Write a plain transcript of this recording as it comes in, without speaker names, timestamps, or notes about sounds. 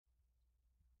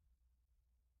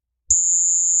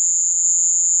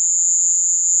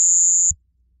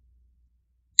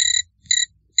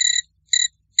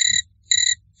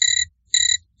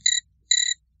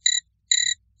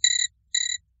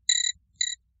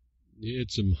We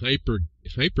had some hyper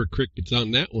crickets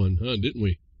on that one, huh? Didn't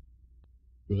we?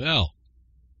 Well,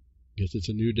 guess it's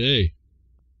a new day.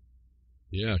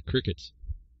 Yeah, crickets.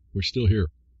 We're still here.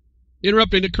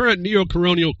 Interrupting the current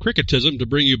neo-colonial cricketism to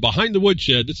bring you Behind the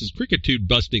Woodshed. This is Crickitude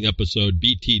Busting episode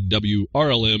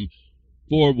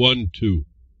BTWRLM412.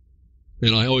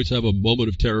 And I always have a moment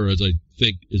of terror as I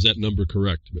think, is that number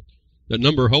correct? But that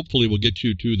number hopefully will get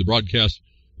you to the broadcast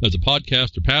as a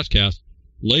podcast or pastcast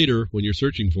later when you're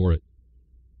searching for it.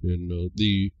 And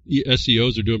the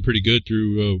SEOs are doing pretty good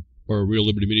through our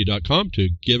reallibertymedia.com to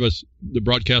give us the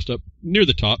broadcast up near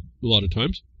the top a lot of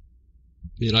times.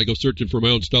 And I go searching for my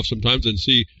own stuff sometimes and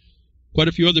see quite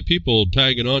a few other people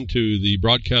tagging on to the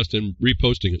broadcast and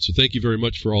reposting it. So thank you very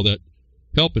much for all that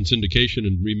help and syndication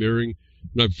and remirroring.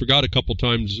 And I forgot a couple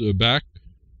times back.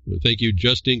 Thank you,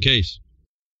 just in case,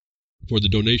 for the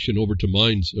donation over to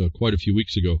Minds quite a few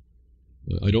weeks ago.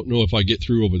 I don't know if I get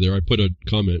through over there. I put a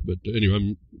comment, but anyway,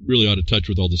 I'm really out of touch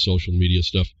with all the social media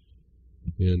stuff.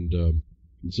 And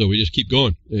so we just keep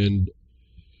going. And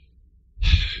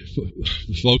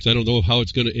folks, I don't know how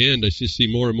it's going to end. I just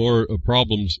see more and more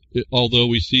problems, although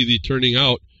we see the turning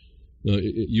out.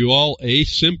 You all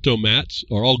asymptomats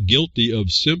are all guilty of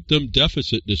symptom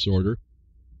deficit disorder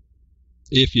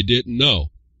if you didn't know.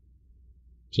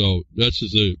 So that's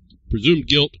a presumed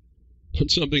guilt on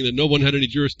something that no one had any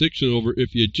jurisdiction over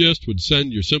if you just would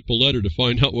send your simple letter to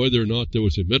find out whether or not there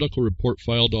was a medical report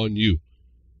filed on you.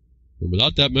 And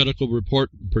without that medical report,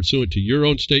 pursuant to your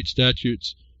own state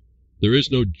statutes, there is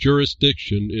no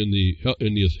jurisdiction in the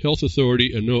health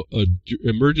authority and no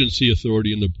emergency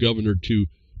authority in the governor to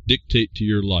dictate to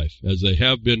your life, as they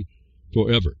have been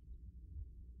forever.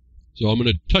 So I'm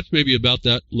going to touch maybe about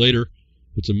that later.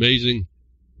 It's amazing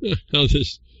how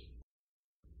this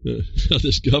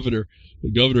governor,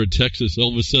 the governor of Texas,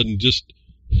 all of a sudden just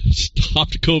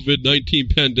stopped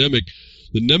COVID-19 pandemic.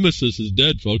 The nemesis is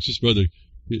dead, folks. His brother,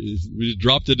 we just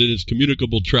dropped it in his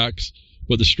communicable tracks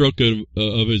by the stroke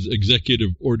of his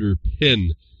executive order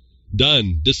pen.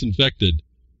 Done. Disinfected.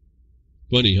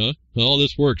 Funny, huh? How all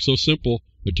this works. So simple.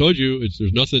 I told you,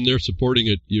 there's nothing there supporting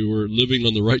it. You were living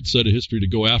on the right side of history to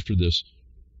go after this.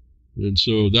 And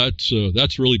so that's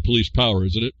really police power,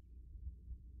 isn't it?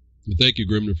 And thank you,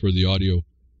 Grimner, for the audio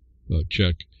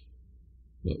check.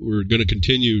 We're going to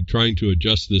continue trying to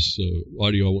adjust this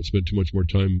audio. I won't spend too much more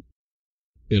time.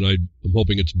 And I'm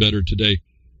hoping it's better today.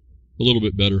 A little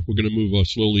bit better. We're going to move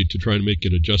slowly to try and make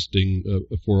it adjusting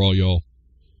for all y'all.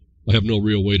 I have no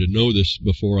real way to know this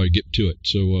before I get to it.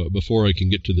 So before I can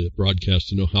get to the broadcast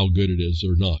to know how good it is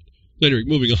or not. Anyway,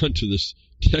 moving on to this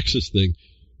Texas thing.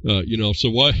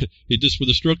 So why he just with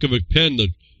a stroke of a pen,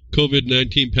 the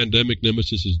COVID-19 pandemic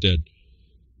nemesis is dead.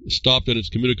 Stopped in its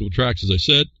communicable tracks, as I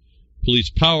said.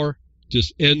 Police power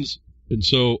just ends. And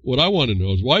so what I want to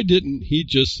know is why didn't he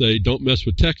just say, don't mess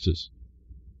with Texas,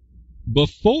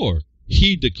 before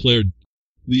he declared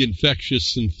the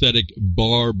infectious, synthetic,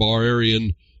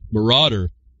 barbarian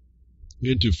marauder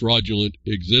into fraudulent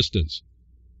existence?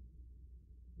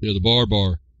 The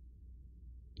barbar.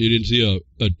 He didn't see a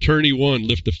attorney one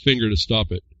lift a finger to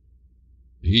stop it.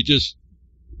 He just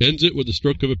ends it with a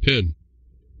stroke of a pen.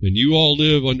 And you all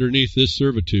live underneath this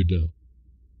servitude now.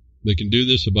 They can do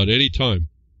this about any time.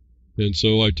 And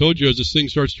so I told you, as this thing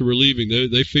starts to relieving,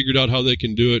 they figured out how they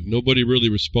can do it. Nobody really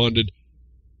responded.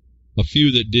 A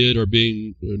few that did are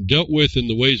being dealt with in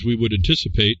the ways we would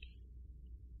anticipate.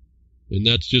 And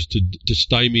that's just to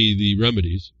stymie the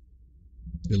remedies.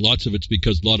 And lots of it's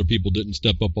because a lot of people didn't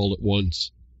step up all at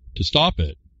once to stop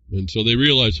it. And so they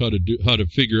realized how to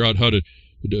figure out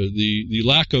the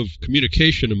lack of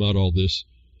communication about all this,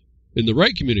 and the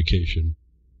right communication.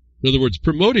 In other words,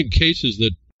 promoting cases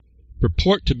that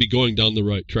purport to be going down the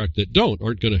right track that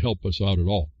aren't going to help us out at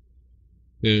all.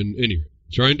 And anyway,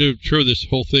 trying to throw this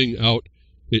whole thing out,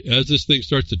 as this thing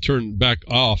starts to turn back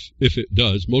off, if it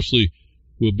does, mostly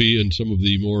will be in some of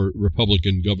the more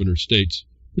Republican governor states,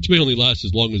 which may only last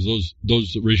as long as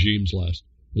those regimes last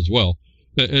as well.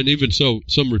 And even so,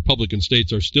 some Republican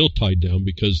states are still tied down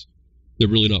because they're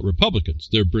really not Republicans.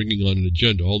 They're bringing on an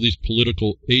agenda. All these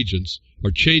political agents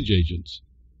are change agents.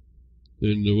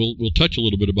 And we'll touch a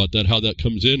little bit about that, how that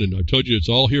comes in. And I told you it's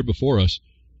all here before us.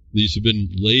 These have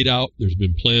been laid out. There's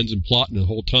been plans and plotting the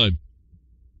whole time.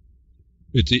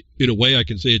 It's, in a way, I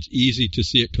can say it's easy to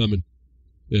see it coming.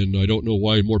 And I don't know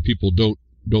why more people don't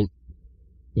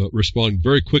respond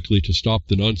very quickly to stop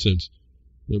the nonsense.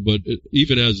 But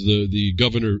even as the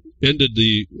governor ended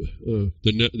the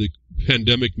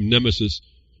pandemic nemesis,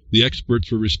 the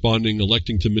experts were responding,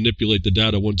 electing to manipulate the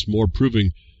data once more,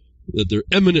 proving that their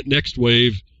imminent next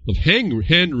wave of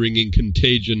hand-wringing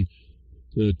contagion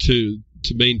to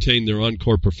to maintain their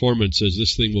encore performance as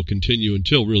this thing will continue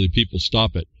until really people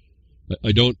stop it.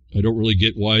 I don't really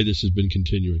get why this has been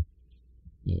continuing.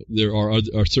 There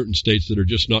are certain states that are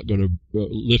just not going to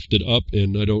lift it up,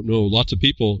 and I don't know. Lots of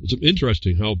people. It's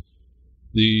interesting how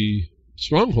the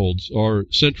strongholds are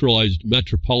centralized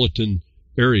metropolitan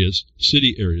areas,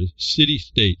 city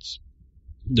states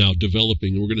now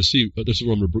developing. And we're going to see. This is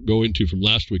what I'm going to go into from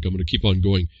last week. I'm going to keep on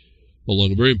going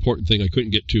along a very important thing I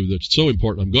couldn't get to. That's so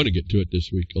important. I'm going to get to it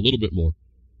this week a little bit more.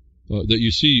 That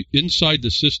you see inside the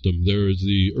system, there is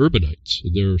the urbanites.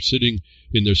 They're sitting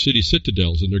in their city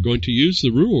citadels, and they're going to use the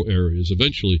rural areas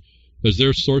eventually as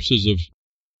their sources of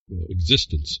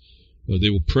existence. They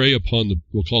will prey upon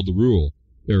we'll call the rural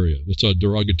area. That's a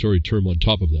derogatory term on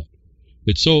top of that.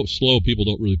 It's so slow, people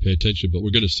don't really pay attention, but we're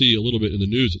going to see a little bit in the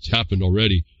news. It's happened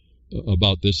already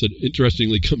about this. It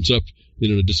interestingly comes up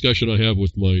in a discussion I have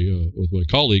with my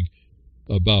colleague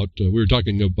about, we were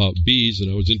talking about bees,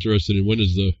 and I was interested in when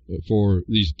is for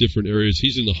these different areas.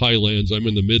 He's in the highlands, I'm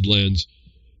in the midlands,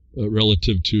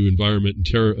 relative to environment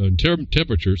and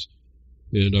temperatures,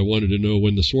 and I wanted to know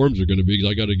when the swarms are going to be,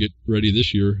 because I got to get ready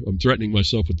this year. I'm threatening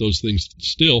myself with those things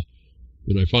still,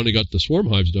 and I finally got the swarm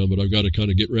hives done, but I've got to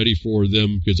kind of get ready for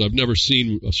them, because I've never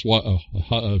seen a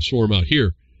swarm out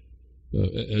here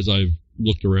as I've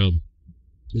looked around.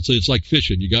 It's like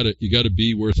fishing. You got to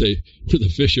be where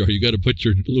the fish are. You got to put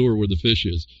your lure where the fish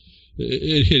is.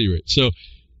 At any rate, so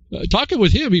talking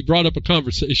with him, he brought up a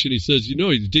conversation. He says,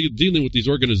 he's dealing with these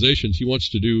organizations. He wants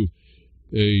to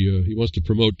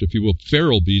promote, if you will,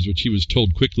 feral bees, which he was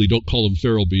told quickly, don't call them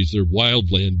feral bees. They're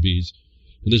wildland bees.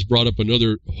 And this brought up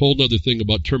whole other thing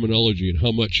about terminology and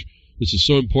how much this is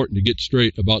so important to get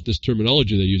straight about this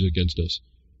terminology they use against us.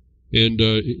 And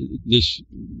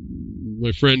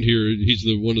my friend here, he's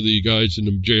one of the guys in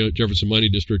the Jefferson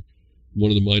Mining District,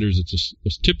 one of the miners. It's a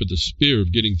tip of the spear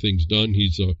of getting things done.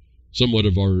 He's somewhat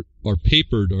of our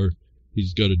papered.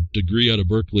 He's got a degree out of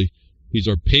Berkeley. He's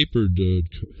our papered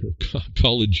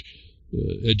college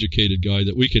educated guy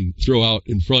that we can throw out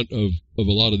in front of a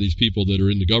lot of these people that are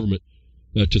in the government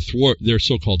to thwart their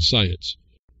so-called science.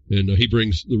 And he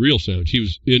brings the real science. He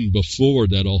was in before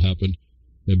that all happened.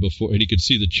 And he could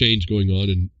see the change going on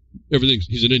and everything.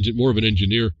 He's more of an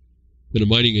engineer than a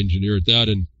mining engineer at that,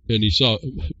 and he saw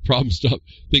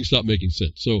things stop making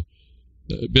sense. So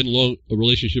been a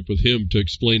relationship with him to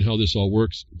explain how this all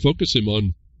works, focus him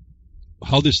on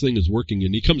how this thing is working,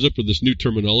 and he comes up with this new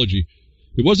terminology.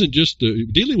 It wasn't just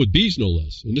dealing with bees, no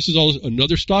less, and this is all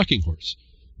another stalking horse.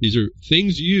 These are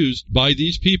things used by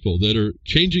these people that are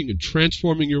changing and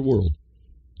transforming your world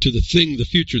to the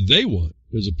future they want,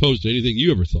 as opposed to anything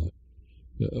you ever thought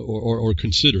or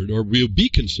considered or will be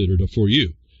considered for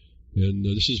you. And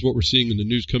this is what we're seeing in the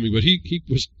news coming. But he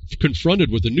was confronted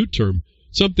with a new term,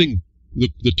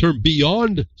 the term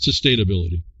beyond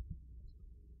sustainability.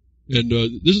 And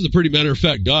this is a pretty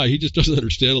matter-of-fact guy. He just doesn't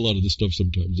understand a lot of this stuff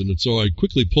sometimes. And so I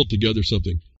quickly pulled together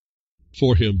something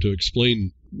for him to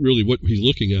explain really what he's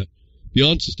looking at.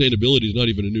 Beyond sustainability is not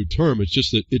even a new term. It's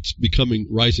just that it's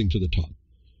rising to the top.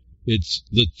 It's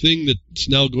the thing that's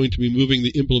now going to be moving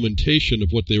the implementation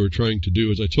of what they were trying to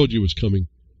do, as I told you was coming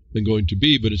and going to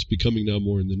be, but it's becoming now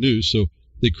more in the news. So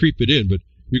they creep it in. But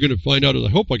you're going to find out, as I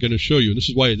hope I'm going to show you, and this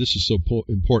is why this is so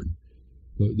important.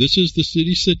 This is the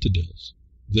city citadels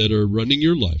that are running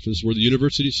your life. This is where the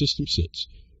university system sits.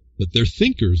 That their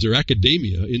thinkers, their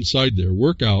academia inside there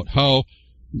work out how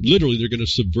literally they're going to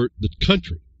subvert the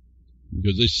country.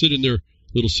 Because they sit in their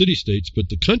little city-states, but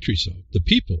the countryside, the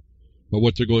people, are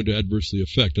what they're going to adversely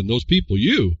affect. And those people,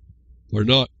 you, are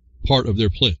not part of their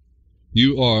plan.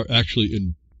 You are actually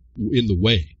in the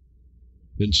way.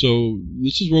 And so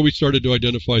this is where we started to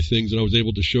identify things, and I was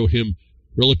able to show him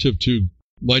relative to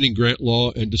mining grant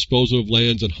law and disposal of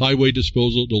lands and highway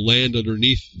disposal. The land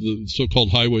underneath the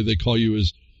so-called highway they call you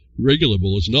is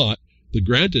regulable, is not. The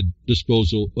granted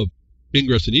disposal of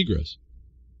ingress and egress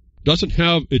doesn't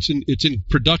have, it's in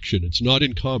production. It's not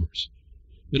in commerce.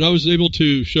 And I was able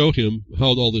to show him how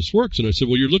all this works. And I said,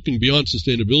 well, you're looking beyond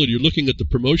sustainability. You're looking at the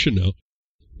promotion now.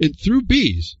 And through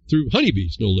bees, through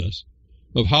honeybees, no less,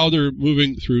 of how they're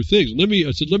moving through things.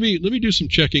 I said, let me do some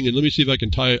checking and let me see if I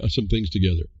can tie some things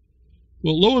together.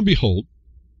 Well, lo and behold,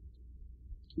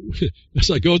 as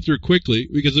I go through quickly,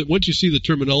 because once you see the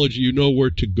terminology, you know where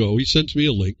to go. He sends me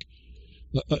a link.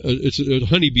 It's a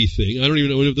honeybee thing. I don't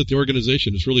even know if the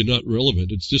organization is really not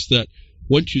relevant. It's just that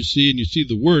once you see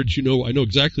the words, I know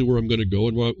exactly where I'm going to go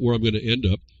and where I'm going to end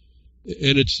up.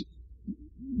 And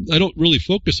I don't really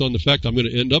focus on the fact I'm going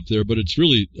to end up there, but it's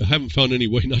really, I haven't found any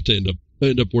way not to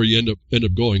end up where you end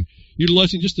up going,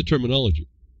 utilizing just the terminology.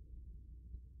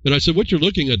 And I said, what you're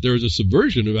looking at there is a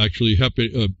subversion of actually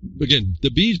happening. Again, the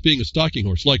bees being a stalking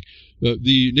horse, like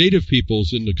the native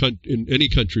peoples in any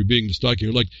country being the stalking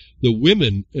horse, like the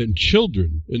women and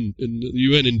children in the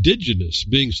UN indigenous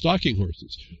being stalking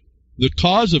horses. The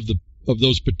cause of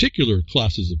those particular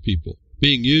classes of people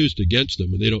being used against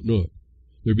them, and they don't know it.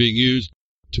 They're being used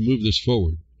to move this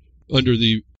forward under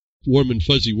the warm and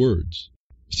fuzzy words,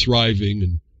 thriving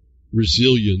and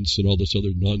resilience and all this other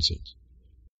nonsense,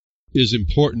 is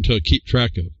important to keep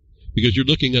track of, because you're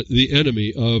looking at the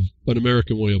enemy of an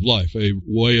American way of life, a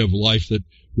way of life that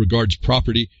regards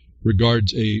property,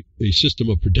 regards a system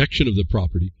of protection of the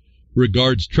property,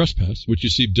 regards trespass, which you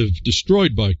see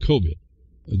destroyed by COVID,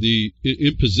 the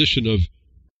imposition of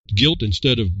guilt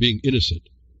instead of being innocent,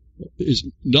 is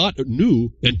not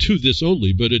new and to this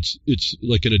only, but it's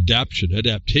like an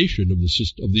adaptation of the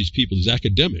system, of these people, these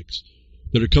academics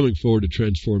that are coming forward to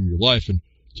transform your life. And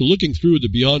so looking through the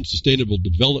beyond sustainable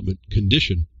development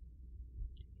condition,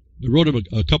 I wrote him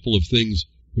a couple of things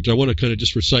which I want to kind of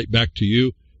just recite back to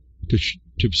you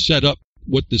to set up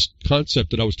what this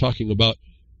concept that I was talking about,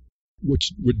 what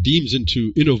deems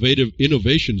into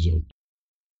innovation zone.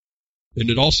 And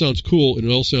it all sounds cool and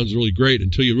it all sounds really great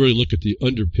until you really look at the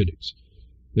underpinnings.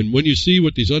 And when you see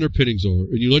what these underpinnings are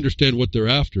and you understand what they're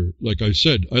after, like I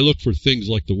said, I look for things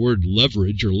like the word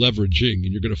leverage or leveraging,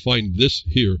 and you're going to find this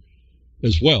here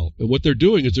as well. And what they're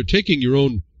doing is they're taking your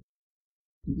own,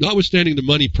 notwithstanding the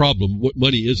money problem, what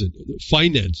money isn't,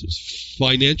 finances,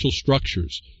 financial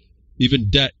structures, even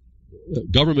debt,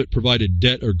 government-provided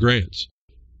debt or grants,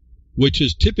 which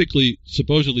is typically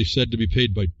supposedly said to be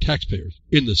paid by taxpayers.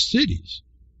 In the cities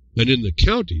and in the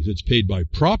counties, it's paid by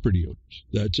property owners.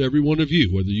 That's every one of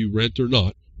you, whether you rent or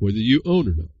not, whether you own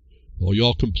or not. All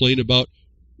y'all complain about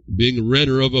being a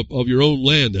renter of your own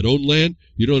land. That own land,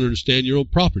 you don't understand your own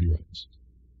property rights.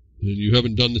 And you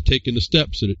haven't taken the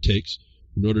steps that it takes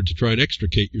in order to try and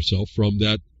extricate yourself from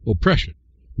that oppression.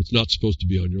 It's not supposed to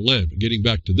be on your land. But getting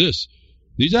back to this,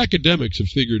 these academics have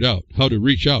figured out how to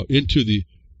reach out into the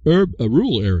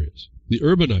rural areas, the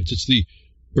urbanites. It's the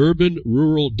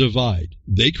urban-rural divide.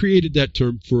 They created that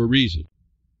term for a reason.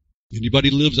 Anybody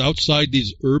who lives outside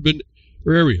these urban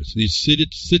areas, these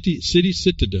city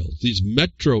citadels, these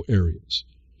metro areas,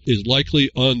 is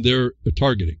likely on their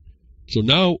targeting. So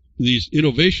now these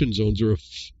innovation zones are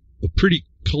a pretty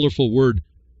colorful word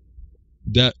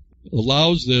that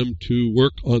allows them to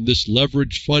work on this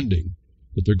leverage funding,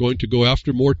 that they're going to go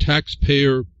after more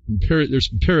taxpayer, there's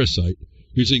some parasite,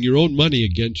 using your own money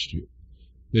against you.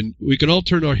 And we can all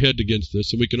turn our head against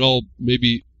this, and we can all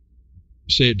maybe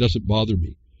say it doesn't bother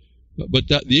me. But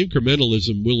that the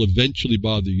incrementalism will eventually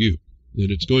bother you.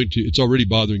 And it's already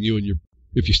bothering you, and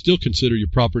if you still consider your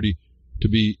property to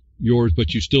be yours,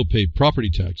 but you still pay property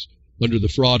tax under the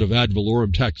fraud of ad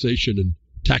valorem taxation and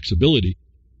taxability,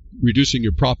 reducing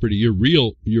your property, your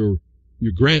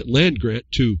land grant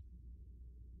to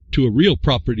a real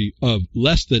property of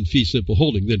less than fee simple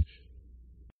holding, then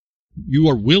you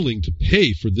are willing to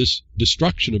pay for this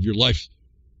destruction of your life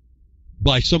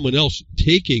by someone else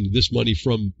taking this money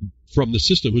from the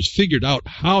system, who's figured out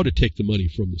how to take the money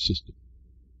from the system.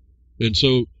 And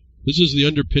so this is the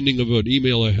underpinning of an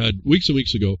email I had weeks and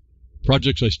weeks ago,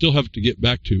 projects I still have to get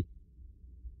back to.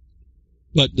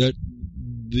 But that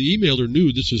the emailer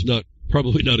knew this is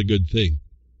probably not a good thing.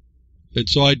 And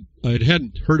so I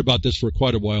hadn't heard about this for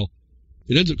quite a while.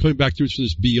 It ends up coming back through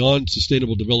this beyond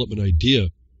sustainable development idea.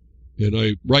 And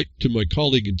I write to my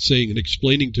colleague and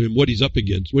explaining to him what he's up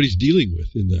against, what he's dealing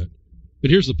with in that. And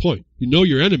here's the point. You know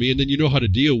your enemy, and then you know how to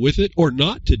deal with it or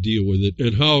not to deal with it,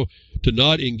 and how to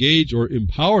not engage or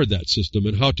empower that system,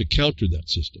 and how to counter that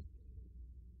system.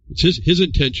 It's his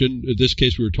intention, in this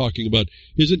case we were talking about,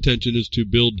 his intention is to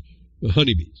build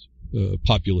honeybees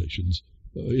populations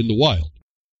in the wild.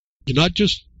 And not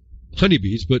just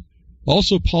honeybees, but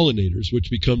also pollinators,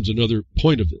 which becomes another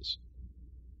point of this.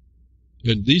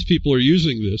 And these people are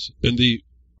using this, and the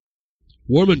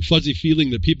warm and fuzzy feeling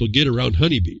that people get around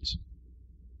honeybees.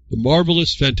 A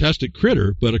marvelous, fantastic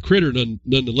critter, but a critter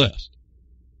nonetheless.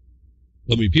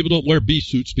 I mean, people don't wear bee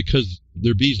suits because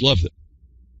their bees love them.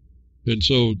 And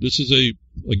so this is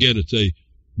it's a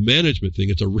management thing.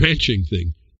 It's a ranching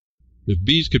thing. If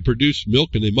bees could produce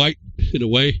milk, and they might, in a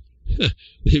way,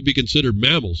 they'd be considered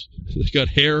mammals. They've got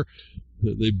hair.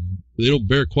 They don't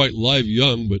bear quite live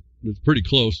young, but it's pretty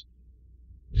close.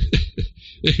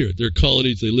 They're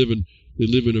colonies. They live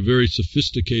in a very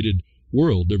sophisticated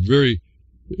world. They're very,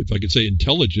 if I could say,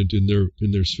 intelligent in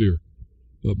their sphere,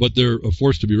 but they're a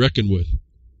force to be reckoned with.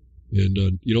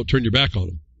 And you don't turn your back on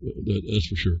them. That's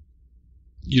for sure.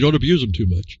 You don't abuse them too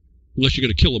much. unless you're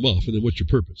going to kill them off, and then what's your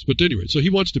purpose? But anyway, so he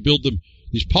wants to build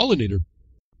these pollinator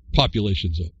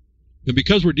populations up. And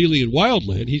because we're dealing in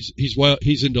wildland,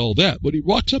 he's into all that. But he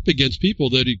walks up against people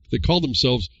that call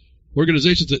themselves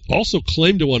organizations that also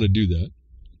claim to want to do that,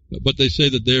 but they say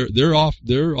that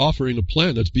they're offering a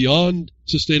plan that's beyond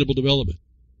sustainable development.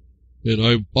 And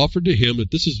I offered to him that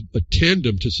this is a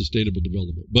tandem to sustainable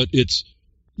development, but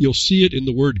you'll see it in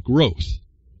the word growth.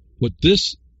 What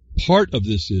this part of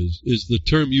this is the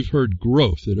term you've heard,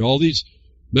 growth. And all these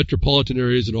metropolitan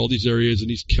areas and all these areas and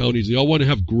these counties, they all want to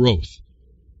have growth.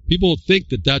 People think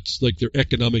that that's like their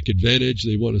economic advantage.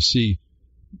 They want to see,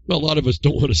 well, a lot of us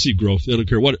don't want to see growth. They don't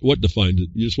care what defines it.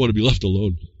 You just want to be left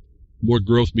alone. More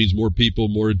growth means more people,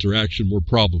 more interaction, more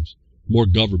problems, more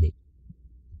government.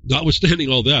 Notwithstanding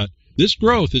all that, this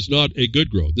growth is not a good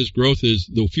growth. This growth is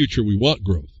the future we want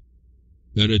growth.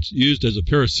 And it's used as a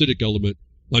parasitic element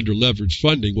under leveraged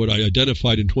funding, what I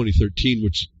identified in 2013,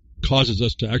 which causes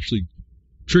us to actually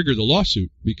trigger the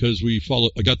lawsuit because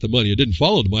I got the money. I didn't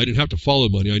follow the money. I didn't have to follow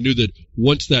the money. I knew that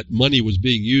once that money was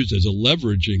being used as a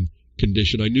leveraging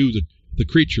condition, I knew that the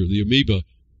creature, the amoeba,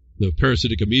 the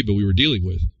parasitic amoeba we were dealing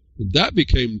with, that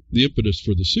became the impetus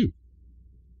for the suit.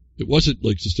 It wasn't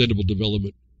like sustainable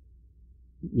development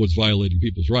was violating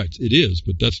people's rights. It is,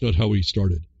 but that's not how we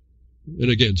started.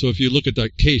 And again, so if you look at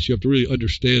that case, you have to really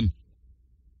understand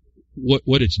what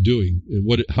it's doing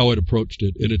and how it approached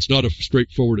it. And it's not a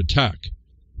straightforward attack.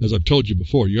 As I've told you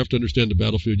before, you have to understand the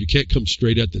battlefield. You can't come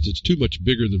straight at this. It's too much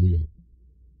bigger than we are.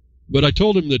 But I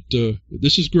told him that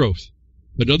this is growth.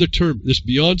 Another term, this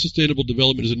beyond sustainable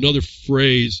development is another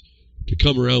phrase to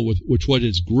come around with what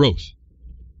is growth.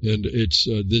 And it's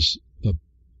this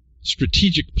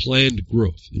strategic planned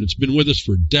growth. And it's been with us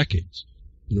for decades.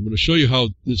 And I'm going to show you how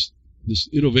this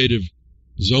innovative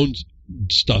zones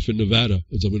stuff in Nevada,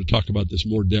 as I'm going to talk about this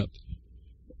more depth,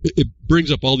 it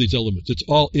brings up all these elements. It's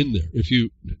all in there. If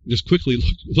you just quickly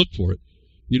look for it,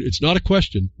 it's not a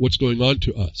question what's going on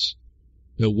to us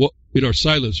and what in our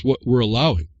silence what we're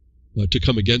allowing to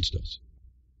come against us.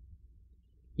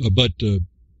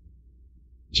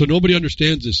 So nobody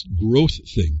understands this growth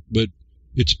thing, but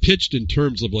it's pitched in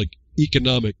terms of like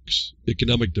economic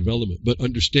development. But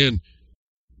understand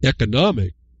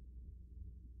economic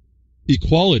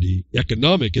equality,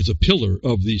 economic is a pillar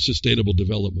of the sustainable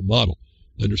development model.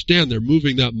 Understand they're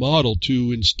moving that model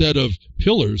to, instead of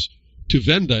pillars, to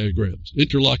Venn diagrams,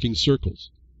 interlocking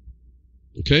circles.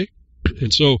 Okay?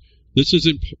 And so this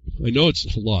isn't, I know it's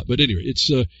a lot, but anyway,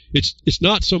 it's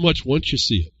not so much once you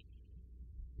see it.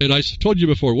 And I told you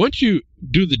before, once you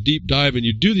do the deep dive and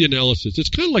you do the analysis, it's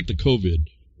kind of like the COVID.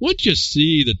 Once you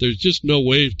see that there's just no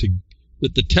way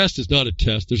that the test is not a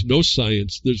test, there's no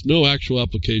science, there's no actual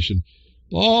application,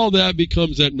 all that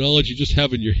becomes that knowledge you just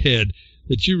have in your head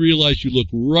that you realize you look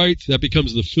right, that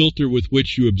becomes the filter with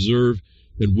which you observe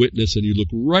and witness, and you look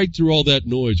right through all that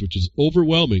noise, which is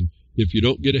overwhelming if you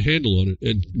don't get a handle on it,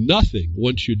 and nothing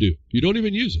once you do. You don't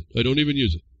even use it. I don't even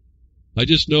use it. I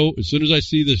just know as soon as I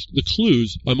see the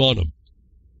clues, I'm on them.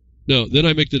 Now, then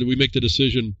we make the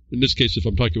decision, in this case, if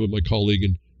I'm talking with my colleague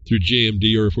and through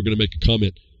JMD, or if we're going to make a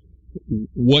comment,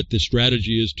 what the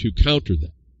strategy is to counter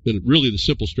that. And really the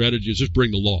simple strategy is just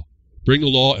bring the law. Bring the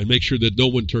law and make sure that no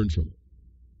one turns from it.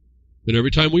 And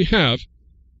every time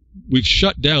we've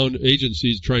shut down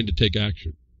agencies trying to take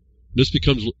action. This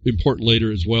becomes important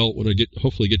later as well when I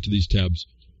hopefully get to these tabs.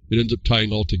 It ends up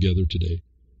tying all together today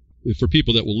for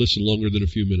people that will listen longer than a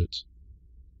few minutes.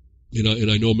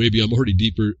 And I know maybe I'm already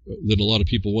deeper than a lot of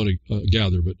people want to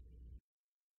gather, but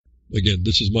again,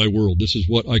 this is my world. This is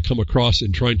what I come across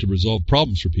in trying to resolve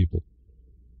problems for people.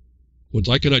 Once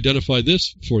I can identify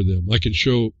this for them, I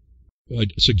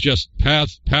suggest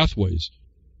pathways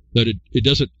that it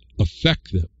doesn't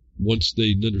affect them once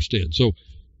they understand. So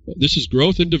this is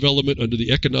growth and development under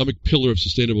the economic pillar of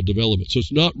sustainable development. So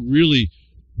it's not really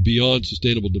beyond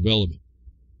sustainable development.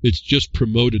 It's just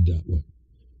promoted that way.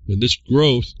 And this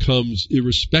growth comes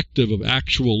irrespective of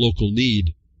actual local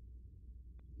need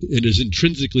and is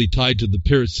intrinsically tied to the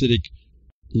parasitic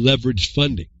leveraged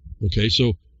funding. Okay,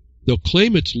 so they'll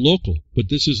claim it's local, but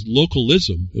this is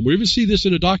localism, and we even see this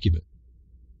in a document.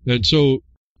 And so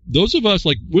those of us,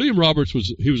 like William Roberts,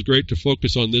 he was great to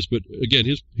focus on this, but again,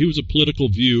 he was a political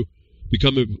view,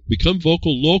 become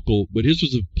vocal local, but his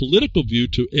was a political view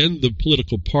to end the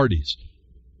political parties.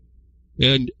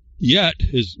 And yet,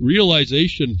 his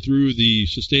realization through the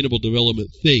sustainable development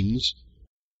things,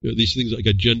 these things like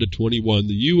Agenda 21,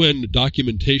 the UN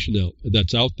documentation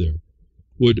that's out there,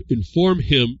 would inform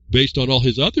him, based on all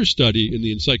his other study in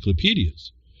the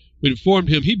encyclopedias, would inform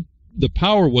him the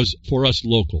power was for us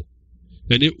local.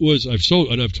 And it was, I've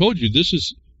told you, this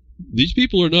is These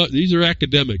people are not, these are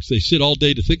academics. They sit all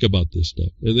day to think about this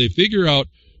stuff, and they figure out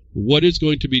what is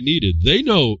going to be needed. They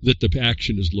know that the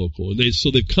action is local, and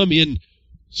so they've come in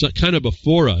kind of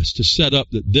before us to set up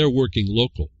that they're working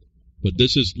local. But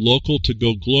this is local to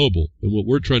go global, and what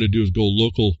we're trying to do is go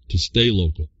local to stay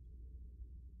local.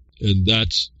 And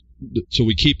so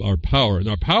we keep our power, and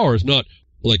our power is not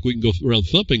like we can go around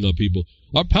thumping on people.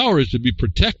 Our power is to be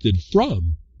protected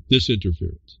from this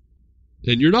interference.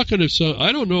 And you're not going to,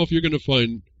 I don't know if you're going to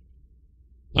find,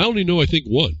 I only know, I think,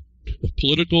 one, a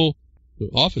political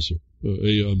officer,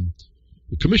 a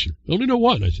commissioner. I only know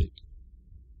one, I think,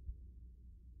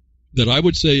 that I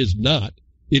would say is not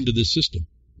into this system.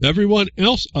 Everyone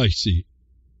else I see,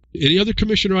 any other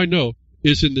commissioner I know,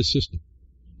 is in this system.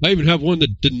 I even have one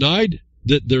that denied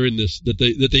that they're in this, that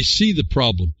they see the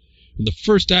problem. And the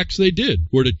first acts they did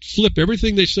were to flip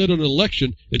everything they said on an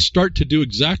election and start to do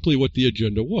exactly what the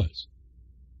agenda was.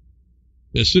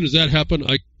 As soon as that happened,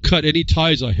 I cut any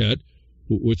ties I had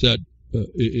with that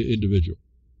individual.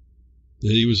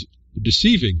 And he was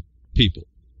deceiving people.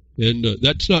 And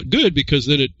that's not good, because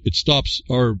then it stops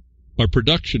our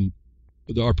protection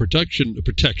and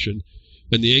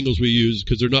the angles we use,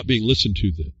 because they're not being listened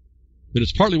to then. And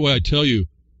it's partly why I tell you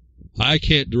I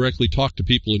can't directly talk to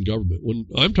people in government. When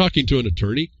I'm talking to an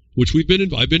attorney, which I've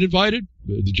been invited,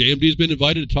 the JMD has been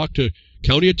invited to talk to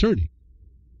county attorneys.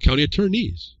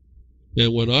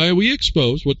 And when we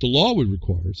expose what the law would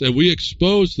require, and we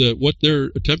expose that what they're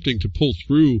attempting to pull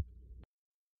through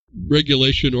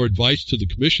regulation or advice to the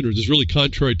commissioners is really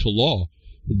contrary to law,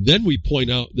 and then we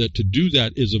point out that to do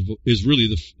that is really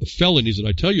the felonies that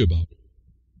I tell you about.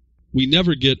 We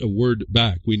never get a word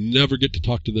back. We never get to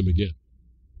talk to them again,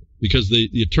 because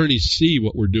the attorneys see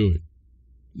what we're doing.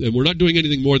 And we're not doing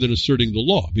anything more than asserting the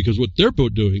law, because what they're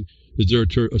both doing is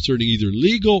they're asserting either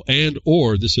legal and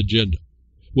or this agenda,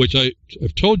 which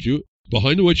I've told you,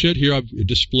 behind the woodshed here, I've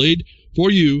displayed for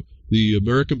you the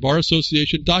American Bar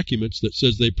Association documents that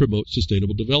says they promote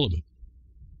sustainable development.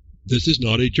 This is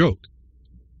not a joke.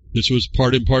 This was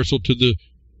part and parcel to the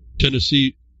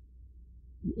Tennessee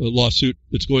lawsuit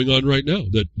that's going on right now,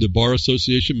 that the Bar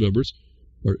Association members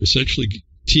are essentially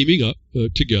teaming up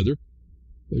together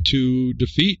to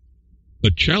defeat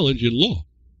a challenge in law.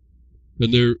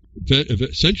 And they're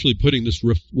essentially putting this,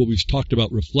 what we've talked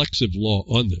about, reflexive law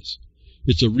on this.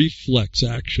 It's a reflex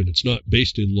action. It's not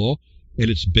based in law, and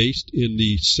it's based in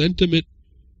the sentiment.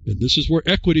 And this is where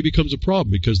equity becomes a problem,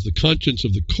 because the conscience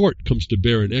of the court comes to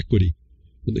bear in equity.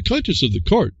 And the conscience of the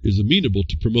court is amenable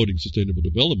to promoting sustainable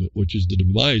development, which is the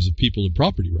demise of people and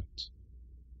property rights.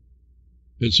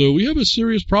 And so we have a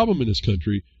serious problem in this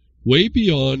country, way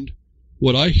beyond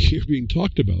what I hear being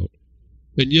talked about.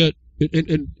 And yet,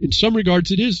 and in some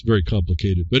regards, it is very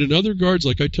complicated. But in other regards,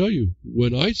 like I tell you,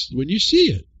 when you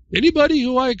see it, anybody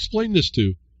who I explain this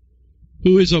to,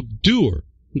 who is a doer,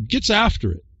 who gets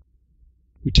after it,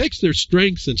 who takes their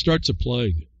strengths and starts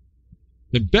applying it,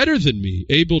 and better than me,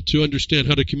 able to understand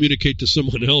how to communicate to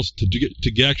someone else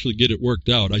to actually get it worked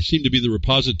out. I seem to be the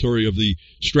repository of the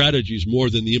strategies more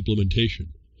than the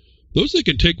implementation. Those that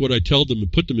can take what I tell them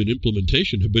and put them in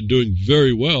implementation have been doing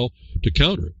very well to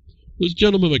counter it. This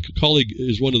gentleman, my colleague,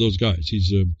 is one of those guys.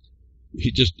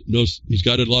 He just knows, he's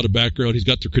got a lot of background. He's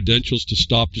got the credentials to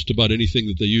stop just about anything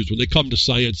that they use. When they come to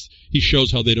science, he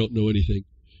shows how they don't know anything.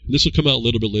 And this will come out a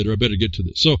little bit later. I better get to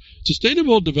this. So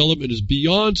sustainable development is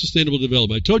beyond sustainable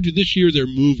development. I told you this year they're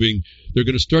moving. They're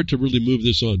going to start to really move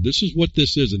this on. This is what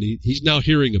this is, and he's now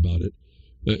hearing about it.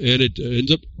 And it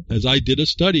ends up, as I did a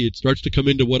study, it starts to come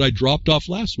into what I dropped off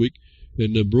last week,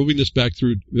 and moving this back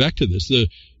to this,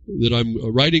 that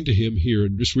I'm writing to him here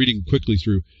and just reading quickly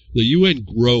through. The UN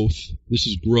growth, this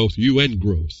is growth, UN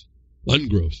growth,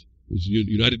 ungrowth, is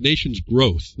United Nations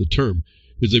growth, the term,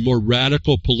 is a more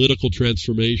radical political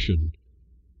transformation,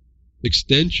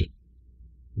 extension,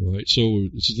 right? So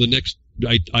this is the next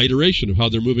iteration of how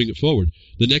they're moving it forward.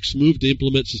 The next move to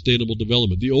implement sustainable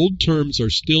development. The old terms are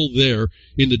still there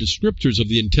in the descriptors of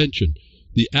the intention.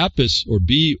 The Apis, or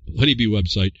honeybee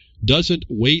website, doesn't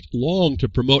wait long to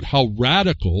promote how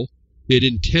radical it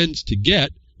intends to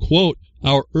get, quote,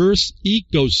 our Earth's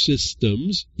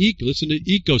ecosystems, listen to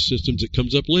ecosystems, it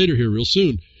comes up later here real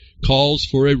soon, calls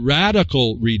for a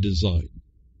radical redesign.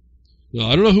 Now,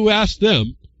 I don't know who asked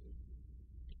them,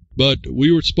 but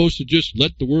we were supposed to just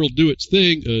let the world do its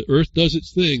thing, Earth does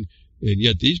its thing, and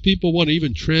yet these people want to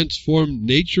even transform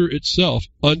nature itself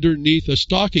underneath a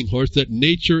stalking horse that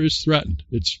nature is threatened.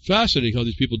 It's fascinating how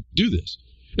these people do this.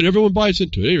 And everyone buys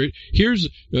into it. Anyway,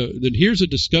 here's a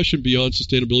discussion beyond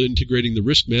sustainability, integrating the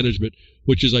risk management,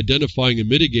 which is identifying and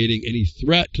mitigating any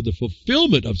threat to the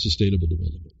fulfillment of sustainable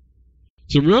development.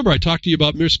 So remember, I talked to you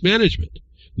about risk management.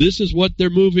 This is what they're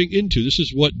moving into. This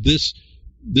is what this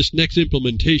next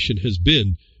implementation has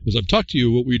been. As I've talked to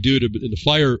you, what we do in the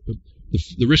fire,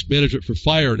 the risk management for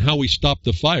fire and how we stop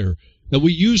the fire. And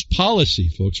we use policy,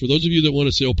 folks. For those of you that want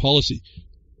to say, oh, policy,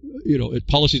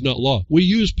 policy is not law. We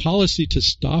use policy to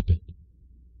stop it.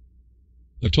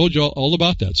 I've told you all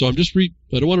about that. So I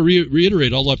don't want to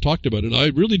reiterate all I've talked about. And I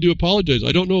really do apologize.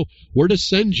 I don't know where to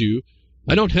send you.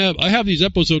 I have these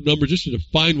episode numbers just to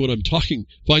find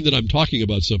that I'm talking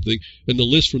about something, and the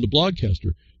list from the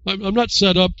blogcaster. I'm not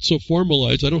set up so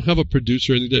formalized. I don't have a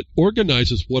producer or anything that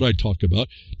organizes what I talk about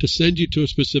to send you to a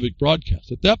specific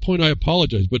broadcast. At that point, I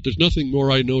apologize, but there's nothing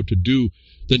more I know to do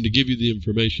than to give you the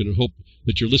information and hope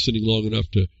that you're listening long enough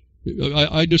to.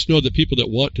 I just know that people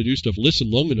that want to do stuff listen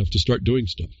long enough to start doing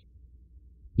stuff.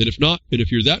 And if not, and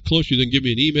if you're that close, you then give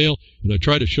me an email, and I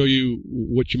try to show you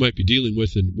what you might be dealing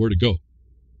with and where to go.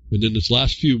 And then this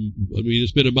last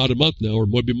it's been about a month now, or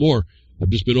maybe more. I've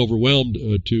just been overwhelmed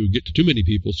to get to too many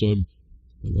people, so I'm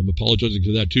apologizing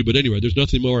for that too. But anyway, there's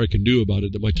nothing more I can do about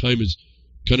it. That my time has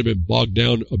kind of been bogged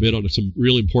down a bit on some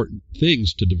real important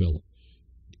things to develop,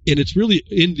 and it's really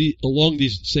along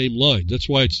these same lines. That's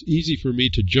why it's easy for me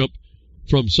to jump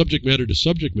from subject matter to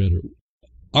subject matter.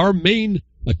 Our main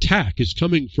attack is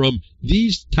coming from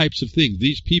these types of things,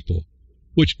 these people,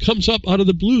 which comes up out of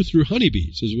the blue through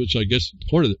honeybees, which I guess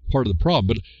part of the problem.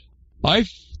 But I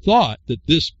thought that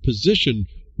this position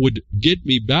would get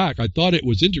me back. I thought it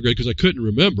was integrated because I couldn't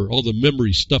remember all the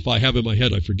memory stuff I have in my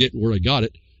head. I forget where I got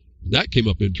it. And that came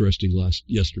up interesting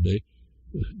yesterday.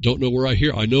 Don't know where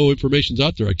I know information's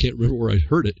out there. I can't remember where I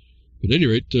heard it. But at any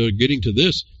rate, getting to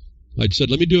this, I'd said,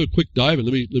 let me do a quick dive and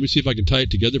let me see if I can tie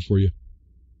it together for you.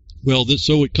 Well,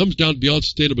 so it comes down beyond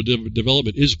sustainable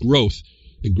development is growth.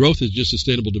 And growth is just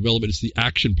sustainable development. It's the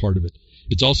action part of it.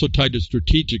 It's also tied to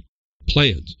strategic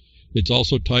plans. It's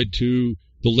also tied to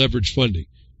the leverage funding.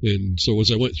 And so as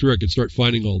I went through, I could start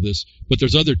finding all this. But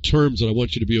there's other terms that I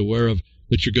want you to be aware of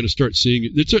that you're going to start seeing.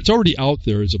 It's already out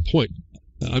there as a point.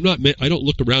 I don't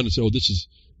look around and say, this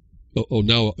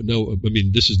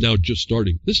is now just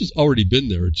starting. This has already been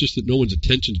there. It's just that no one's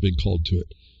attention's been called to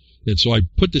it. And so I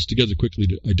put this together quickly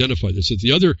to identify this.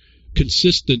 The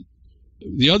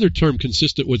other term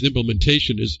consistent with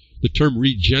implementation is the term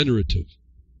regenerative.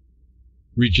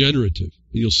 Regenerative.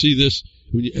 And you'll see this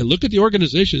and look at the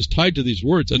organizations tied to these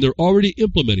words, and they're already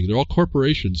implementing. They're all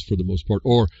corporations for the most part,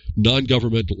 or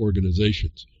non-governmental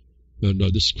organizations. And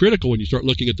this is critical when you start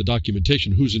looking at the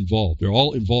documentation. Who's involved? They're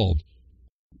all involved.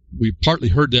 We partly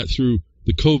heard that through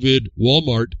the COVID.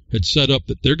 Walmart had set up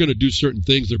that they're going to do certain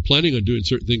things. They're planning on doing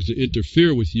certain things to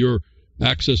interfere with your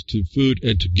access to food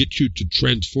and to get you to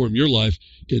transform your life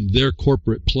in their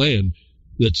corporate plan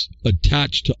that's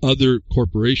attached to other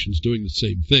corporations doing the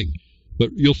same thing.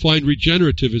 But you'll find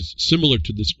regenerative is similar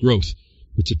to this growth.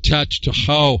 It's attached to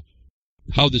how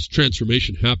this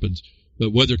transformation happens,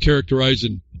 whether characterized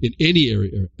in any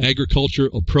area, agriculture,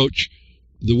 approach.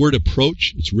 The word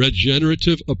approach, it's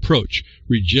regenerative approach,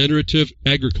 regenerative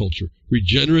agriculture,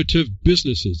 regenerative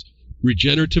businesses,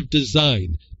 regenerative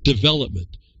design,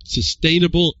 development.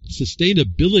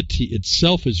 Sustainability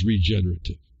itself is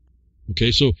regenerative.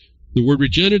 Okay, so the word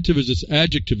regenerative is this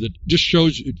adjective that just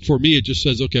shows, for me, it just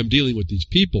says, okay, I'm dealing with these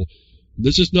people.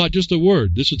 This is not just a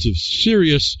word. This is a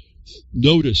serious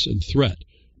notice and threat.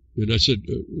 And I said,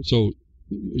 and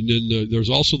then there's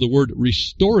also the word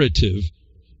restorative,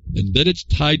 and then it's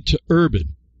tied to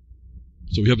urban.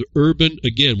 So we have the urban,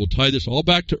 again, we'll tie this all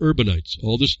back to urbanites,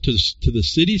 all this to the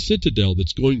city citadel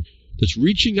that's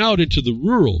reaching out into the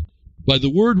rural. By the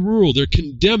word rural, they're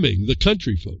condemning the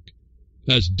country folk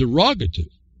as derogative.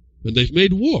 And they've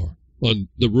made war on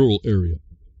the rural area.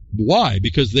 Why?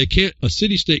 Because a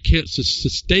city-state can't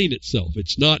sustain itself.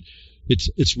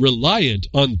 It's reliant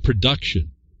on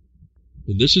production.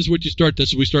 And this is what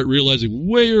we start realizing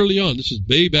way early on. This is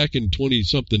way back in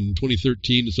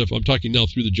 2013 and stuff. I'm talking now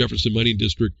through the Jefferson Mining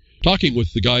District, talking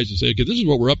with the guys and saying, okay, this is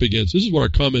what we're up against. This is what our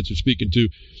comments are speaking to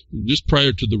just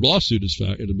prior to the lawsuit, as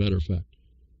a matter of fact.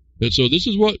 And so this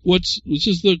is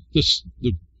the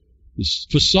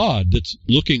facade that's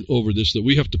looking over this that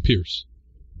we have to pierce,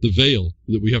 the veil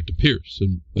that we have to pierce.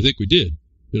 And I think we did,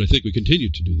 and I think we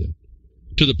continue to do that,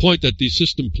 to the point that the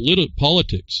system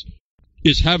politics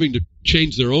is having to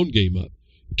change their own game up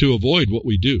to avoid what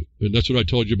we do. And that's what I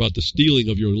told you about the stealing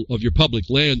of your public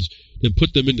lands and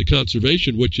put them into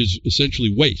conservation, which is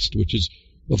essentially waste, which is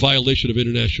a violation of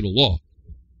international law.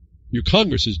 Your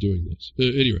Congress is doing this.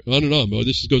 Anyway, on and on.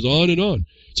 This goes on and on.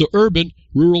 So urban,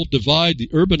 rural divide. The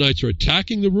urbanites are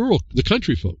attacking the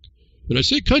country folk. And I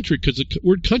say country because the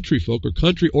word country folk or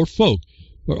country or folk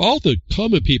are all the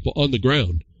common people on the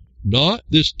ground, not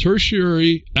this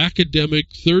tertiary academic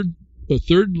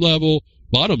third level,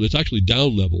 bottom, it's actually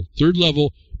down level, third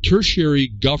level tertiary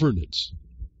governance.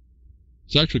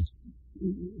 It's actually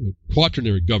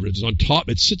quaternary governance. It's on top.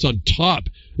 It sits on top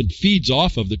and feeds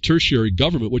off of the tertiary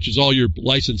government, which is all your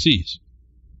licensees.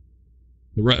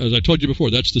 As I told you before,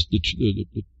 that's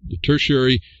the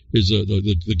tertiary is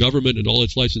the government and all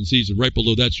its licensees, and right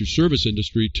below that's your service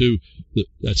industry to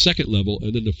that second level,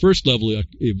 and then the first level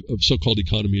of so-called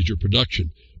economy is your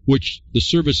production, which the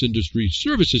service industry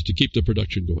services to keep the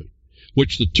production going,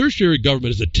 which the tertiary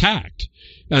government has attacked,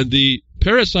 and the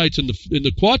parasites in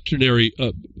the quaternary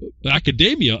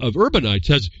academia of urbanites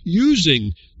has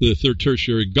using the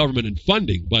tertiary government and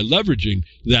funding by leveraging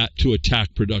that to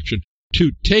attack production,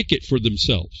 to take it for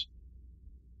themselves,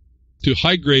 to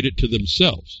high grade it to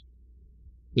themselves.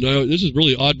 And this is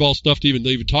really oddball stuff to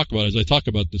even talk about. As I talk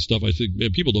about this stuff, I think,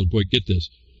 man, people don't quite get this.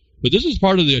 But this is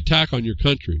part of the attack on your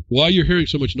country. Why you're hearing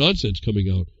so much nonsense coming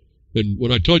out. And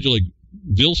when I told you, like,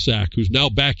 Vilsack, who's now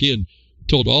back in,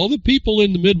 told all the people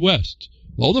in the Midwest,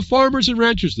 all the farmers and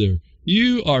ranchers there,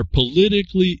 you are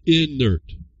politically inert.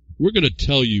 We're going to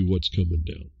tell you what's coming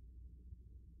down.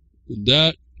 And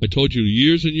that, I told you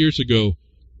years and years ago,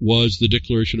 was the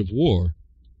declaration of war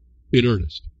in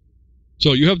earnest.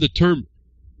 So you have the term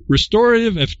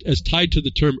restorative as tied to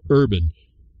the term urban.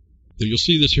 And you'll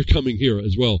see this here coming here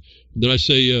as well. And then I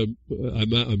say,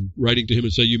 I'm writing to him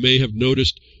and say, you may have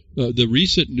noticed the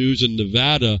recent news in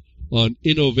Nevada on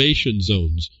innovation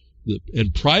zones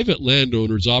and private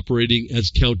landowners operating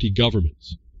as county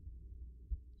governments.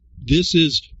 This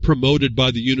is promoted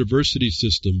by the university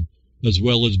system as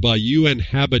well as by UN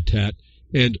Habitat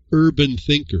and urban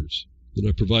thinkers. And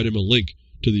I provide him a link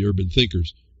to the urban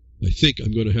thinkers. I think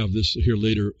I'm going to have this here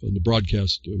later on the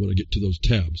broadcast when I get to those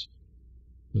tabs.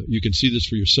 You can see this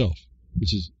for yourself.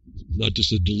 This is not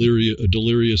just a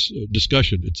delirious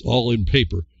discussion. It's all in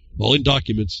paper, all in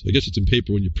documents. I guess it's in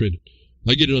paper when you print it.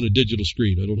 I get it on a digital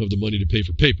screen. I don't have the money to pay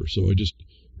for paper, so it is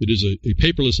a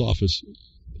paperless office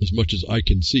as much as I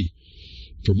can see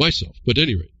for myself. But at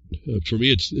any rate, for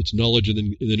me, it's knowledge and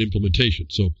then implementation.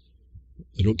 So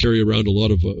I don't carry around a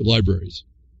lot of libraries.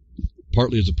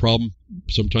 Partly as a problem.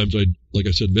 Sometimes like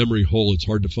I said, memory hole. It's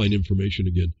hard to find information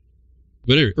again.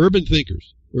 But anyway, urban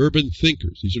thinkers.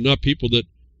 These are not people that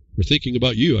are thinking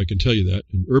about you. I can tell you that.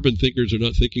 And urban thinkers are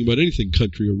not thinking about anything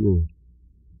country or rural.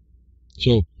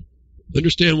 So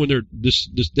understand when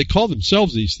they call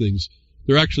themselves these things.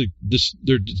 They're actually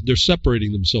they're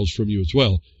separating themselves from you as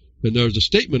well. And there's a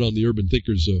statement on the Urban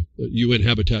Thinkers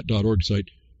UNHabitat.org site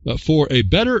for a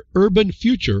better urban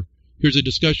future. Here's a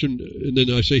discussion, and then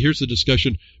I say here's the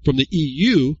discussion from the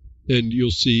EU, and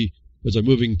you'll see as I'm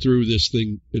moving through this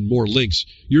thing in more links.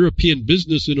 European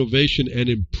business innovation and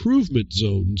improvement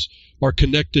zones are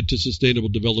connected to sustainable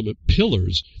development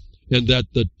pillars, and that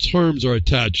the terms are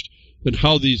attached, and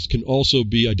how these can also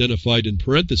be identified in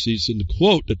parentheses in the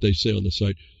quote that they say on the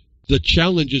site. The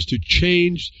challenge is to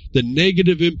change the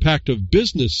negative impact of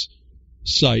business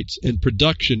sites and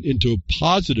production into a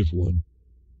positive one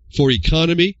for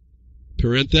economy,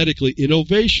 parenthetically,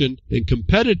 innovation and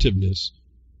competitiveness,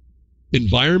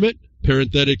 environment,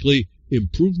 parenthetically,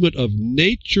 improvement of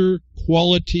nature,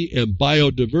 quality, and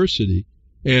biodiversity,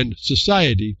 and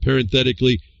society,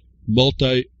 parenthetically,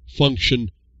 multifunction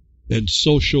and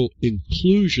social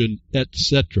inclusion,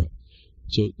 etc.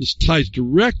 So this ties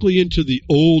directly into the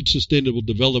old sustainable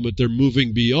development they're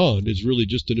moving beyond. Is really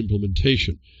just an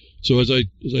implementation. So as I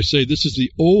say, this is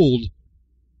the old,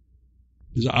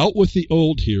 is out with the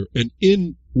old here and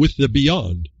in with the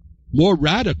beyond. More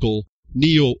radical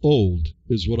neo-old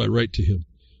is what I write to him.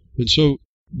 And so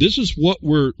this is what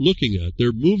we're looking at.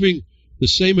 They're moving the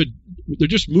same, they're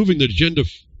just moving the agenda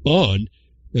on,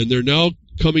 and they're now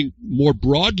coming more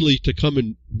broadly to come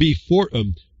and be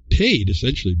paid,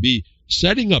 essentially, be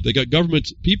setting up. They got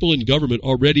people in government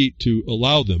already to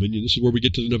allow them, and this is where we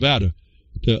get to Nevada,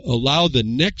 to allow the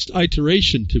next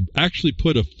iteration to actually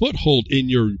put a foothold in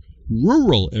your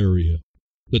rural area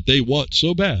that they want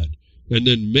so bad, and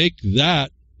then make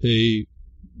that a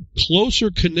closer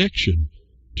connection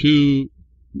to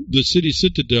the city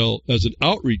citadel as an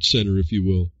outreach center, if you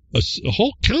will, a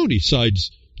whole county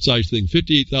size thing,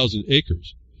 58,000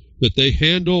 acres, that they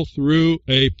handle through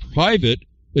a private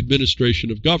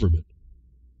administration of government.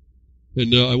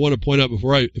 And I want to point out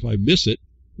if I miss it,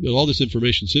 all this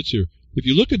information sits here. If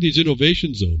you look at these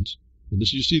innovation zones, and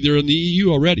this you see they're in the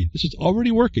EU already. This is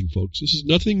already working, folks. This is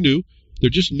nothing new. They're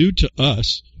just new to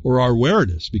us or our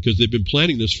awareness, because they've been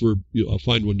planning this for, I'll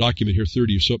find one document here,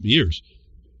 30 or something years.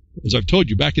 As I've told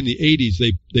you, back in the 80s,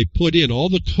 they put in all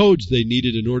the codes they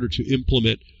needed in order to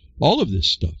implement all of this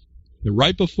stuff. And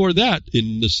right before that,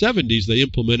 in the 70s, they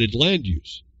implemented land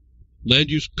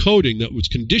use coding that was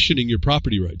conditioning your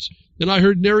property rights. And I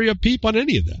heard nary a peep on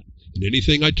any of that. And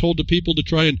anything I told the people to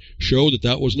try and show that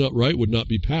that was not right would not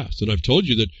be passed. And I've told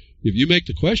you that if you make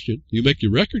the question, you make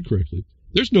your record correctly,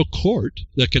 there's no court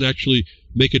that can actually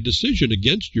make a decision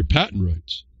against your patent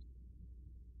rights.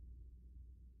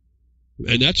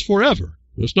 And that's forever.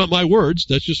 That's not my words.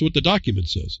 That's just what the document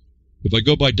says. If I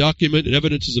go by document and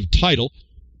evidences of title,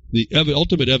 the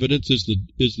ultimate evidence is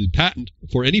the patent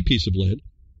for any piece of land.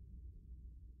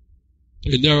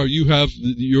 And there you have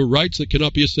your rights that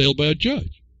cannot be assailed by a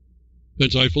judge.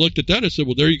 And so I looked at that and I said,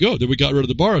 well, there you go. Then we got rid of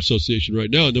the Bar Association right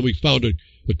now, and then we found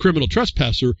a criminal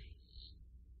trespasser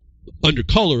under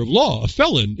color of law, a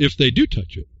felon, if they do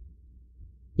touch it.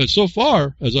 And so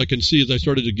far, as I can see, as I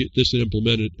started to get this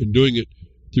implemented and doing it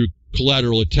through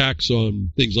collateral attacks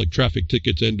on things like traffic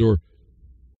tickets and or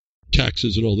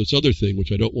taxes and all this other thing,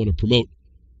 which I don't want to promote.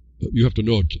 But you have to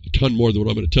know a ton more than what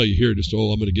I'm going to tell you here. Just,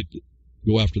 I'm going to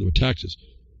go after them with taxes.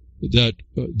 That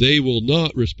they will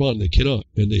not respond. They cannot,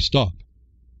 and they stop.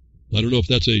 I don't know if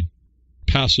that's a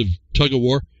passive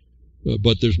tug-of-war,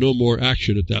 but there's no more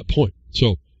action at that point.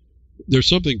 So there's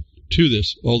something to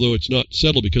this, although it's not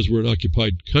settled because we're an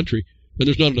occupied country, and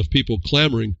there's not enough people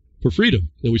clamoring for freedom.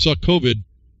 And we saw COVID.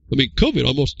 I mean, COVID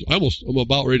I'm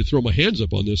about ready to throw my hands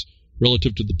up on this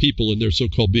relative to the people and their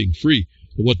so-called being free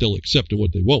and what they'll accept and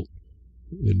what they won't,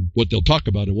 and what they'll talk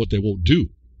about and what they won't do.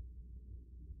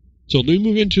 So let me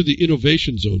move into the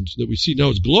innovation zones that we see now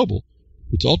as global.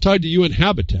 It's all tied to UN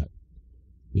habitat.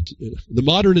 The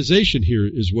modernization here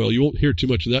as well. You won't hear too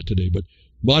much of that today, but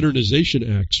modernization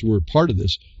acts were part of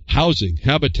this. Housing,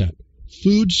 habitat,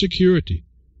 food security.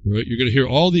 Right? You're going to hear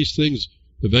all these things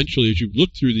eventually as you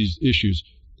look through these issues.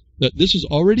 That this is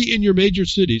already in your major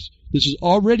cities. This is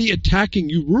already attacking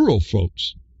you rural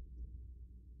folks.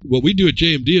 What we do at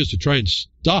JMD is to try and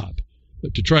stop,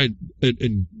 to try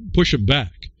and push them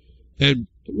back. And,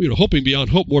 hoping beyond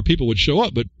hope more people would show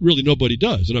up, but really nobody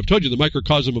does. And I've told you the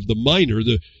microcosm of the minor,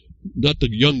 not the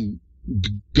young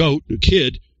goat, the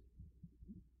kid,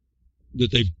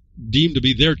 that they've deemed to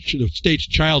be their state's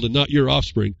child and not your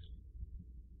offspring.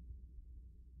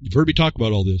 You've heard me talk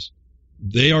about all this.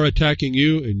 They are attacking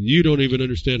you, and you don't even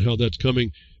understand how that's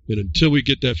coming. And until we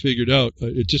get that figured out,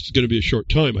 it's just going to be a short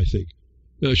time, I think.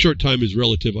 A short time is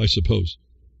relative, I suppose.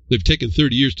 They've taken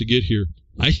 30 years to get here.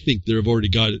 I think they've already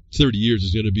got it. 30 years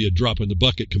is going to be a drop in the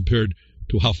bucket compared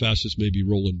to how fast this may be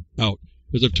rolling out.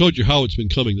 As I've told you how it's been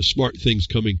coming, the smart things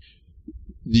coming,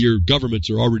 your governments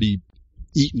are already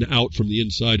eaten out from the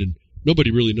inside, and nobody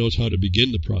really knows how to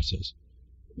begin the process.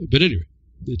 But anyway,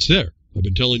 it's there. I've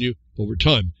been telling you over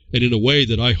time, and in a way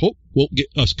that I hope won't get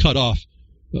us cut off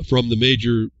from the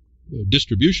major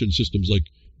distribution systems like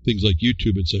things like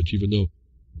YouTube and such, even though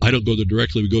I don't go there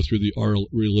directly. We go through the RL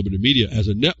Real Limited Media as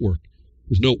a network.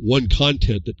 There's no one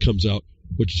content that comes out,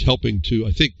 which is helping to,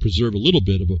 I think, preserve a little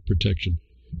bit of a protection.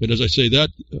 And as I say that,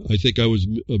 I think I was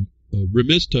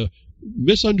remiss to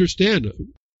misunderstand.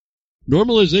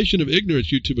 Normalization of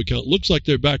Ignorance YouTube account looks like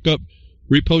they're back up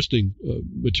reposting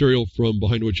material from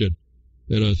behind Woodshed.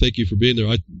 And thank you for being there.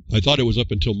 I thought it was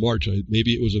up until March.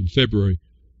 Maybe it was in February,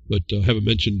 but I haven't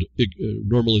mentioned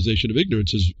Normalization of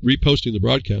Ignorance is reposting the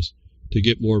broadcast to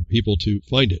get more people to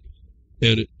find it.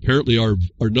 And apparently our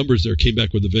numbers there came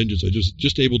back with a vengeance. I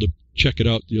just able to check it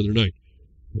out the other night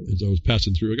as I was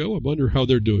passing through. I go, I wonder how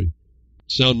they're doing.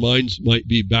 Sound Minds might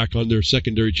be back on their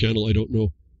secondary channel. I don't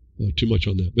know too much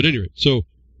on that. But anyway, so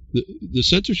the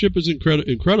censorship is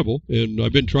incredible, and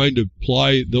I've been trying to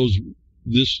apply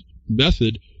this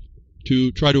method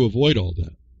to try to avoid all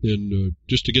that and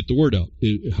just to get the word out.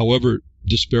 However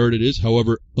disparate it is,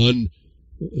 however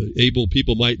unable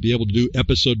people might be able to do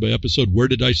episode by episode. Where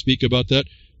did I speak about that?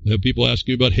 I have people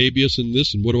asking me about habeas and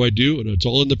this and what do I do? And it's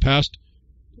all in the past.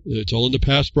 It's all in the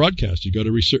past broadcast. You got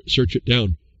to research it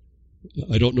down.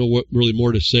 I don't know what really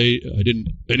more to say.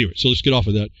 Anyway, so let's get off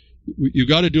of that. You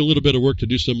got to do a little bit of work to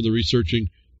do some of the researching.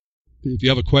 If you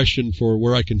have a question for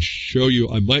where I can show you,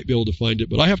 I might be able to find it,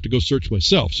 but I have to go search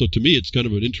myself. So to me, it's kind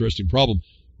of an interesting problem.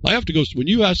 I have to go, when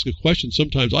you ask a question,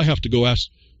 sometimes I have to go ask,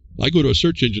 I go to a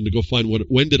search engine to go find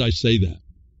when did I say that?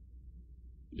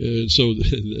 And so,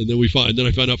 and then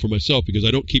I find out for myself because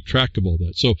I don't keep track of all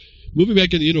that. So moving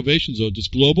back in the innovation zones, it's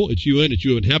global, it's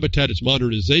UN habitat, it's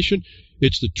modernization,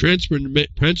 it's the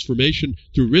transformation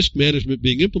through risk management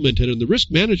being implemented, and the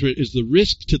risk management is the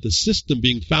risk to the system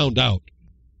being found out.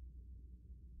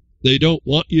 They don't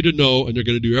want you to know, and they're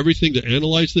going to do everything to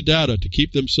analyze the data to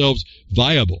keep themselves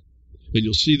viable. and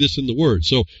you'll see this in the word.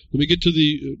 So let me get to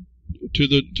the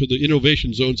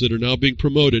innovation zones that are now being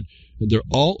promoted, and they're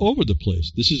all over the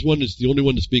place. This is the only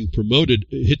one that's being promoted,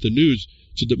 hit the news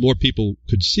so that more people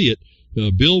could see it.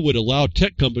 Bill would allow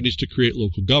tech companies to create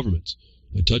local governments.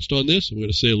 I touched on this. I'm going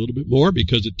to say a little bit more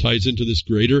because it ties into this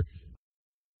greater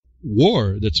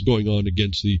war that's going on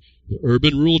against the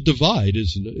urban-rural divide.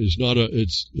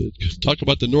 Talk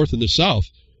about the North and the South.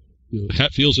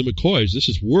 Hatfields and McCoys. This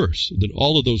is worse than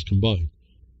all of those combined.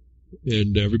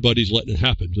 And everybody's letting it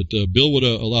happen. But Bill would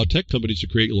allow tech companies to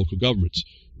create local governments.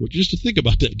 Well, just to think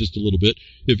about that just a little bit.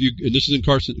 And this is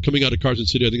in coming out of Carson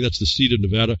City. I think that's the seat of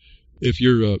Nevada. If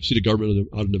you're seat of government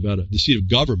out of Nevada, the seat of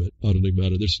government out of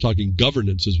Nevada, there's talking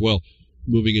governance as well,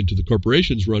 moving into the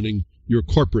corporations running your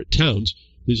corporate towns.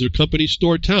 These are company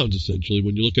store towns, essentially,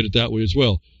 when you look at it that way as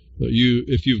well.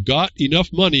 If you've got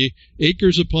enough money,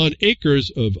 acres upon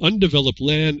acres of undeveloped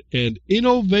land and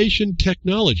innovation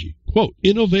technology, quote,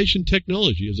 innovation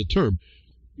technology is a term,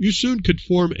 you soon could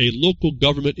form a local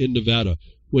government in Nevada.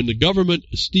 When the government,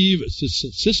 Steve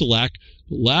Sisolak,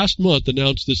 last month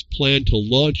announced this plan to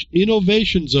launch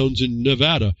innovation zones in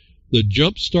Nevada, to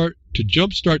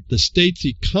jumpstart the state's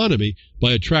economy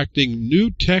by attracting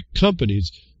new tech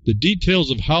companies, the details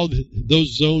of how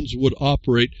those zones would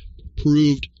operate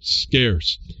proved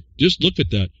scarce. Just look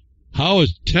at that. How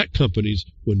is tech companies,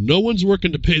 when no one's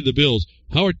working to pay the bills,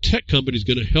 how are tech companies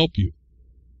going to help you?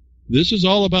 This is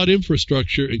all about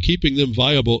infrastructure and keeping them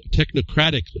viable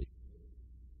technocratically.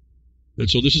 And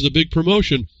so this is a big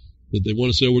promotion that they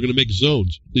want to say, we're going to make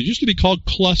zones. They used to be called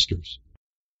clusters.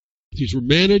 These were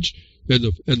managed, and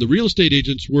the real estate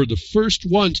agents were the first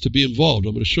ones to be involved.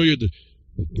 I'm going to show you the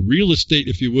real estate,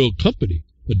 if you will, company,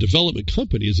 a development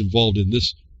company is involved in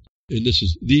this, and this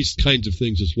is these kinds of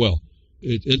things as well.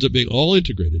 It ends up being all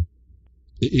integrated,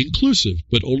 inclusive,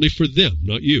 but only for them,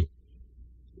 not you.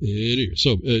 Anyway,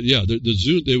 so the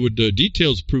Zoom,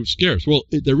 details prove scarce. Well,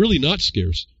 they're really not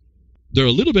scarce. They're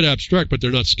a little bit abstract, but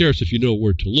they're not scarce if you know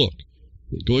where to look.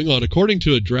 Going on, according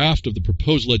to a draft of the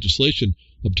proposed legislation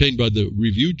obtained by the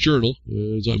Review Journal,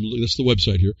 that's the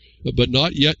website here, but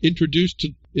not yet introduced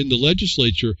in the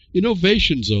legislature,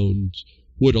 innovation zones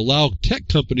would allow tech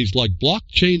companies like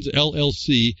Blockchains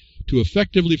LLC to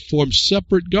effectively form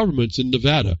separate governments in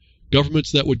Nevada,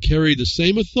 governments that would carry the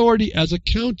same authority as a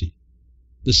county.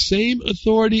 The same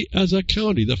authority as a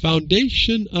county, the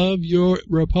foundation of your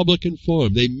Republican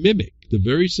form. They mimic the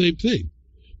very same thing,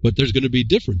 but there's going to be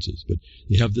differences. But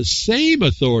you have the same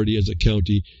authority as a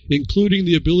county, including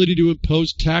the ability to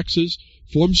impose taxes,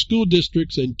 form school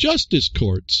districts and justice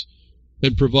courts,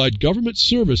 and provide government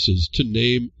services, to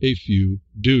name a few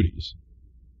duties.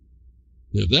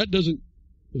 Now, if that doesn't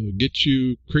get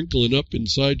you crinkling up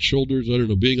inside shoulders, I don't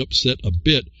know, being upset a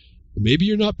bit, maybe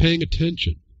you're not paying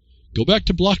attention. Go back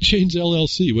to Blockchains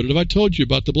LLC. What have I told you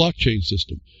about the blockchain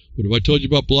system? What have I told you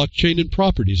about blockchain and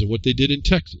properties and what they did in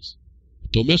Texas?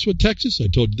 Don't mess with Texas. I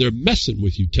told you they're messing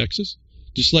with you, Texas.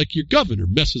 Just like your governor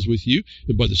messes with you,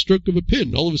 and by the stroke of a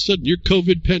pen, all of a sudden your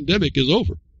COVID pandemic is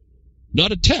over.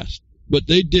 Not a test, but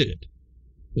they did it.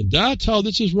 And that's how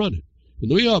this is running.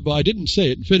 And I didn't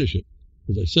say it and finish it,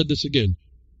 as I said this again.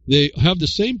 They have the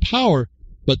same power,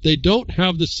 but they don't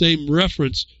have the same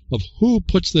reference of who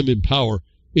puts them in power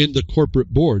in the corporate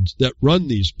boards that run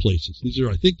these places. These are,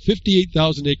 I think,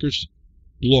 58,000 acres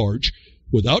large,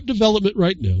 without development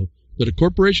right now, that a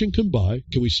corporation can buy.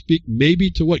 Can we speak maybe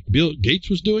to what Bill Gates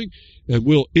was doing? And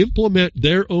will implement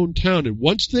their own town. And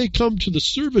once they come to the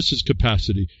services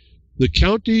capacity, the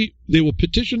county, they will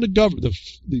petition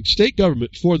the state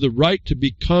government for the right to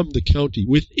become the county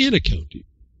within a county.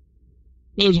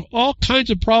 Now, there's all kinds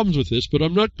of problems with this, but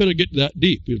I'm not going to get that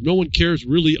deep. If no one cares,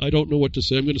 really, I don't know what to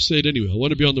say. I'm going to say it anyway. I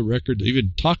want to be on the record to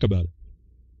even talk about it.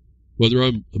 Whether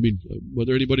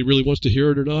anybody really wants to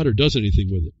hear it or not, or does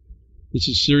anything with it. This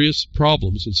is serious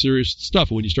problems and serious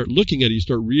stuff. And when you start looking at it, you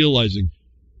start realizing,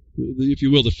 if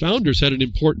you will, the founders had an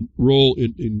important role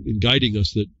in guiding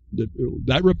us,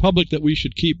 that republic that we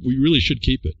should keep, we really should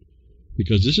keep it.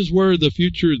 Because this is where the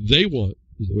future they want,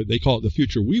 they call it the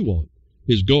future we want,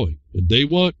 is going. And they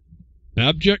want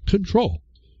abject control.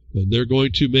 And they're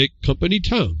going to make company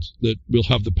towns that will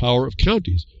have the power of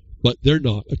counties, but they're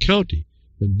not a county.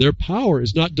 And their power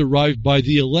is not derived by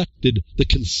the elected, the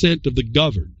consent of the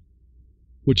governed,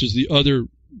 which is the other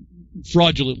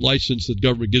fraudulent license that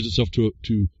government gives itself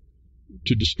to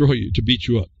destroy you, to beat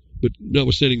you up. But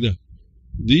notwithstanding that,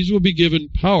 these will be given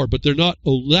power, but they're not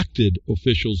elected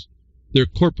officials. They're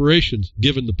corporations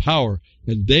given the power,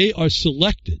 and they are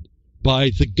selected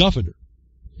by the governor.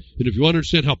 And if you want to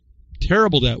understand how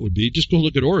terrible that would be, just go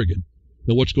look at Oregon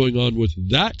and what's going on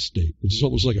with that state, which is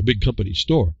almost like a big company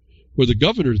store, where the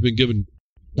governor has been given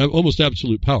almost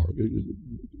absolute power.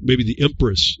 Maybe the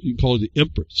empress, you can call her the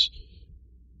empress.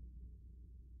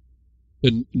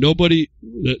 And nobody,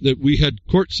 that we had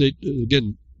court say,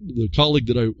 again, the colleague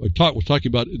that I was talking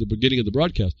about at the beginning of the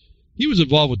broadcast, he was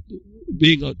involved with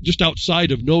being just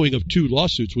outside of knowing of 2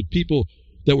 lawsuits with people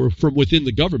that were from within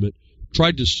the government,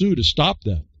 tried to sue to stop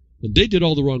that. And they did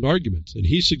all the wrong arguments. And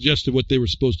he suggested what they were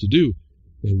supposed to do.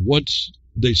 And once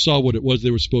they saw what it was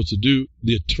they were supposed to do,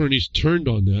 the attorneys turned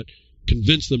on that,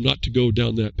 convinced them not to go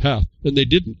down that path, and they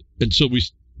didn't. And so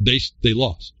they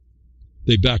lost.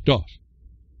 They backed off.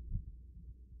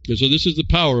 And so this is the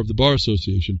power of the Bar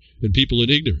Association and people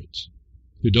in ignorance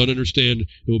who don't understand and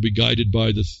will be guided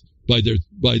by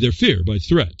their fear, by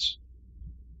threats.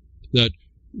 That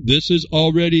this is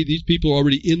already, these people are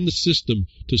already in the system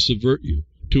to subvert you,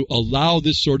 to allow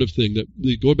this sort of thing. That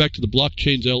going back to the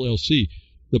blockchains LLC,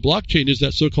 the blockchain is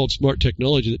that so-called smart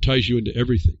technology that ties you into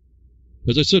everything.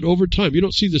 As I said, over time, you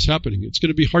don't see this happening. It's going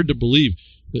to be hard to believe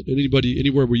that anybody,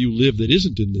 anywhere where you live that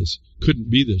isn't in this, couldn't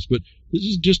be this. But this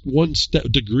is just one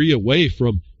degree away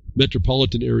from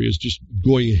metropolitan areas just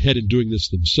going ahead and doing this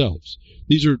themselves.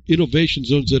 These are innovation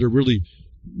zones that are really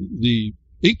the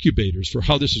incubators for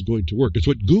how this is going to work. It's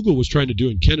what Google was trying to do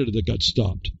in Canada that got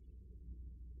stopped.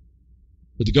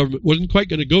 But the government wasn't quite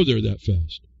going to go there that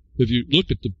fast. If you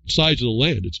look at the size of the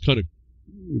land, it's kind of,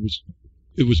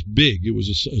 it was big. It was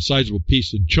a sizable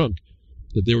piece and chunk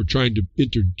that they were trying to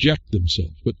interject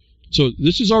themselves. But so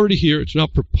this is already here. It's now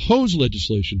proposed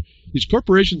legislation. These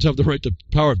corporations have the right to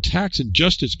power of tax and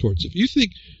justice courts. If you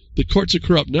think the courts are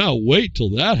corrupt now, wait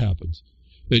till that happens.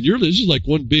 And this is like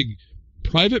one big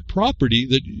private property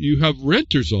that you have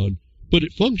renters on, but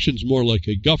it functions more like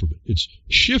a government. It's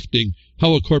shifting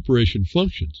how a corporation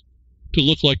functions to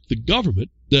look like the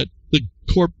government that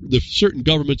the certain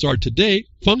governments are today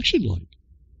function like.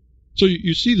 So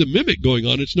you see the mimic going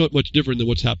on. It's not much different than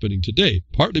what's happening today,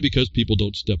 partly because people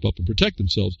don't step up and protect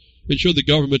themselves and show the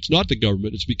government's not the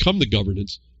government. It's become the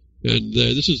governance. And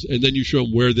and then you show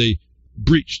them where they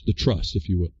breached the trust, if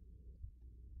you will.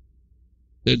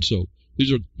 And so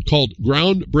these are called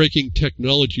groundbreaking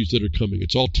technologies that are coming.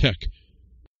 It's all tech.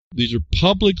 These are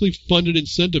publicly funded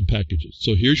incentive packages.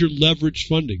 So here's your leverage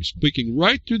funding, speaking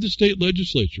right through the state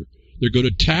legislature. They're going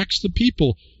to tax the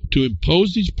people to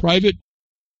impose these private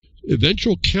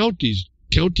eventual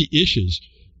county-ishes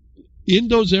in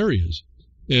those areas.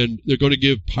 And they're going to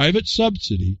give private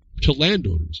subsidy to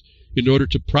landowners in order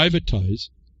to privatize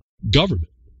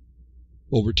government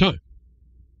over time.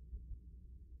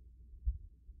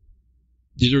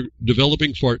 These are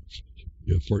developing smart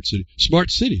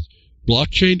cities.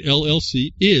 Blockchain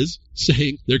LLC is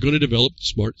saying they're going to develop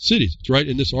smart cities. It's right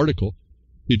in this article.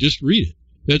 You just read it.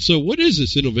 And so what is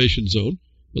this innovation zone?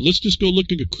 Well, let's just go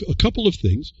look at a couple of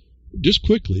things just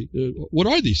quickly. What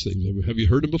are these things? Have you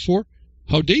heard them before?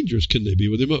 How dangerous can they be?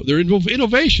 They're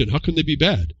innovation. How can they be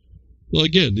bad? Well,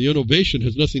 again, the innovation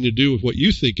has nothing to do with what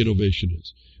you think innovation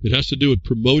is. It has to do with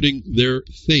promoting their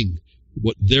thing,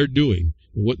 what they're doing.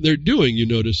 And what they're doing, you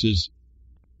notice, is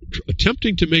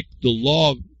attempting to make the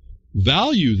law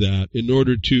value that in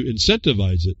order to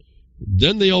incentivize it.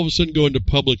 Then they all of a sudden go into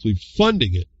publicly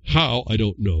funding it. How? I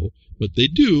don't know. But they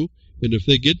do. And if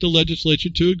they get the legislature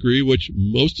to agree, which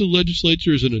most of the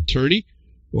legislature is an attorney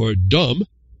or a dumb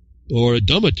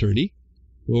attorney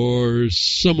or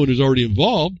someone who's already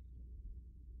involved,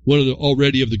 one of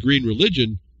the green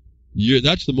religion,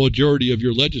 that's the majority of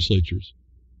your legislatures.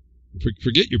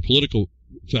 Forget your political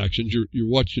factions. You're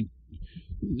watching.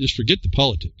 Just forget the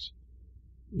politics.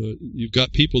 You've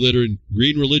got people that are in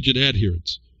green religion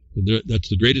adherents, and that's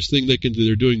the greatest thing they can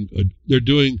do.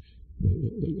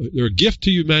 They're a gift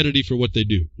to humanity for what they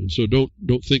do. And so don't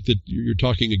think that you're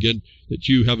talking again that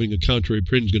you having a contrary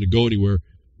opinion is going to go anywhere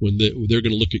when they're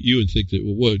going to look at you and think that,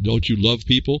 well, what, don't you love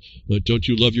people? Don't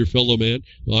you love your fellow man?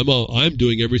 I'm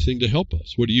doing everything to help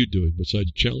us. What are you doing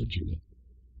besides challenging them?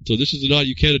 So this is not,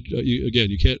 you can't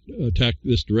attack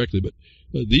this directly, but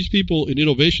these people in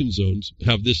innovation zones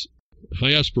have this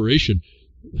high aspiration.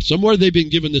 Somewhere they've been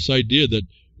given this idea that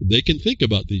they can think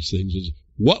about these things as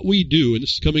what we do, and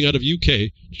this is coming out of UK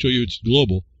to show you it's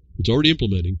global, it's already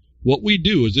implementing. What we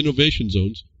do as innovation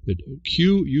zones at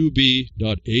qub.ac.uk,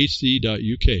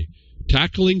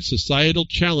 tackling societal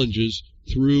challenges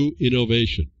through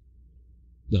innovation.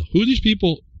 Now, who these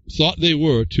people thought they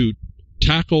were to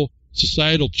tackle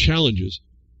societal challenges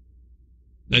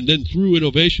and then through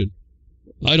innovation,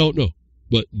 I don't know.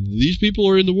 But these people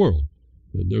are in the world,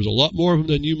 and there's a lot more of them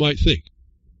than you might think.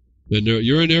 And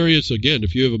you're in areas, again,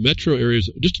 if you have a metro areas,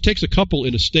 just takes a couple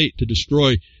in a state to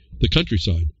destroy the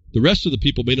countryside. The rest of the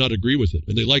people may not agree with it,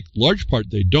 and large part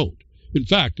they don't. In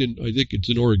fact, and I think it's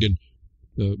in Oregon,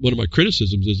 one of my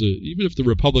criticisms is that even if the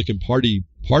Republican Party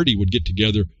would get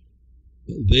together,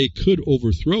 they could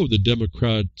overthrow the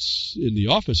Democrats in the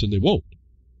office, and they won't.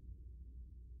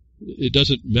 It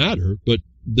doesn't matter, but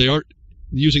they aren't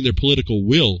using their political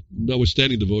will,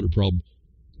 notwithstanding the voter problem,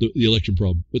 the election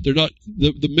problem. But they're not.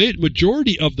 The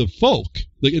majority of the folk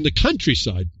in the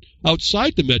countryside,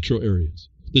 outside the metro areas,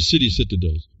 the city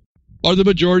citadels, are the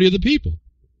majority of the people.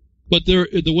 But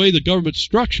the way the government's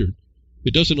structured,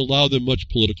 it doesn't allow them much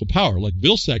political power. Like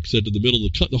Vilsack said to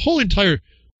the whole entire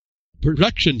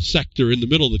production sector in the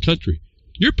middle of the country,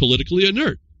 you're politically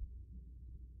inert.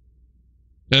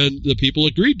 And the people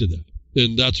agreed to that.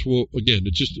 And that's what, again,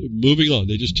 it's just moving on.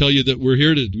 They just tell you that we're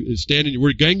here to stand in,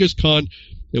 we're Genghis Khan,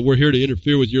 and we're here to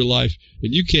interfere with your life,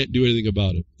 and you can't do anything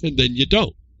about it. And then you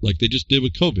don't, like they just did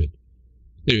with COVID.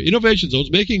 Anyway, innovation zones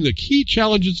making the key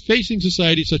challenges facing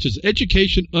society, such as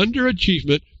education,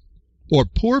 underachievement, or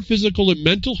poor physical and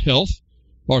mental health,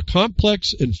 are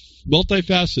complex and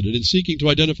multifaceted in seeking to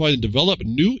identify and develop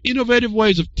new innovative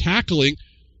ways of tackling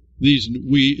these.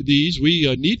 We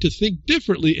need to think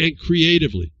differently and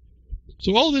creatively.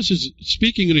 So all this is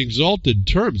speaking in exalted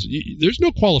terms. There's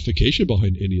no qualification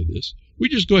behind any of this. We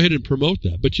just go ahead and promote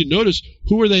that. But you notice,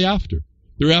 who are they after?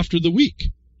 They're after the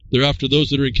weak. They're after those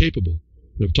that are incapable.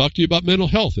 They've talked to you about mental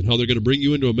health and how they're going to bring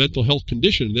you into a mental health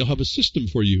condition, and they'll have a system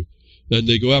for you. And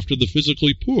they go after the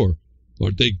physically poor.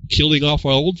 Aren't they killing off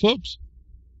our old folks?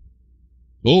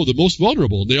 Oh, the most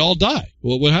vulnerable. They all die.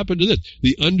 Well, what happened to this?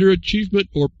 The underachievement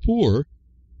or poor,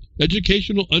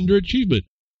 educational underachievement.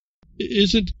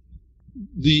 Isn't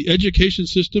the education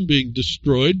system being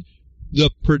destroyed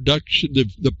the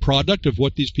product of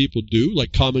what these people do,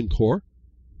 like Common Core?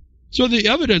 So the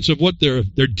evidence of what their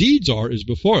deeds are is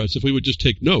before us, if we would just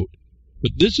take note.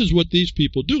 But this is what these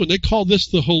people do, and they call this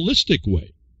the holistic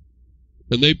way.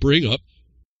 And they bring up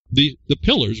the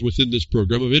pillars within this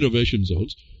program of innovation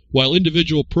zones. While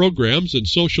individual programs and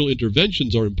social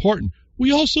interventions are important,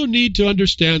 we also need to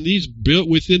understand these built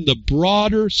within the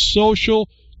broader social,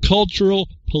 cultural,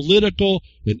 political,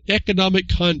 and economic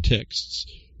contexts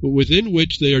within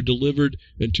which they are delivered,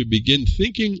 and to begin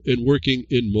thinking and working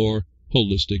in more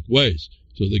holistic ways.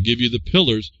 So they give you the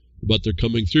pillars, but they're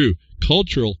coming through.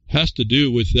 Cultural has to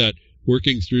do with that,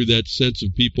 working through that sense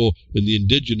of people and the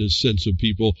indigenous sense of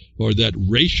people, or that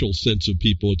racial sense of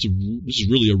people. This is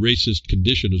really a racist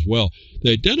condition as well.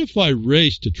 They identify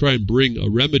race to try and bring a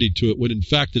remedy to it, when in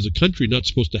fact as a country not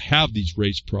supposed to have these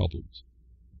race problems.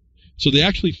 So they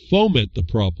actually foment the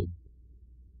problem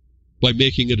by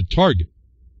making it a target.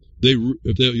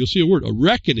 You'll see a word, a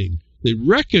reckoning. They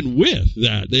reckon with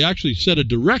that. They actually set a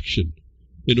direction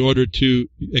in order to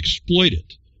exploit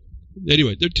it.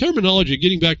 Anyway, their terminology,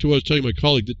 getting back to what I was telling my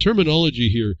colleague, the terminology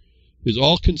here is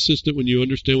all consistent when you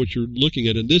understand what you're looking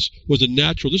at. And this was a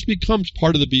natural, this becomes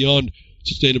part of the Beyond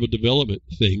Sustainable Development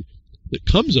thing that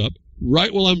comes up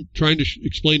right while I'm trying to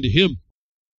explain to him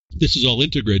this is all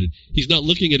integrated. He's not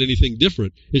looking at anything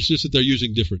different. It's just that they're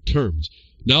using different terms.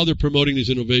 Now they're promoting these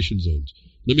innovation zones.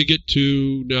 Let me get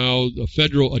to now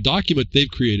a document they've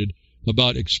created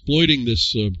about exploiting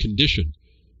this condition.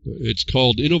 It's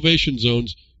called Innovation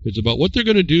Zones. It's about what they're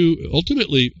going to do,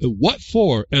 ultimately, what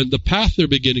for, and the path they're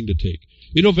beginning to take.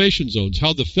 Innovation zones,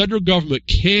 how the federal government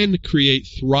can create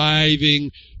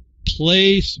thriving,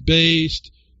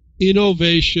 place-based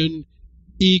innovation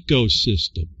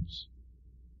ecosystems.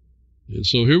 And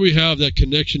so here we have that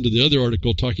connection to the other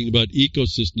article talking about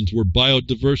ecosystems where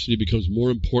biodiversity becomes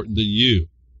more important than you.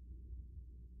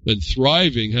 And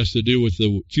thriving has to do with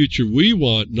the future we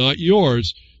want, not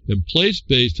yours. And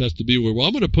place-based has to be where, well,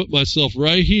 I'm going to put myself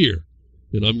right here,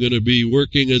 and I'm going to be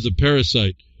working as a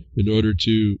parasite in order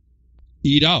to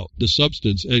eat out the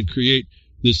substance and create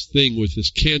this thing with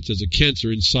this cancer as a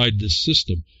cancer inside this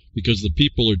system, because the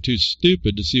people are too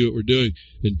stupid to see what we're doing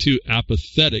and too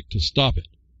apathetic to stop it.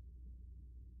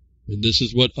 And this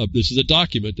is a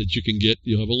document that you can get.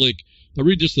 You'll have a link. I'll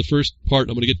read just the first part.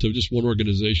 I'm going to get to just one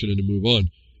organization and to move on.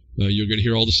 You're going to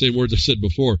hear all the same words I said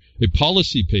before. A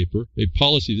policy paper,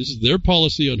 this is their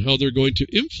policy on how they're going to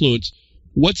influence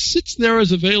what sits there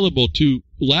as available to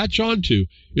latch onto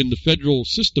in the federal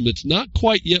system. It's not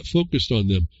quite yet focused on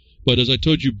them. But as I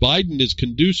told you, Biden is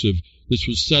conducive. This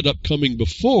was set up coming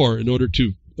before in order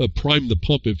to prime the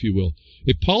pump, if you will.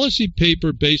 A policy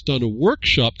paper based on a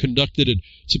workshop conducted in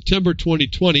September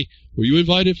 2020. Were you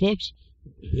invited, folks?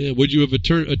 Yeah, would you have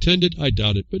attended? I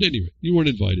doubt it. But anyway, you weren't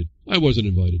invited. I wasn't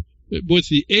invited. With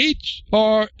the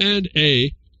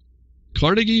HRNA,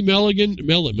 Carnegie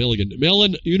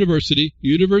Mellon University,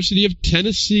 University of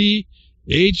Tennessee,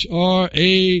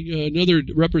 HRA, another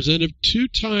representative 2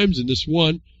 times in this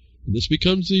one, And this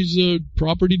becomes these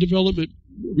property development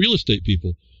real estate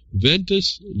people.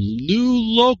 Ventus new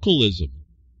localism.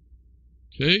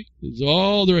 Okay? It's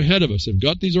all they're ahead of us. They've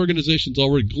got these organizations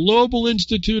already. Global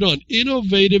Institute on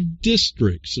Innovative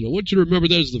Districts. And I want you to remember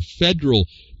that as the federal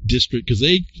district, because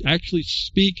they actually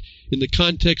speak in the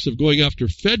context of going after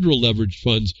federal leveraged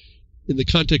funds in the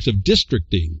context of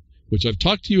districting, which I've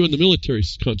talked to you in the military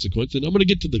consequence, and I'm going to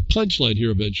get to the punchline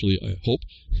here eventually, I hope.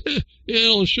 And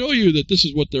I'll show you that this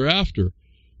is what they're after.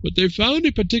 But they found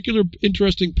a particular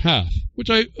interesting path, which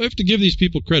I have to give these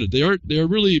people credit.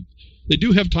 They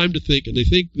do have time to think, and they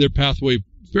think their pathway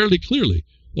fairly clearly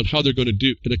on how they're going to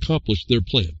do and accomplish their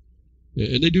plan.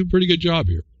 And they do a pretty good job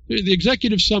here. The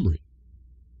executive summary.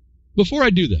 Before I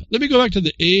do that, let me go back to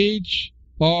the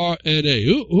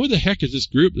HRNA. Who the heck is this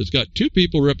group that's got two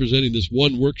people representing this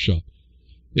one workshop?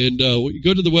 And you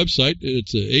go to the website, and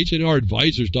it's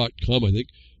hnradvisors.com, I think.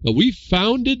 We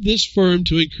founded this firm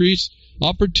to increase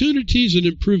opportunities and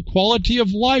improve quality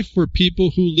of life for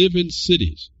people who live in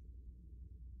cities.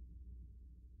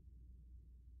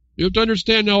 You have to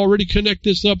understand now, already connect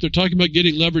this up. They're talking about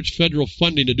getting leveraged federal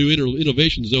funding to do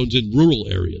innovation zones in rural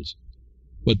areas.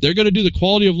 But they're going to do the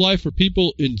quality of life for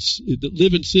people that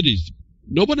live in cities.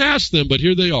 No one asked them, but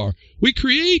here they are. We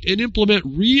create and implement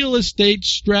real estate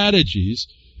strategies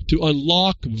to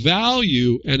unlock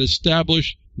value and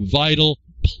establish vital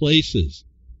places.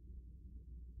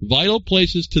 Vital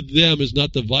places to them is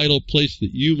not the vital place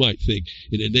that you might think.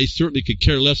 And they certainly could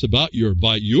care less about your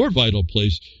vital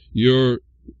place, your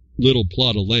little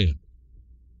plot of land.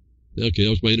 Okay, that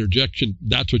was my interjection.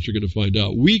 That's what you're going to find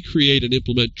out. We create and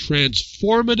implement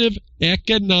transformative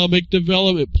economic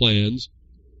development plans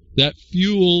that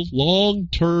fuel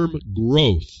long-term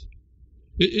growth.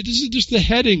 This is just the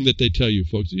heading that they tell you,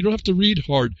 folks. You don't have to read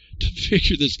hard to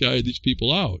figure these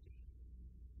people out.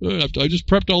 I just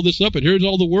prepped all this up, and here's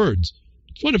all the words.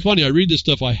 It's kind of funny. I read this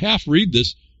stuff. I half read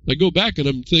this. I go back, and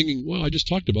I'm thinking, well, I just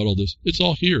talked about all this. It's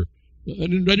all here. I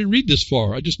didn't read this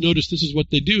far. I just noticed this is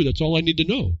what they do. That's all I need to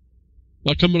know.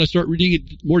 I'll come when I start reading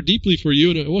it more deeply for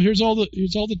you, and here's all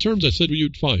the terms I said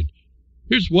you'd find.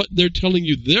 Here's what they're telling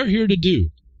you they're here to do.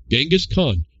 Genghis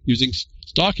Khan using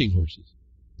stalking horses.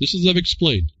 This is I've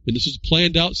explained, and this is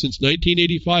planned out since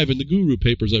 1985 in the Guru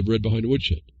papers I've read behind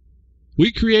Woodshed.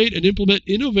 We create and implement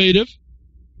innovative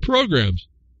programs.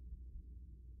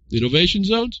 Innovation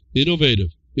zones,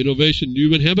 innovative. Innovation,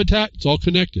 human habitat, it's all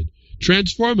connected.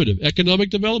 Transformative, economic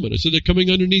development. I said they're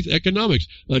coming underneath economics,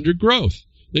 under growth.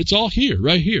 It's all here,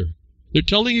 right here. They're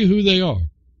telling you who they are.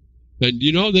 And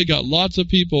they got lots of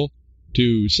people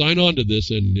to sign on to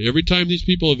this, and every time these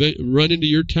people run into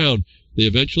your town, they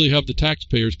eventually have the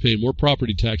taxpayers paying more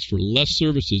property tax for less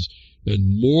services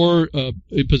and more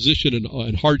imposition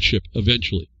and hardship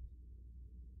eventually.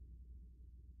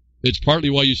 It's partly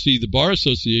why you see the Bar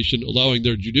Association allowing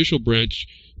their judicial branch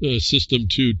system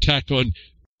to tack on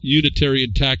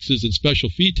unitarian taxes and special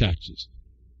fee taxes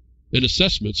and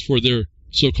assessments for their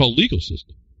so-called legal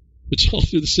system. It's all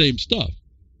through the same stuff.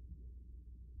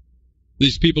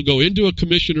 These people go into a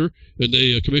commissioner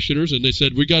and commissioners and they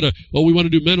said, we want to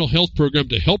do mental health program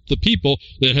to help the people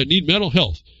that need mental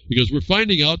health, because we're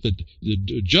finding out that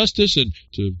justice and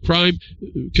crime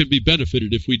can be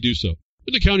benefited if we do so.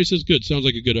 And the county says, good, sounds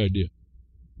like a good idea.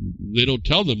 They don't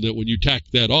tell them that when you tack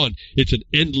that on, it's an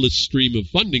endless stream of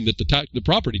funding that the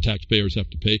property taxpayers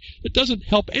have to pay. It doesn't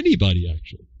help anybody,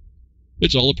 actually.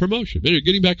 It's all a promotion. Anyway,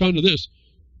 getting back onto this.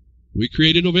 We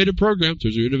create innovative programs.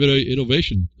 There's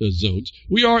innovation zones.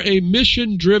 We are a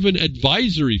mission-driven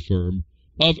advisory firm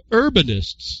of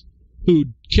urbanists who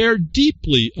care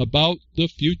deeply about the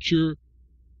future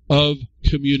of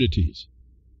communities.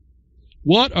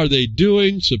 What are they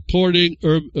doing supporting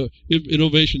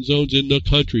innovation zones in the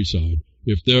countryside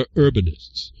if they're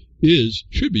urbanists?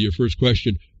 Should be your first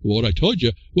question. Well, what I told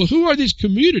you. Well, who are these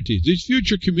communities? These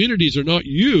future communities are not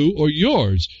you or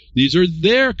yours. These are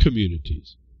their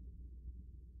communities.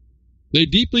 They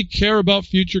deeply care about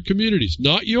future communities,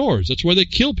 not yours. That's why they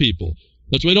kill people.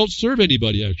 That's why they don't serve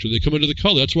anybody, actually. They come under the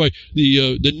color. That's why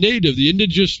the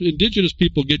indigenous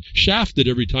people get shafted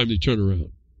every time they turn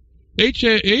around.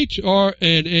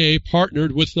 HRNA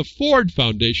partnered with the Ford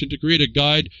Foundation to create a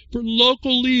guide for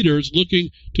local leaders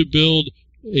looking to build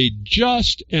a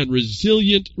just and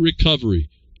resilient recovery.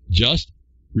 Just,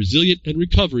 resilient, and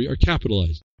recovery are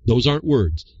capitalized. Those aren't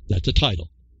words. That's a title.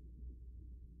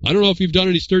 I don't know if you've done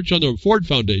any search on the Ford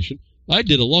Foundation. I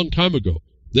did a long time ago.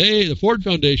 The Ford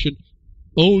Foundation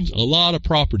owns a lot of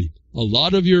property. A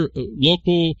lot of your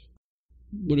local,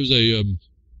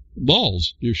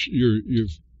 malls,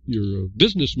 your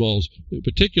business malls in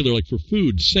particular, like for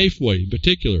food, Safeway in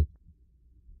particular.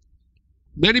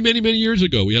 Many, many, many years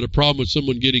ago, we had a problem with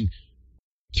someone getting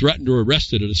threatened or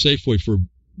arrested at a Safeway for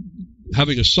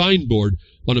having a signboard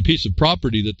on a piece of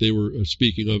property that they were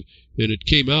speaking of, and it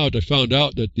came out, I found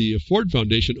out that the Ford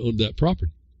Foundation owned that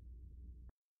property.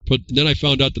 But then I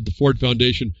found out that the Ford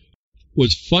Foundation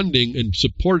was funding and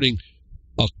supporting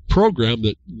a program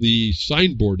that the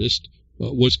signboardist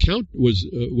was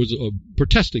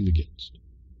protesting against.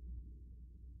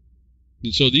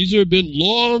 And so these have been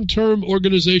long-term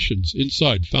organizations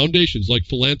inside, foundations like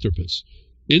philanthropists,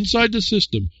 inside the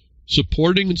system,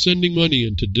 supporting and sending money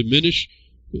in to diminish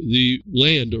the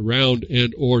land around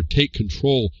and or take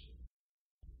control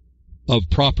of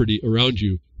property around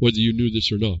you, whether you knew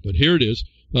this or not. But here it is.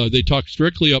 They talk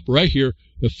strictly up right here,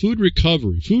 food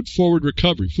recovery, food-forward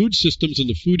recovery. Food systems and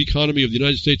the food economy of the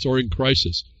United States are in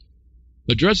crisis.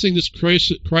 Addressing this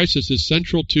crisis is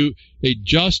central to a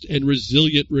just and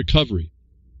resilient recovery.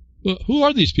 Well, who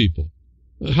are these people?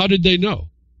 How did they know?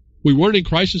 We weren't in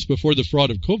crisis before the fraud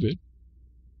of COVID.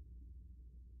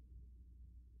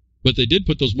 But they did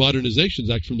put those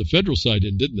Modernizations Act from the federal side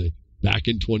in, didn't they? Back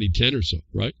in 2010 or so,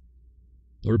 right?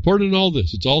 I reported on all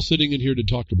this. It's all sitting in here to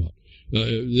talk about.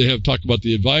 They have talked about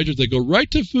the advisors. They go right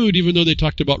to food, even though they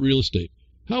talked about real estate.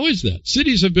 How is that?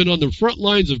 Cities have been on the front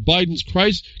lines of Biden's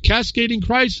cascading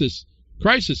crises.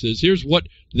 Here's what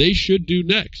they should do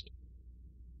next.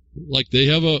 Like they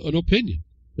have an opinion.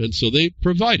 And so they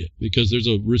provide it because there's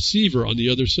a receiver on the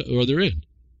other end.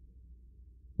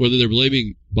 Whether they're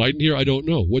blaming Biden here, I don't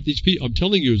know. What these people, I'm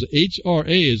telling you, is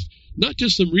HRA is not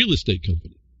just some real estate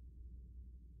company.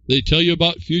 They tell you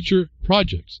about future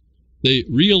projects. They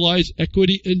realize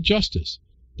equity and justice.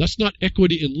 That's not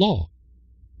equity in law.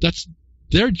 That's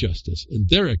their justice and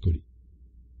their equity.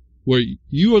 Where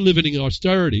you are living in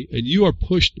austerity and you are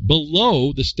pushed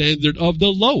below the standard of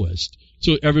the lowest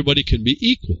so everybody can be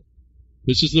equal.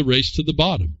 This is the race to the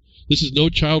bottom. This is No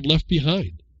Child Left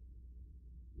Behind.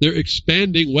 They're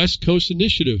expanding West Coast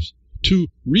initiatives to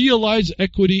realize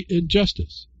equity and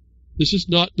justice. This is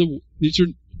not these are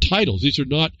titles. These are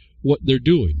not what they're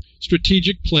doing.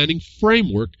 Strategic planning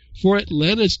framework for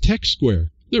Atlanta's Tech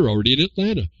Square. They're already in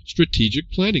Atlanta.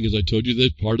 Strategic planning, as I told you,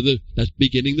 that's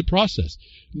beginning the process.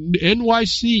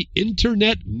 NYC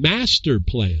Internet Master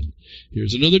Plan.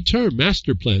 Here's another term,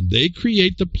 master plan. They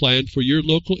create the plan for your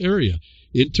local area.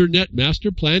 Internet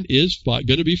Master Plan is going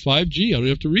to be 5G. I don't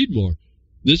have to read more.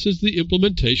 This is the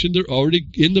implementation. They're already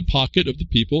in the pocket of the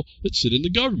people that sit in the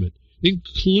government.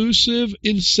 Inclusive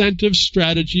incentive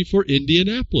strategy for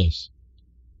Indianapolis.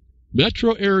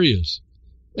 Metro areas.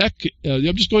 I'm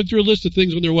just going through a list of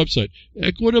things on their website.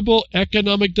 Equitable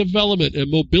economic development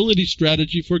and mobility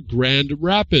strategy for Grand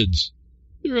Rapids.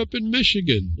 They're up in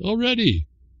Michigan already.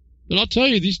 And I'll tell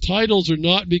you, these titles are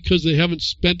not because they haven't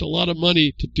spent a lot of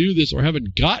money to do this or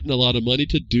haven't gotten a lot of money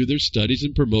to do their studies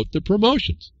and promote their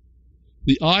promotions.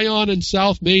 The Ion and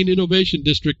South Main Innovation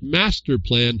District Master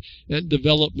Plan and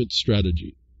Development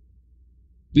Strategy.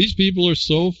 These people are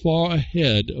so far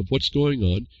ahead of what's going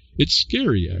on, it's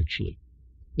scary, actually.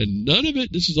 And none of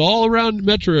it, this is all around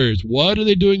metro areas. What are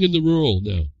they doing in the rural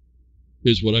now?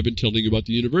 Is what I've been telling you about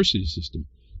the university system.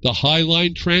 The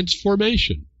Highline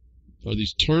Transformation. Are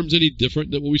these terms any different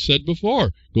than what we said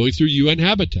before? Going through UN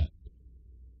Habitat.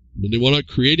 And they want to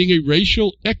creating a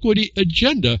racial equity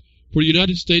agenda for the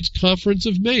United States Conference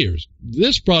of Mayors.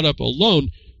 This brought up alone,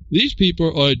 these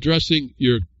people are addressing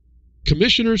your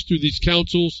commissioners through these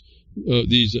councils,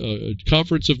 these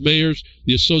Conference of Mayors,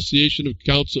 the Association of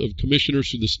Council of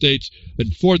Commissioners through the states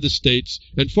and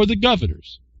for the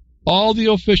governors. All the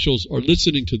officials are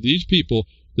listening to these people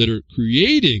that are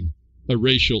creating a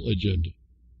racial agenda.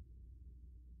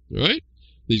 All right?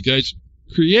 These guys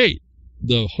create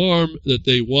the harm that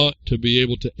they want to be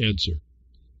able to answer.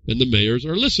 And the mayors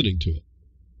are listening to it.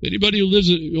 Anybody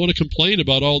who want to complain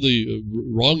about all the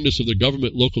wrongness of the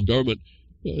government, local government,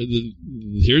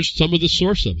 here's some of the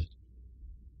source of it.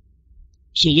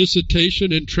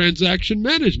 Solicitation and transaction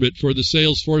management for the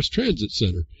Salesforce Transit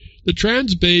Center. The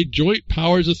Trans-Bay Joint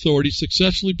Powers Authority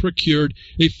successfully procured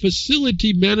a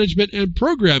facility management and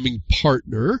programming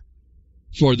partner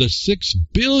for the $6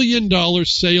 billion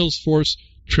Salesforce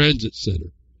Transit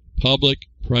Center.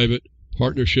 Public-private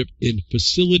partnership in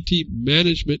facility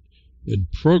management and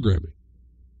programming.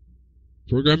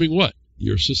 Programming what?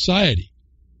 Your society.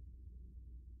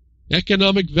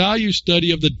 Economic value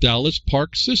study of the Dallas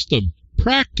Park system.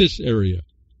 Practice area.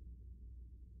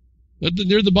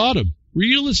 Near the bottom.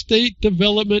 Real estate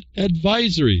development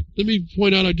advisory. Let me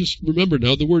point out, I just remembered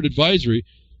now the word advisory.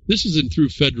 This isn't through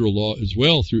federal law as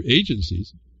well, through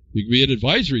agencies. You can be an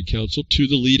advisory council to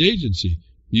the lead agency.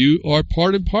 You are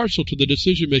part and parcel to the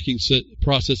decision-making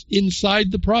process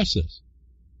inside the process.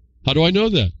 How do I know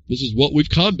that? This is what we've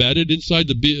combated inside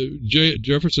the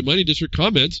Jefferson Mining District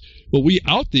comments. Well, we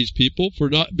out these people for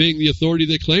not being the authority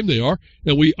they claim they are,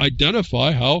 and we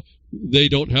identify how they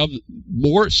don't have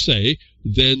more say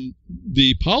than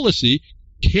the policy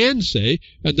can say,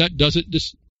 and that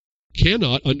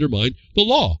cannot undermine the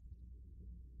law.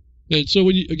 And so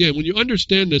when you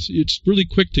understand this, it's really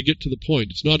quick to get to the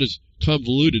point. It's not as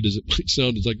convoluted as it might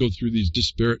sound as I go through these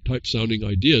disparate type sounding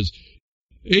ideas.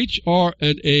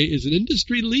 HRNA is an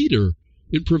industry leader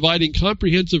in providing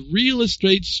comprehensive real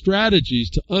estate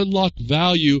strategies to unlock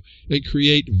value and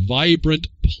create vibrant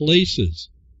places.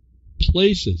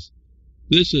 Places.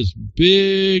 This is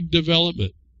big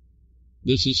development.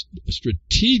 This is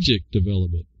strategic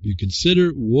development. You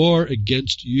consider war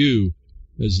against you,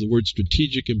 as the word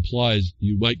strategic implies,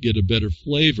 you might get a better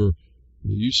flavor.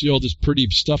 You see all this pretty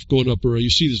stuff going up around.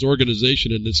 You see this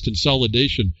organization and this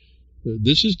consolidation.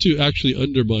 This is to actually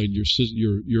undermine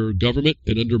your government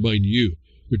and undermine you.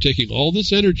 They're taking all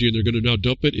this energy and they're going to now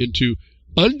dump it into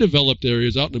undeveloped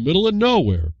areas out in the middle of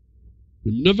nowhere,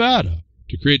 in Nevada,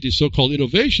 to create these so-called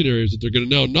innovation areas that they're going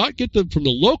to now not get them from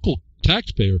the local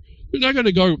taxpayer. They're not going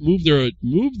to go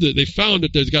they found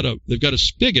that they've got a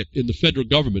spigot in the federal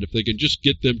government if they can just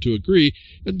get them to agree,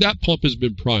 and that pump has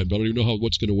been primed. I don't even know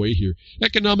what's going to weigh here.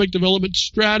 Economic development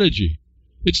strategy.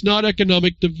 It's not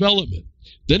economic development.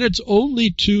 Then it's only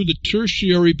to the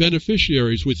tertiary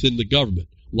beneficiaries within the government,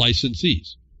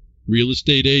 licensees, real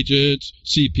estate agents,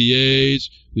 CPAs,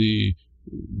 the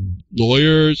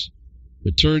lawyers,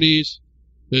 attorneys.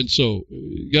 And so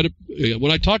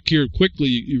when I talk here quickly,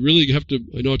 you really have to,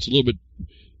 I know it's a little bit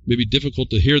maybe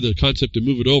difficult to hear the concept and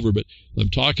move it over, but I'm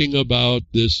talking about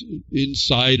this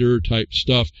insider type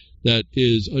stuff that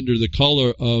is under the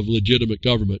color of legitimate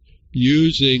government,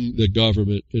 using the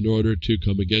government in order to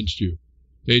come against you.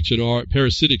 H&R,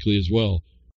 parasitically as well.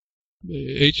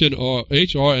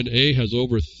 HRNA has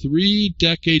over 3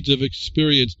 decades of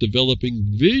experience developing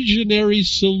visionary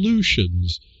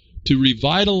solutions to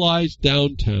revitalize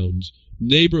downtowns,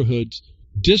 neighborhoods,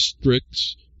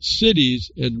 districts,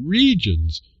 cities, and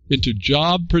regions into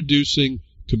job-producing,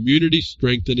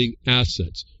 community-strengthening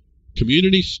assets.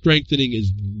 Community strengthening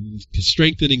is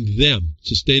strengthening them,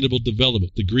 sustainable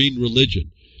development, the green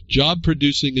religion. Job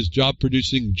producing is job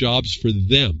producing jobs for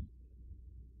them,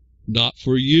 not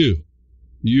for you.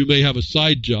 You may have a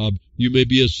side job. You may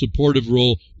be a supportive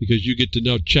role because you get to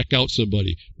now check out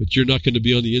somebody, but you're not going to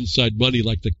be on the inside money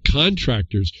like the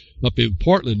contractors up in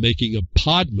Portland making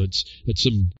apartments at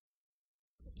some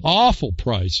awful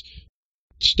price.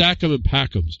 Stack them and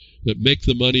pack them that make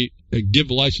the money and give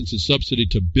license and subsidy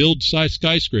to build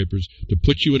skyscrapers to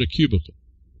put you in a cubicle.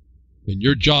 And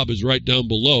your job is right down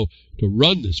below to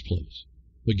run this place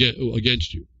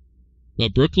against you. The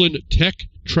Brooklyn Tech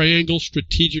Triangle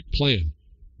Strategic Plan.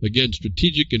 Again,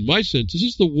 strategic in my sense, this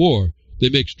is the war. They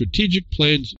make strategic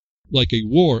plans like a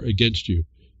war against you.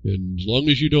 And as long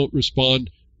as you don't respond,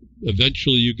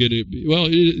 eventually you get it. Well,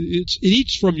 it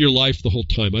eats from your life the whole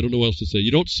time. I don't know what else to say.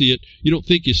 You don't see it. You don't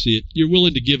think you see it. You're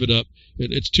willing to give it up,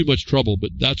 and it's too much trouble.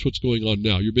 But that's what's going on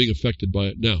now. You're being affected by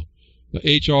it now.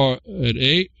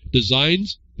 HRNA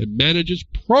designs and manages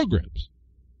programs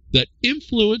that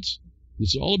influence.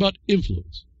 This is all about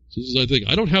influence. So this is, I think,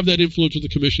 I don't have that influence with the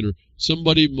commissioner.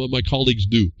 Somebody, my colleagues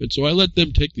do, and so I let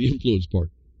them take the influence part.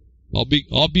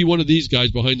 I'll be one of these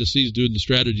guys behind the scenes doing the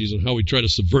strategies on how we try to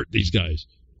subvert these guys.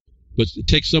 But it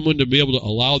takes someone to be able to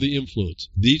allow the influence.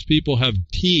 These people have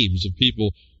teams of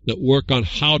people that work on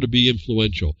how to be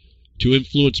influential, to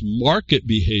influence market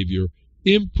behavior,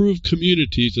 improve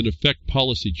communities, and affect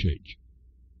policy change.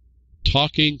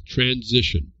 Talking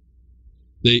transition.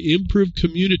 They improve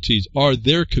communities are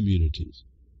their communities.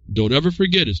 Don't ever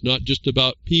forget, it's not just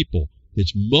about people.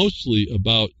 It's mostly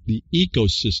about the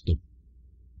ecosystem.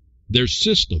 Their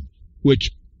system,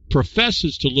 which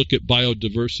professes to look at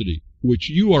biodiversity, which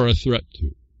you are a threat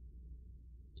to.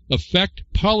 Affect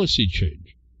policy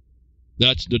change.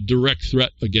 That's the direct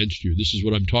threat against you. This is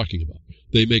what I'm talking about.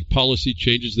 They make policy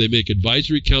changes. They make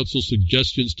advisory council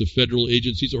suggestions to federal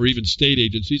agencies or even state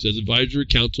agencies as advisory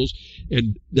councils,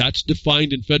 and that's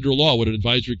defined in federal law what an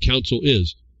advisory council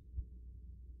is.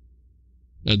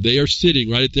 And they are sitting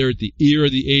right there at the ear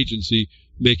of the agency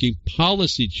making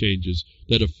policy changes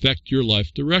that affect your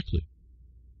life directly.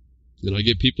 And I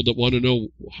get people that want to know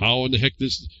how in the heck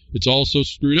it's all so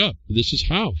screwed up. This is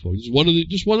how, folks. This is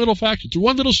just one little fact. It's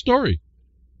one little story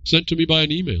sent to me by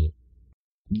an emailer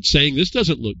saying this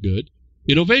doesn't look good.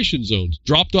 Innovation zones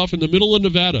dropped off in the middle of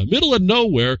Nevada, middle of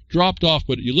nowhere, dropped off.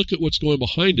 But you look at what's going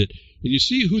behind it, and you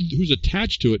see who's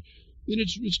attached to it, and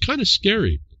it's kind of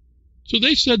scary. So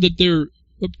they said that they're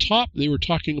up top. They were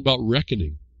talking about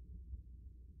reckoning.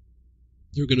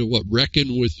 They're going to,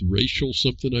 reckon with racial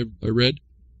something I read.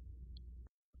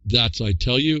 I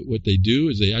tell you, what they do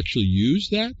is they actually use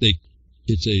that.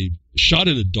 It's a shot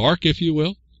in the dark, if you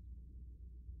will.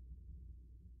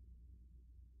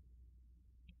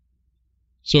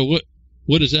 So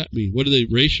what does that mean? What are they?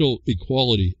 Racial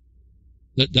equality.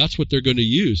 That's what they're going to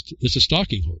use. It's a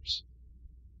stalking horse.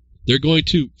 They're going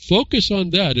to focus on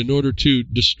that in order to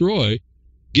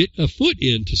get a foot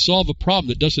in to solve a problem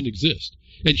that doesn't exist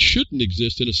and shouldn't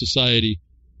exist in a society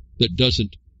that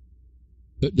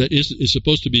is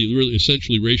supposed to be really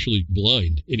essentially racially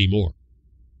blind anymore.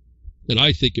 And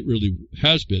I think it really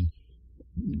has been.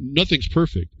 Nothing's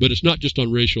perfect, but it's not just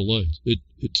on racial lines.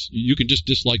 It's you can just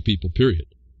dislike people, period.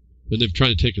 And they've tried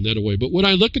to take that away. But when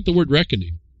I look at the word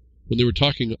reckoning, when they were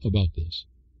talking about this,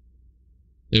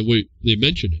 and they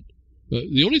mention it,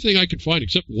 the only thing I could find,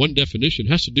 except one definition,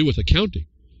 has to do with accounting,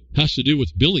 has to do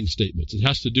with billing statements, it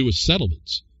has to do with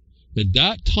settlements. And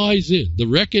that ties in. The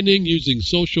reckoning using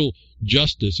social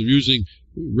justice or using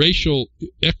racial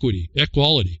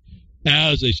equality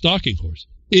as a stalking horse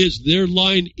is their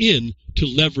line in to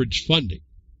leverage funding.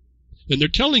 And they're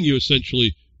telling you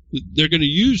essentially they're going to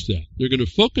use that. They're going to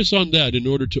focus on that in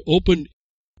order to open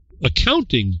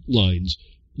accounting lines,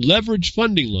 leverage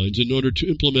funding lines in order to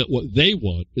implement what they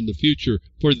want in the future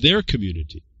for their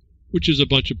community, which is a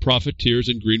bunch of profiteers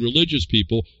and green religious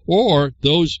people, or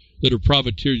those that are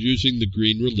profiteers using the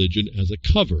green religion as a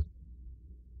cover.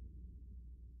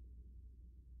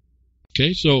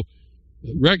 Okay, so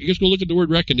just go look at the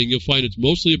word reckoning. You'll find it's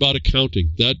mostly about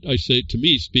accounting. That, I say, to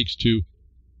me, speaks to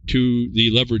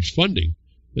the leverage funding.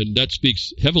 And that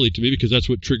speaks heavily to me because that's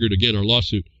what triggered, again, our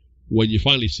lawsuit. When you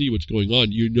finally see what's going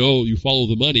on, you follow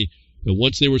the money. And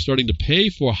once they were starting to pay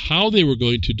for how they were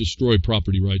going to destroy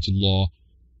property rights and law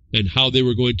and how they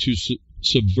were going to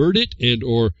subvert it and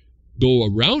or go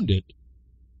around it,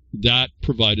 that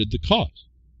provided the cause.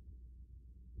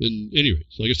 And anyway,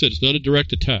 like I said, it's not a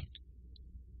direct attack.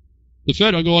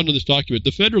 I'll go on to this document.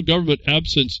 The federal government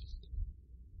absence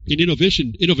in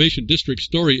innovation district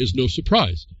story is no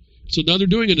surprise. So now they're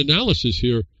doing an analysis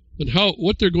here on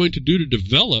what they're going to do to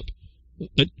develop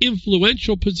an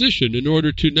influential position in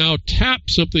order to now tap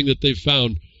something that they've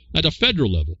found at a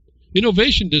federal level.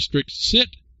 Innovation districts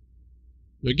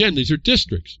again, these are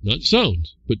districts, not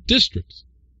zones, but districts.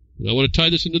 And I want to tie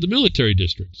this into the military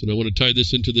districts, and I want to tie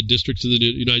this into the districts of the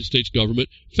United States government,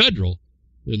 federal,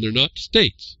 and they're not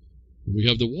states. And we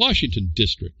have the Washington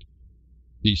district,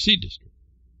 D.C. district.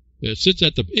 It sits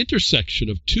at the intersection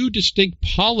of two distinct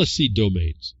policy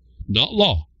domains, not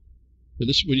law. And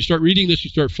this, when you start reading this, you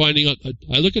start finding out.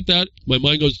 I look at that, my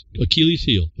mind goes Achilles'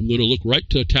 heel. I'm going to look right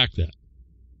to attack that.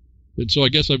 And so I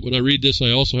guess when I read this,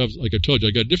 I also have, like I told you,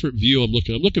 I got a different view. I'm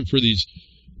looking for these.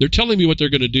 They're telling me what they're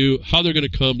going to do, how they're going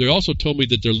to come. They also told me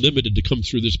that they're limited to come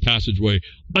through this passageway.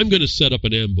 I'm going to set up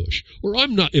an ambush. Or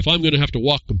if I'm going to have to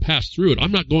walk and pass through it,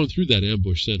 I'm not going through that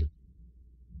ambush center.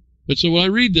 And so when I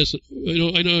read this, I know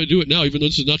I do it now, even though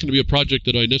this is not going to be a project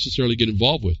that I necessarily get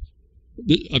involved with.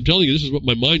 I'm telling you, this is what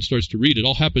my mind starts to read. It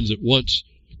all happens at once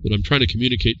that I'm trying to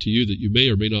communicate to you that you may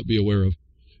or may not be aware of.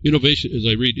 Innovation, as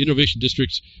I read, innovation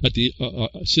districts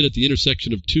sit at the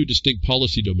intersection of two distinct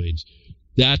policy domains.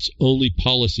 That's only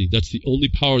policy. That's the only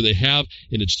power they have,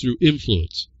 and it's through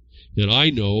influence. And I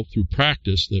know through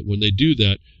practice that when they do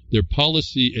that, their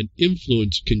policy and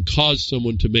influence can cause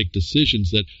someone to make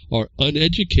decisions that are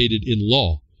uneducated in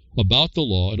law, about the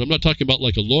law. And I'm not talking about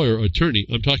like a lawyer or attorney.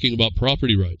 I'm talking about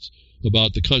property rights,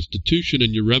 about the Constitution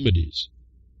and your remedies,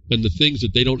 and the things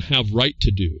that they don't have right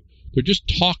to do. They're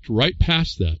just talked right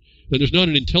past that. And there's not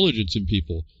an intelligence in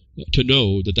people to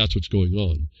know that that's what's going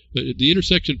on. The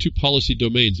intersection of two policy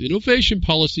domains, innovation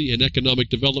policy and economic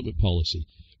development policy.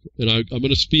 And I'm going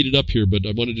to speed it up here, but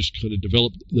I want to just kind of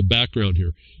develop the background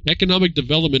here. Economic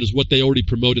development is what they already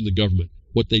promote in the government.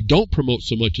 What they don't promote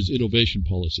so much is innovation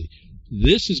policy.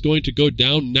 This is going to go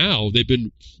down now. They've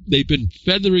been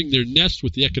feathering their nest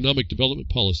with the economic development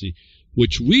policy,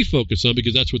 which we focus on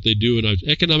because that's what they do. And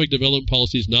economic development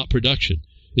policy is not production.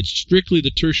 It's strictly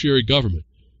the tertiary government.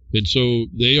 And so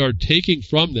they are taking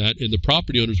from that, and the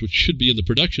property owners, which should be in the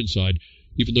production side,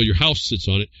 even though your house sits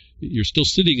on it, you're still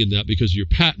sitting in that because of your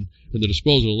patent and the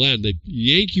disposal of land. They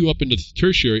yank you up into the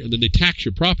tertiary, and then they tax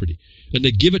your property, and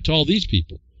they give it to all these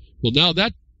people. Well, now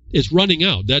that is running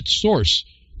out. That source,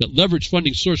 that leverage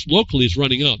funding source locally is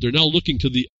running out. They're now looking to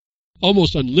the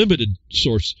almost unlimited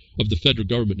source of the federal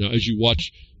government now as you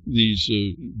watch these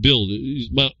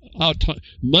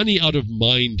money out of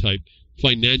mine type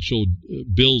financial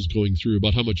bills going through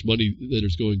about how much money that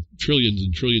is going, trillions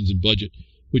and trillions in budget,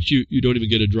 which you don't even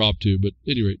get a drop to. But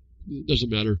at any rate, it doesn't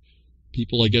matter.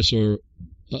 People, I guess, are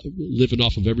living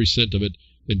off of every cent of it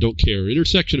and don't care.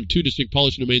 Intersection of two distinct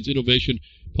policy domains, innovation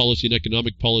policy and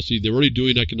economic policy. They're already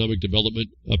doing economic development,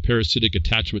 parasitic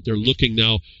attachment. They're looking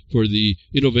now for the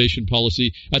innovation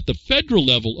policy. At the federal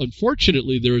level,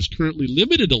 unfortunately, there is currently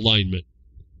limited alignment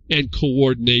and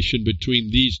coordination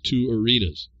between these two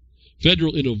arenas.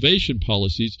 Federal innovation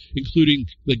policies, including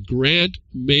the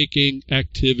grant-making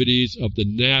activities of the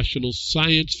National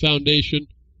Science Foundation.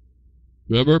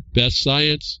 Remember, best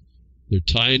science? They're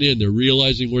tying in. They're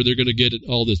realizing where they're going to get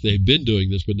all this. They've been doing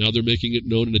this, but now they're making it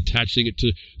known and attaching it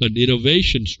to an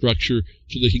innovation structure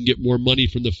so they can get more money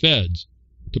from the feds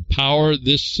to power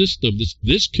this system,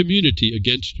 this community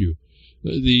against you.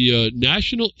 The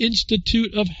National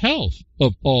Institute of Health,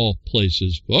 of all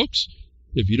places, folks.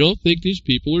 If you don't think these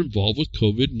people are involved with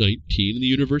COVID-19 in the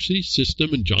university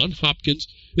system and Johns Hopkins,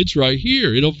 it's right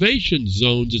here. Innovation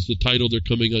Zones is the title they're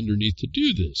coming underneath to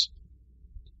do this.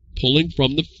 Pulling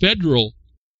from the federal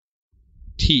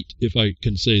teat, if I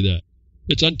can say that.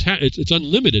 It's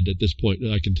unlimited at this point,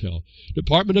 I can tell.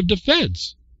 Department of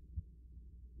Defense.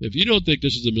 If you don't think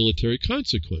this is a military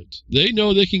consequence, they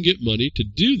know they can get money to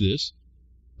do this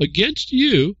against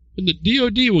you, and the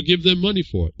DOD will give them money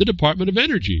for it. The Department of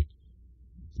Energy.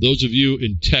 Those of you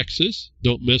in Texas,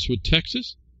 don't mess with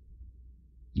Texas.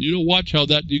 You know, watch how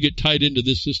that you get tied into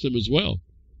this system as well.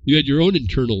 You had your own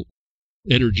internal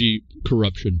energy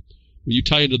corruption. When you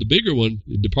tie into the bigger one,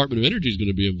 the Department of Energy is going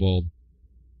to be involved.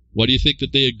 Why do you think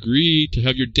that they agree to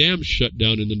have your dams shut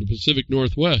down in the Pacific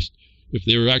Northwest if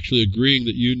they were actually agreeing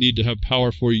that you need to have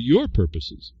power for your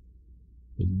purposes?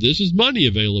 And this is money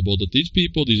available that these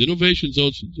people, these innovation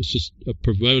zones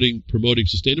promoting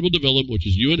sustainable development, which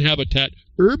is UN Habitat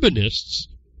urbanists,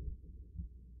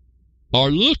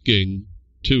 are looking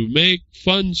to make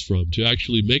funds from, to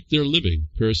actually make their living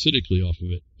parasitically off of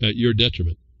it at your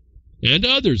detriment. And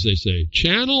others, they say,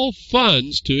 channel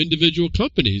funds to individual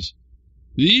companies.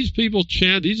 These people,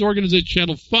 these organizations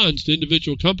channel funds to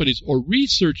individual companies or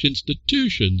research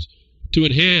institutions to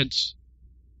enhance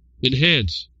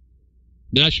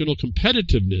national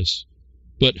competitiveness,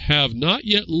 but have not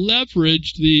yet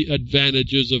leveraged the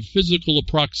advantages of physical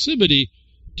proximity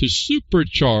to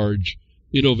supercharge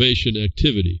innovation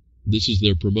activity. This is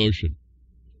their promotion.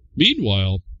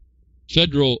 Meanwhile,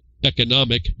 federal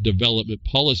economic development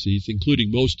policies, including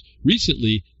most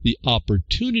recently the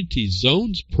Opportunity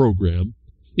Zones program,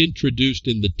 introduced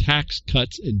in the Tax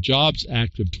Cuts and Jobs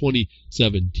Act of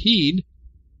 2017,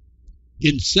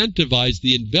 incentivize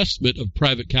the investment of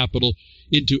private capital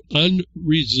into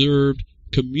underserved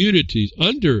communities,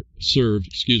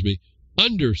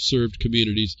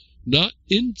 not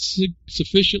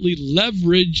insufficiently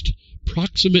leveraged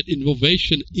proximate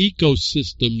innovation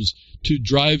ecosystems to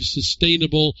drive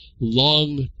sustainable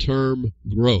long-term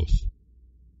growth.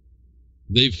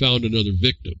 They've found another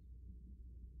victim.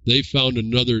 They found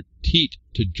another teat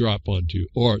to drop onto,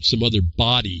 or some other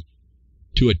body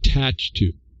to attach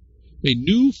to. A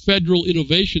new federal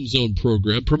innovation zone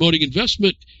program promoting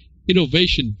investment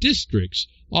innovation districts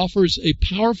offers a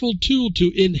powerful tool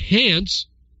to enhance.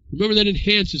 Remember that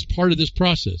enhance is part of this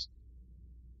process.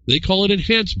 They call it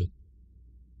enhancement.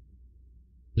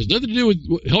 It has nothing to do with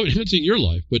enhancing your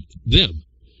life, but them.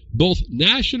 Both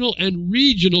national and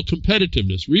regional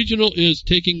competitiveness. Regional is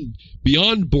taking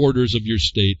beyond borders of your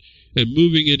state and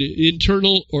moving it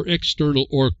internal or external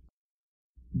or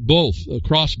both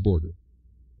across border.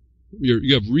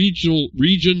 You have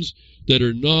regions that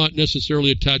are not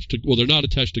necessarily attached to, well, they're not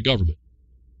attached to government.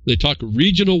 They talk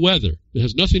regional weather. It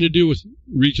has nothing to do with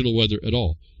regional weather at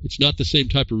all. It's not the same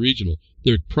type of regional.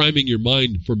 They're priming your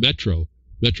mind for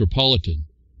metropolitan,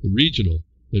 and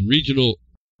regional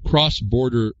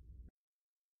cross-border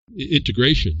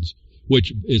integrations,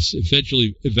 which is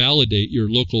essentially validate your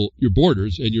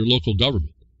borders and your local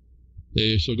government.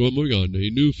 So moving on, a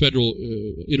new federal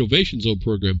innovation zone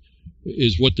program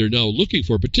is what they're now looking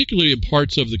for, particularly in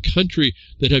parts of the country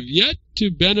that have yet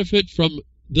to benefit from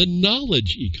the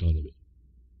knowledge economy.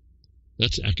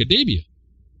 That's academia.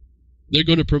 They're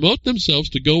going to promote themselves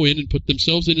to go in and put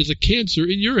themselves in as a cancer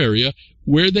in your area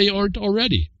where they aren't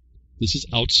already. This is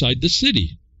outside the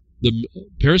city. The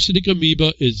parasitic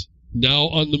amoeba is now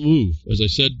on the move. As I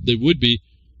said, they would be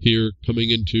here coming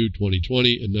into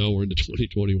 2020, and now we're into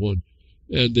 2021.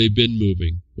 And they've been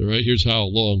moving. All right, here's how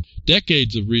long.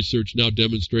 Decades of research now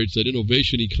demonstrates that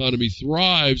innovation economy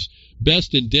thrives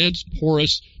best in dense,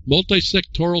 porous,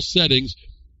 multi-sectoral settings.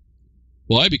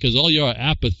 Why? Because all you are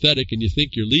apathetic and you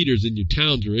think your leaders in your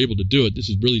towns are able to do it. This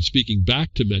is really speaking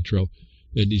back to Metro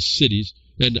and these cities.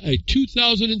 And a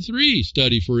 2003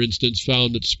 study, for instance,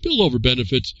 found that spillover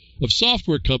benefits of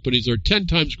software companies are 10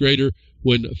 times greater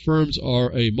when firms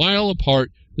are a mile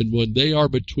apart than when they are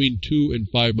between 2 and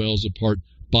 5 miles apart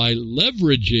by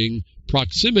leveraging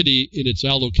proximity in its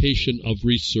allocation of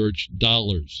research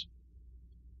dollars.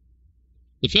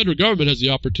 The federal government has the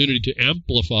opportunity to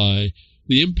amplify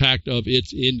the impact of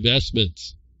its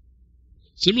investments.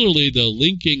 Similarly, the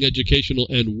linking educational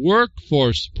and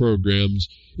workforce programs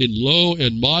in low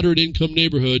and moderate income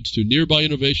neighborhoods to nearby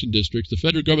innovation districts, the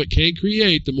federal government can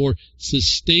create the more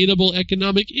sustainable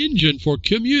economic engine for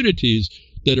communities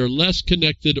that are less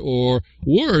connected or,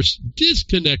 worse,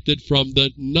 disconnected from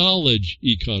the knowledge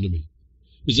economy.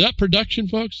 Is that production,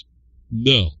 folks?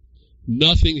 No.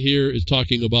 Nothing here is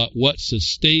talking about what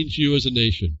sustains you as a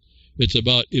nation. It's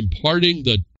about imparting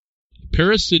the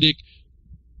parasitic,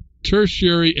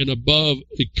 tertiary, and above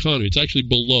economy. It's actually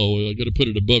below. I've got to put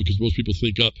it above because most people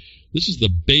think up. This is the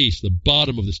base, the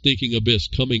bottom of the stinking abyss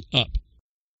coming up.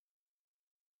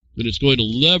 And it's going to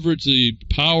leverage the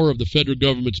power of the federal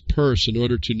government's purse in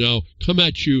order to now come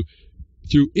at you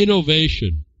through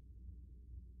innovation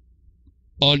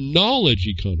on knowledge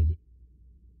economy.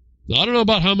 Now, I don't know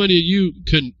about how many of you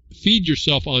can feed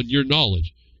yourself on your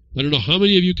knowledge. I don't know how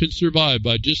many of you can survive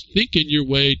by just thinking your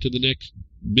way to the next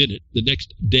minute, the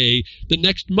next day, the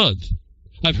next month.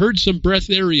 I've heard some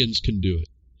breatharians can do it.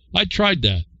 I tried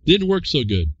that. Didn't work so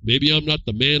good. Maybe I'm not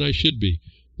the man I should be.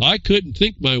 I couldn't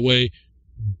think my way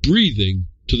breathing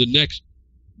to the next.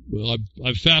 Well,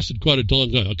 I've fasted quite a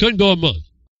long time. I couldn't go a month.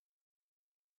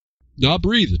 Not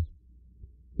breathing.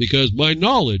 Because my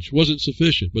knowledge wasn't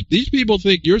sufficient. But these people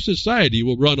think your society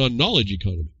will run on knowledge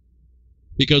economy.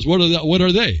 Because what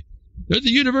are they? They're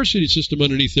the university system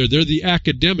underneath there. They're the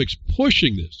academics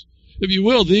pushing this. If you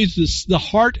will, this is the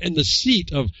heart and the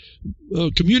seat of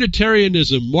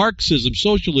communitarianism, Marxism,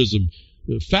 socialism,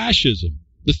 fascism,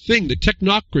 the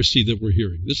technocracy that we're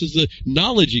hearing. This is the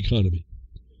knowledge economy.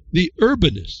 The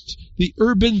urbanists, the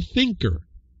urban thinker,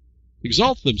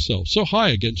 exalt themselves so high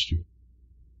against you.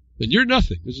 And you're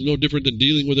nothing. This is no different than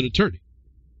dealing with an attorney.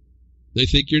 They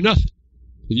think you're nothing.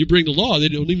 And you bring the law, they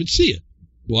don't even see it.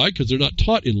 Why? Because they're not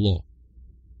taught in law.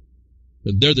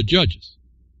 And they're the judges.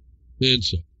 And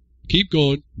so, keep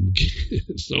going.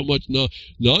 So much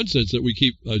nonsense that we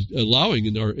keep allowing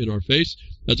in our face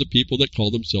as a people that call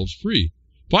themselves free.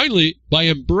 Finally, by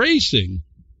embracing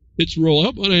its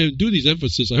role, when I do these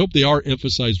emphasis, I hope they are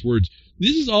emphasized words.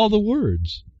 This is all the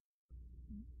words.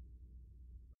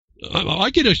 I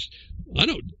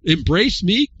don't embrace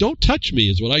me, don't touch me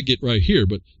is what I get right here.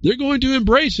 But they're going to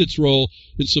embrace its role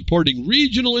in supporting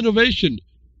regional innovation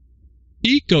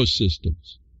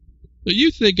ecosystems. Now,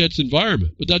 you think that's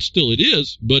environment, but that's still it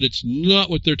is, but it's not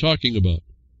what they're talking about.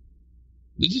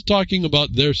 This is talking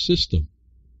about their system,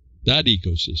 that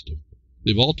ecosystem.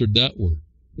 They've altered that word.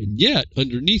 And yet,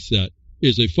 underneath that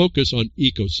is a focus on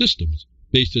ecosystems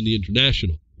based on the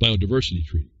International Biodiversity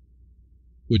Treaty,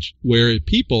 where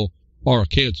people are a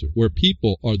cancer, where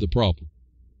people are the problem.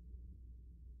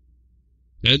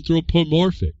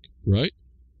 Anthropomorphic, right?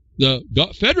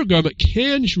 The federal government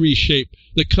can reshape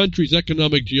the country's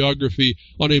economic geography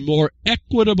on a more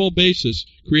equitable basis,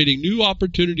 creating new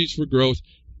opportunities for growth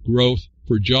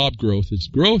for job growth.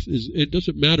 It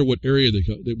doesn't matter what area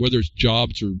whether it's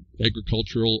jobs or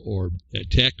agricultural or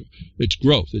tech, it's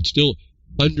growth. It's still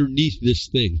underneath this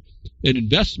thing. An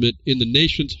investment in the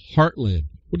nation's heartland.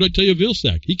 What did I tell you of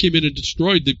Vilsack? He came in and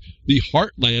destroyed the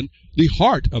heartland, the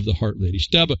heart of the heartland. He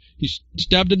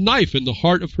stabbed a knife in the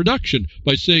heart of production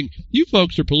by saying, you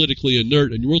folks are politically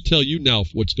inert, and we'll tell you now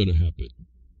what's going to happen.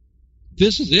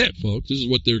 This is it, folks. This is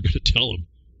what they're going to tell them.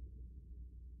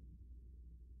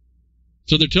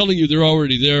 So they're telling you they're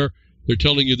already there. They're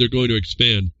telling you they're going to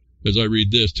expand, as I read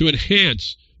this, to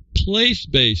enhance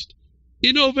place-based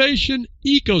innovation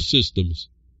ecosystems.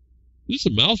 Is this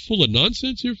a mouthful of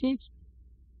nonsense here, folks?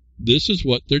 This is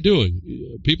what they're doing.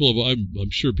 I'm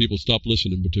sure people stopped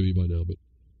listening to me by now, but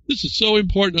this is so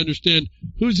important to understand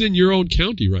who's in your own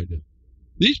county right now.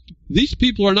 These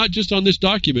people are not just on this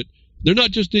document. They're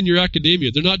not just in your academia.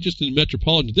 They're not just in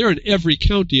metropolitan. They're in every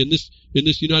county in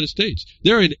this United States.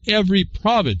 They're in every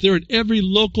province. They're in every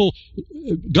local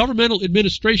governmental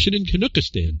administration in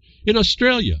Kanukistan, in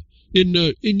Australia, in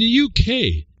the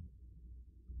UK.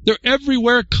 They're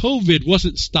everywhere COVID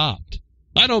wasn't stopped.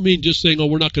 I don't mean just saying, oh,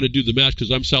 we're not going to do the match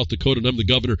because I'm South Dakota and I'm the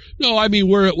governor. No, I mean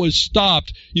where it was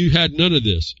stopped, you had none of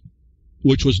this,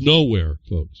 which was nowhere,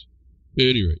 folks. At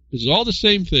any rate, this is all the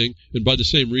same thing and by the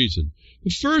same reason. The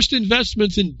first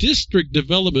investments in district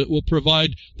development will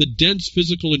provide the dense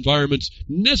physical environments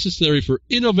necessary for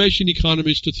innovation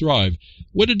economies to thrive.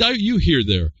 What did you hear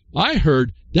there? I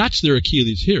heard that's their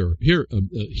Achilles heel.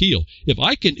 If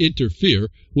I can interfere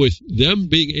with them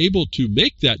being able to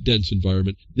make that dense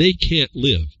environment, they can't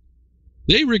live.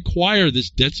 They require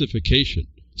this densification.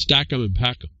 Stack them and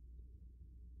pack them.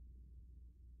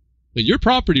 And your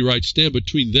property rights stand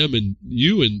between them and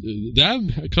you and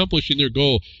them accomplishing their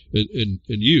goal and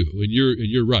you and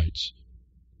your rights.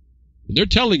 And they're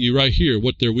telling you right here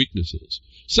what their weakness is.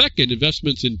 Second,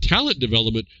 investments in talent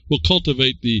development will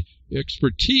cultivate the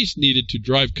expertise needed to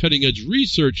drive cutting-edge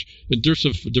research and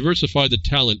diversify the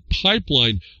talent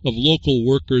pipeline of local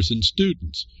workers and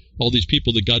students. All these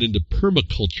people that got into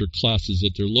permaculture classes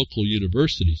at their local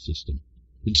university system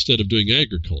instead of doing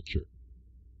agriculture.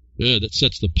 Yeah, that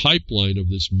sets the pipeline of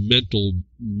this mental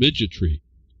midgetry,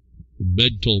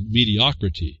 mental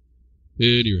mediocrity. At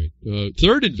any rate,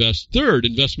 third,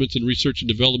 investments in research and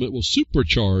development will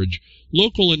supercharge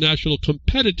local and national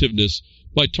competitiveness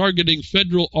by targeting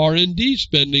federal R&D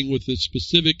spending with its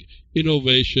specific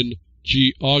innovation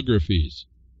geographies.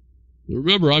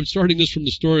 Remember, I'm starting this from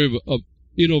the story of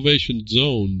innovation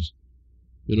zones,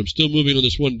 and I'm still moving on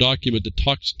this one document that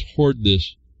talks toward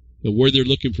this and where they're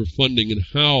looking for funding and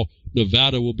how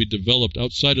Nevada will be developed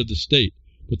outside of the state.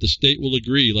 But the state will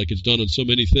agree, like it's done on so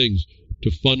many things,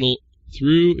 to funnel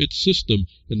through its system,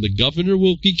 and the governor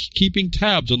will be keeping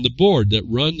tabs on the board that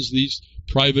runs these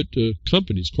private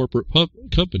companies, corporate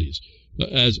companies,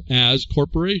 as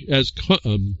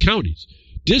counties.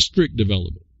 District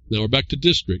development. Now we're back to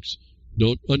districts.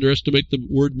 Don't underestimate the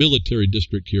word military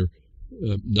district here.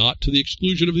 Not to the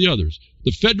exclusion of the others.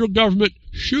 The federal government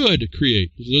should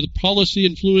create, this is a policy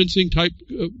influencing type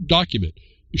document,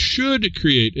 should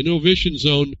create an innovation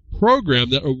zone program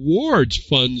that awards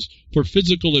funds for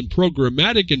physical and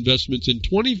programmatic investments in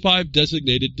 25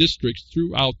 designated districts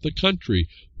throughout the country.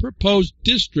 Proposed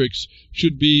districts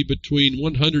should be between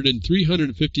 100 and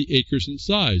 350 acres in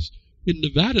size. In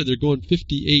Nevada, they're going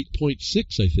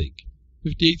 58.6, I think.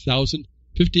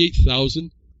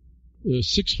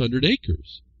 58,600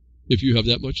 acres, if you have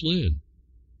that much land.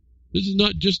 This is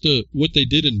not just what they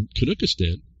did in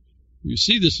Canuckistan. You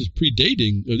see, this is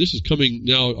predating, this is coming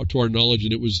now to our knowledge,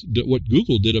 and it was what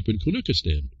Google did up in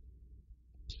Canuckistan.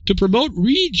 To promote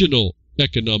regional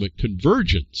economic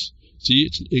convergence. See,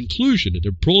 it's inclusion.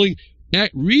 They're pulling,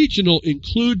 regional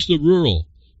includes the rural.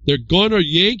 They're going to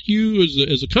yank you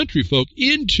as a country folk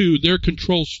into their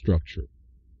control structure.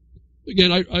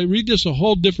 Again, I read this a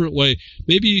whole different way.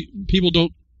 Maybe people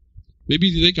don't, maybe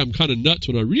you think I'm kind of nuts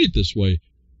when I read it this way.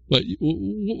 But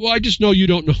I just know you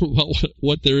don't know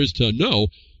what there is to know.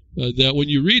 That when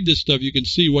you read this stuff, you can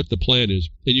see what the plan is,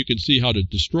 and you can see how to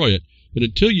destroy it. And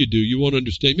until you do, you won't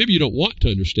understand. Maybe you don't want to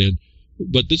understand,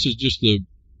 but this is just the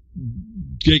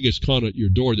Genghis Khan at your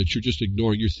door that you're just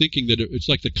ignoring. You're thinking that it's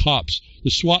like the cops, the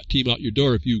SWAT team out your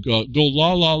door. If you go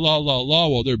la la la la la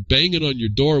while they're banging on your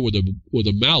door with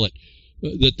a mallet,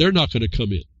 that they're not going to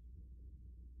come in.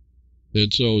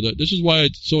 And so this is why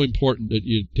it's so important that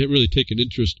you really take an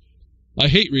interest. I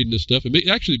hate reading this stuff. It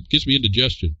actually gets me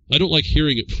indigestion. I don't like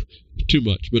hearing it too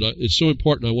much, but it's so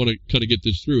important. I want to kind of get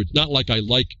this through. It's not like I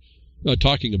like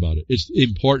talking about it. It's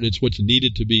important. It's what's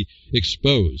needed to be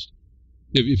exposed.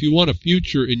 If you want a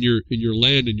future in your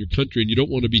land, in your country, and you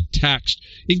don't want to be taxed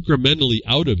incrementally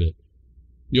out of it,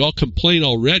 you all complain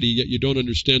already, yet you don't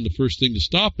understand the first thing to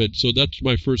stop it. So that's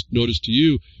my first notice to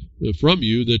you, from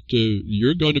you, that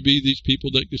you're going to be these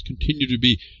people that just continue to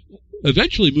be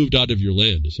eventually moved out of your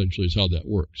land, essentially, is how that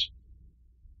works.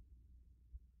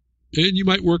 And you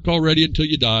might work already until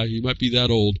you die. You might be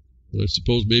that old. And I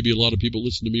suppose maybe a lot of people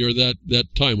listen to me are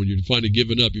that time when you're finally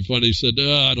given up. You finally said,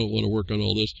 I don't want to work on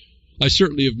all this. I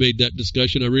certainly have made that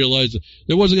discussion. I realized that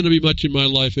there wasn't going to be much in my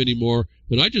life anymore,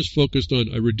 and I just focused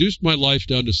on, I reduced my life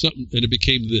down to something, and it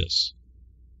became this.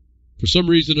 For some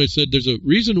reason, I said, there's a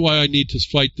reason why I need to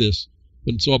fight this,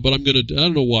 and so, but I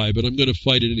don't know why, but I'm going to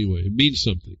fight it anyway. It means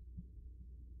something.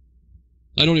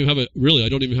 I don't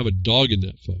even have a dog in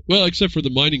that fight. Well, except for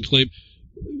the mining claim.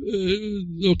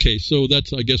 Okay, so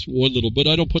that's, I guess, one little, but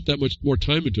I don't put that much more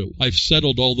time into it. I've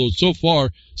settled all those, so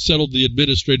far, settled the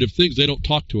administrative things. They don't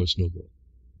talk to us no more.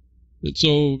 And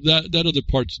so that other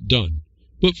part's done.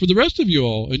 But for the rest of you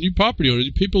all, and you property owners,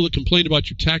 you people that complain about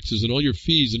your taxes and all your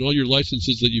fees and all your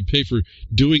licenses that you pay for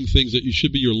doing things that you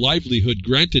should be your livelihood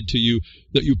granted to you,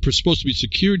 that you're supposed to be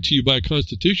secured to you by a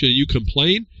constitution, and you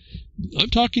complain,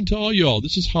 I'm talking to all y'all.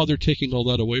 This is how they're taking all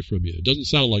that away from you. It doesn't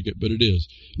sound like it, but it is.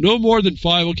 No more than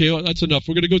 5. Okay, well, that's enough.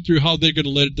 We're going to go through how they're going to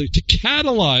let it to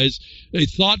catalyze a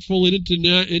thoughtful and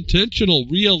intentional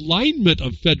realignment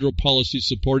of federal policy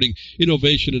supporting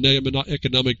innovation and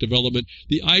economic development.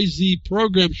 The IZ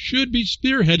program should be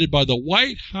spearheaded by the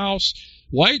White House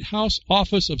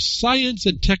Office of Science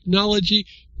and Technology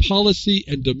Policy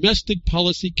and Domestic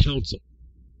Policy Council.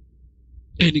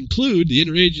 and include the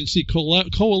interagency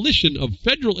coalition of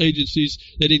federal agencies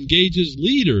that engages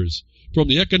leaders from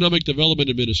the Economic Development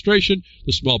Administration,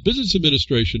 the Small Business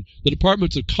Administration, the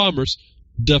Departments of Commerce,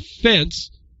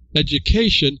 Defense,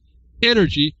 Education,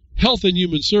 Energy, Health and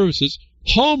Human Services,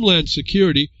 Homeland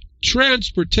Security,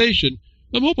 Transportation.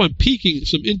 I hope I'm piquing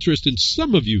some interest in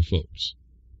some of you folks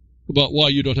about why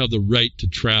you don't have the right to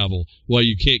travel, why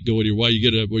you can't go anywhere,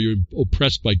 why you're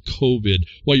oppressed by COVID,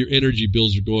 why your energy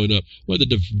bills are going up, why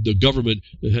the government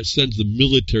sends the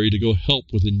military to go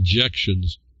help with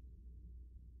injections.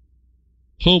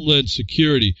 Homeland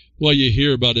Security, why you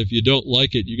hear about if you don't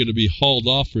like it, you're going to be hauled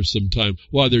off for some time,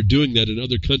 why they're doing that in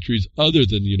other countries other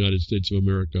than the United States of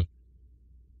America.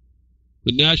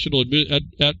 The National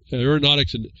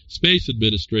Aeronautics and Space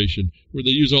Administration, where they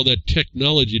use all that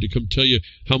technology to come tell you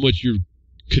how much you're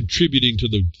contributing to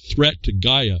the threat to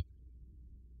Gaia.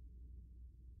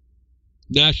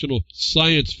 National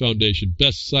Science Foundation,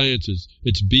 Best Sciences,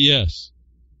 it's BS.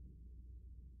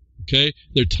 Okay?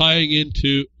 They're tying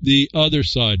into the other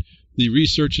side, the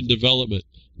research and development.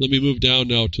 Let me move down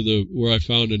now to where I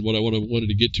found and what I wanted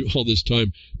to get to all this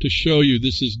time to show you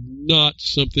this is not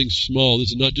something small.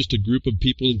 This is not just a group of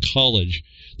people in college.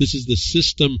 This is the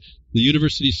system, the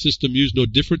university system used no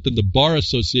different than the Bar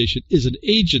Association is an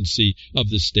agency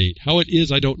of the state. How it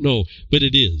is, I don't know, but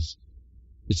it is.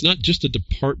 It's not just a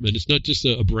department. It's not just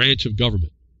a branch of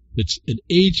government. It's an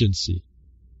agency.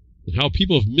 And how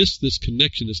people have missed this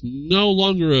connection. It's no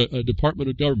longer a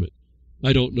department of government.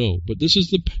 I don't know, but this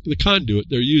is the conduit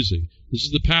they're using. This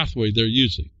is the pathway they're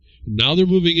using. And now they're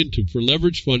moving into, for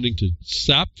leverage funding, to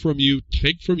sap from you,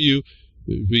 take from you,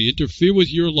 interfere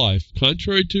with your life,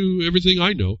 contrary to everything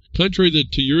I know, contrary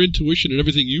to your intuition and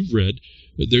everything you've read.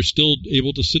 They're still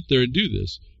able to sit there and do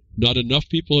this. Not enough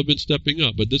people have been stepping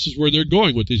up, but this is where they're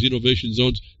going with these innovation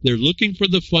zones. They're looking for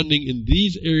the funding in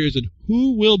these areas and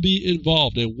who will be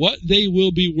involved and what they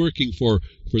will be working for.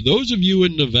 For those of you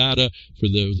in Nevada,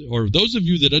 or those of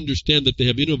you that understand that they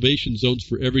have innovation zones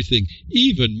for everything,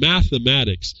 even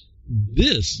mathematics,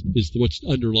 this is what's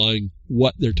underlying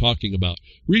what they're talking about.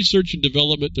 Research and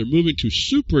development, they're moving to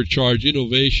supercharge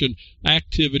innovation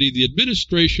activity. The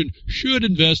administration should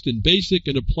invest in basic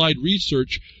and applied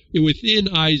research within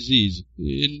IZs,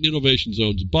 in innovation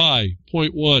zones, by,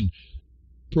 point one,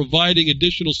 providing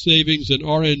additional savings and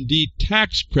R&D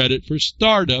tax credit for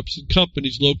startups and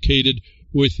companies located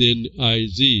within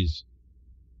IZs.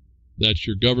 That's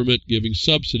your government giving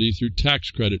subsidy through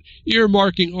tax credit.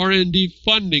 Earmarking R&D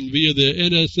funding via the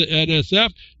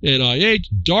NSF, NIH,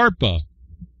 DARPA,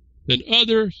 and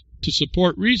others to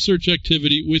support research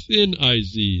activity within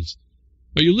IZs.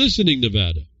 Are you listening,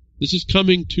 Nevada? This is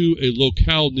coming to a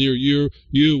locale near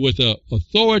you with an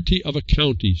authority of a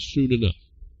county soon enough.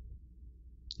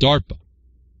 DARPA.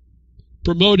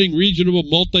 Promoting regional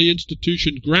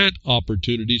multi-institution grant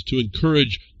opportunities to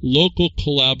encourage local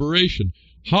collaboration.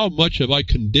 How much have I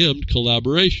condemned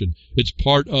collaboration? It's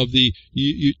part of the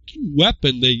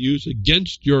weapon they use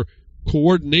against your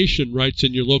coordination rights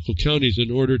in your local counties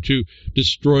in order to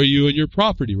destroy you and your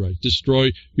property rights,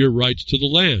 destroy your rights to the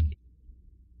land.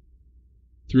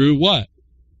 Through what?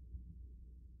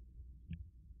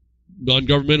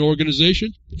 Non-governmental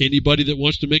organization? Anybody that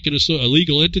wants to make a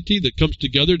legal entity that comes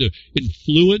together to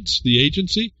influence the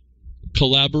agency?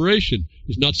 Collaboration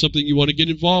is not something you want to get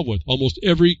involved with. Almost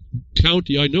every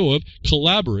county I know of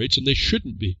collaborates, and they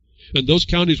shouldn't be. And those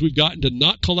counties we've gotten to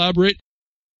not collaborate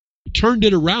turned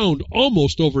it around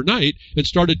almost overnight and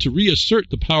started to reassert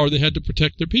the power they had to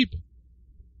protect their people.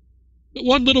 But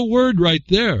one little word right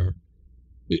there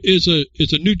is a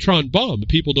neutron bomb that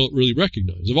people don't really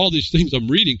recognize. Of all these things I'm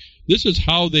reading, this is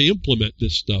how they implement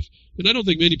this stuff. And I don't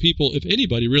think many people, if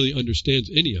anybody, really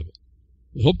understands any of it.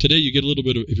 I hope today you get a little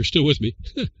bit of, if you're still with me,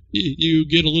 you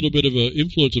get a little bit of an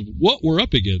influence of what we're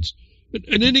up against.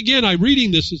 And then again, I'm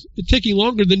reading this, it's taking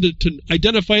longer than to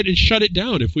identify it and shut it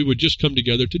down if we would just come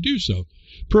together to do so.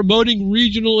 Promoting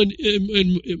regional and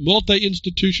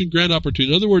multi-institution grant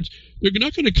opportunities. In other words, they're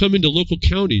not going to come into local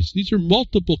counties. These are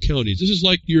multiple counties. This is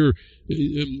like your,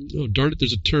 oh darn it,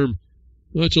 there's a term.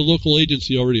 Well, it's a local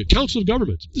agency already. A council of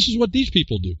governments. This is what these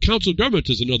people do. Council of governments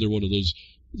is another one of those.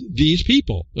 These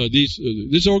people,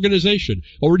 this organization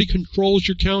already controls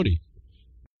your county.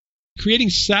 Creating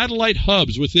satellite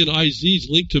hubs within IZs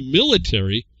linked to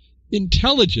military,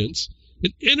 intelligence,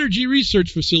 and energy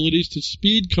research facilities to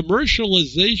speed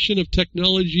commercialization of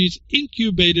technologies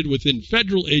incubated within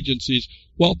federal agencies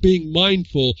while being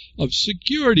mindful of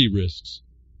security risks.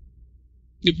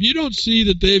 If you don't see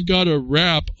that they've got a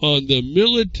wrap on the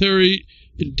military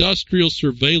industrial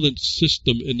surveillance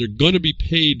system, and they're going to be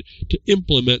paid to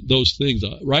implement those things.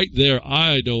 Right there,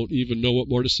 I don't even know what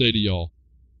more to say to y'all.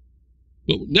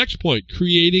 But next point,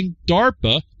 creating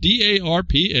DARPA,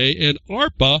 D-A-R-P-A, and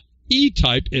ARPA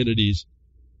E-type entities.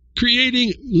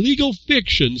 Creating legal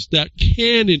fictions that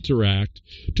can interact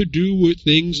to do with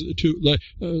things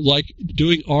like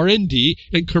doing R&D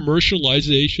and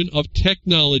commercialization of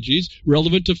technologies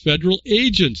relevant to federal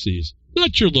agencies.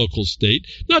 Not your local state,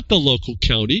 not the local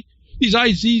county. These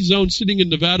IZ zones sitting in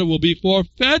Nevada will be for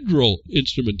federal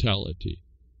instrumentality,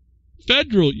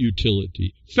 federal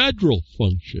utility, federal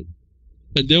function.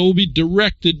 And they will be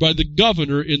directed by the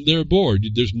governor in their board.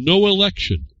 There's no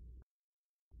election.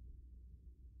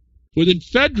 Within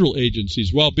federal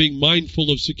agencies, while being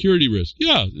mindful of security risk.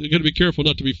 Yeah, they're going to be careful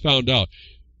not to be found out.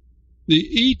 The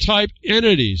E-type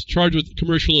entities charged with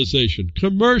commercialization.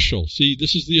 Commercial. See,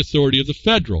 this is the authority of the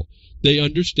federal. They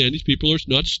understand these people are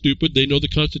not stupid. They know the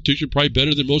Constitution probably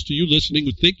better than most of you listening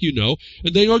would think you know,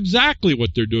 and they know exactly what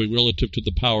they're doing relative to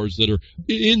the powers that are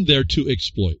in there to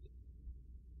exploit.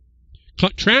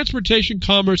 Transportation,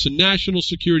 commerce, and national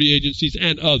security agencies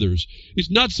and others. It's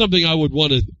not something I would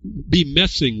want to be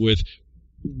messing with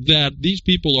that these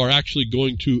people are actually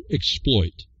going to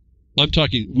exploit. I'm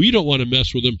talking, we don't want to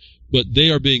mess with them, but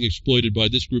they are being exploited by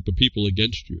this group of people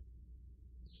against you.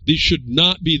 These should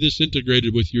not be this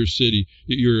integrated with your city,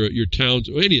 your towns,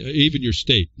 or even your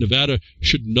state. Nevada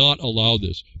should not allow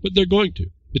this, but they're going to.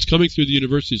 It's coming through the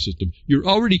university system. You're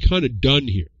already kind of done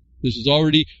here. This is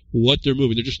already what they're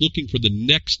moving. They're just looking for the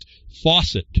next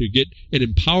faucet to get and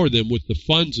empower them with the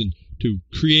funds and to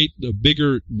create the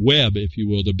bigger web, if you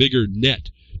will, the bigger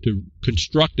net to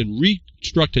construct and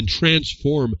reconstruct and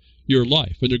transform your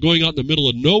life. And they're going out in the middle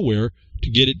of nowhere to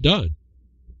get it done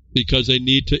because they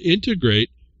need to integrate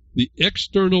the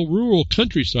external rural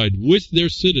countryside with their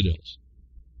citadels.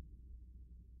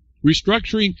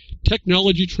 Restructuring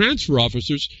technology transfer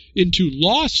officers into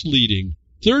loss-leading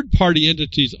third-party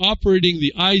entities operating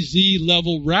the IZ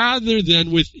level rather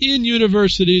than within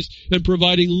universities and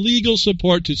providing legal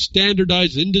support to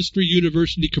standardized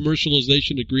industry-university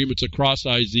commercialization agreements across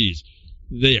IZs.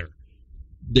 There.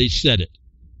 They said it.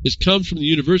 This comes from the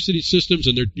university systems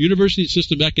and their university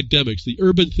system academics. The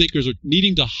urban thinkers are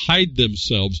needing to hide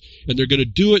themselves, and they're going to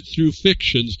do it through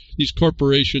fictions, these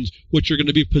corporations, which are going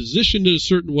to be positioned in a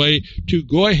certain way to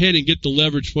go ahead and get the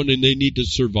leverage funding they need to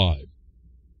survive.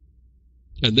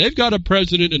 And they've got a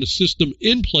president and a system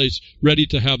in place ready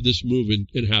to have this move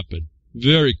and happen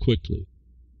very quickly.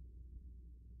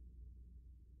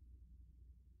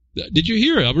 Did you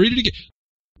hear it? I'll read it again.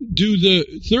 Do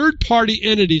the third-party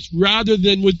entities rather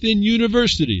than within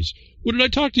universities. What did I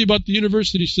talk to you about the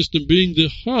university system being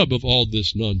the hub of all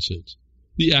this nonsense?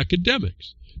 The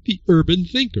academics, the urban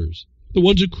thinkers, the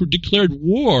ones who declared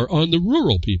war on the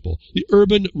rural people, the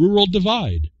urban-rural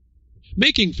divide,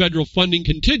 making federal funding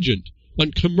contingent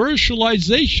on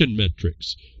commercialization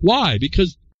metrics. Why?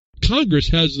 Because Congress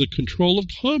has the control of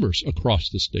commerce across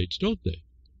the states, don't they?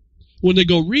 When they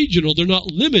go regional, they're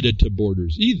not limited to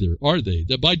borders either, are they?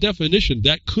 That by definition,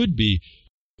 that could be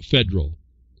federal.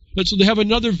 And so they have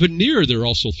another veneer they're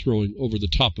also throwing over the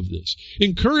top of this,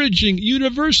 encouraging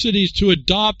universities to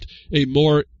adopt a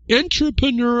more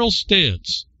entrepreneurial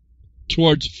stance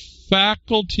towards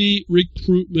faculty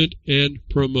recruitment and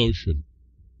promotion.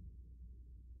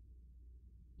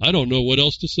 I don't know what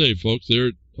else to say, folks.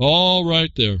 They're all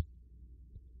right there.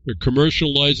 They're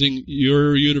commercializing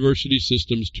your university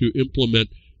systems to implement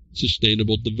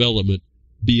sustainable development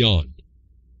beyond.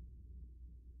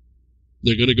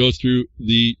 They're going to go through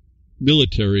the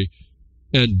military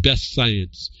and best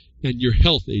science and your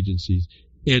health agencies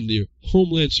and your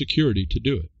homeland security to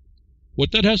do it.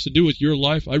 What that has to do with your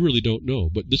life, I really don't know.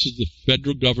 But this is the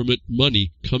federal government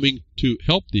money coming to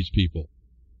help these people.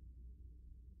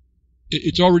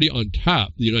 It's already on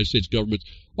tap. The United States government's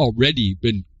already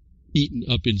been eaten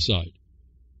up inside.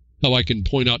 How I can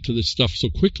point out to this stuff so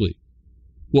quickly.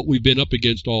 What we've been up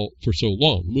against all for so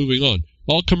long. Moving on.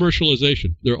 All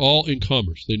commercialization. They're all in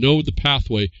commerce. They know the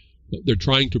pathway. They're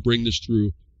trying to bring this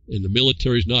through, and the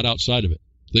military's not outside of it.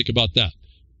 Think about that.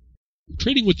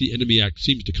 Trading with the Enemy Act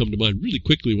seems to come to mind really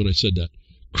quickly when I said that.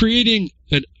 Creating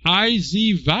an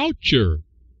IZ voucher.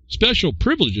 Special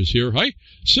privileges here, right?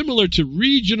 Similar to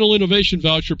regional innovation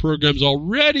voucher programs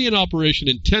already in operation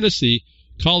in Tennessee,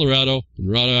 Colorado, and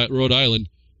Rhode Island.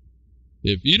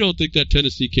 If you don't think that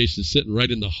Tennessee case is sitting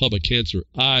right in the hub of cancer,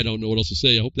 I don't know what else to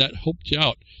say. I hope that helped you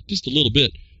out just a little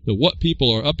bit of what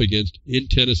people are up against in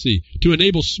Tennessee to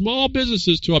enable small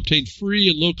businesses to obtain free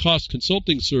and low-cost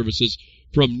consulting services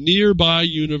from nearby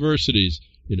universities.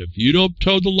 And if you don't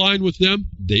toe the line with them,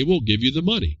 they will give you the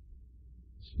money.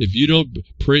 If you don't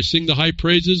sing the high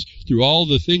praises through all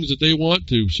the things that they want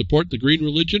to support the green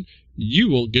religion, you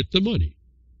won't get the money.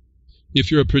 If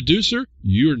you're a producer,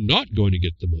 you're not going to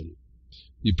get the money.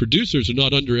 The producers are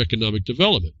not under economic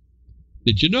development.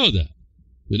 Did you know that?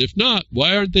 And if not,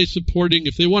 why aren't they supporting,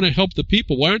 if they want to help the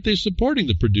people, why aren't they supporting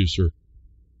the producer?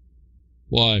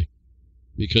 Why?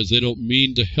 Because they don't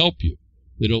mean to help you.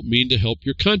 They don't mean to help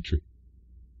your country.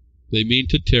 They mean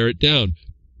to tear it down.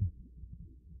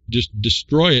 Just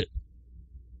destroy it.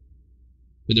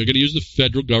 And they're going to use the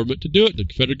federal government to do it. The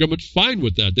federal government's fine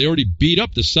with that. They already beat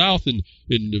up the South in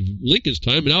Lincoln's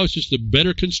time, and now it's just a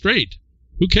better constraint.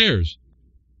 Who cares?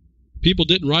 People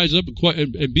didn't rise up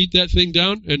and beat that thing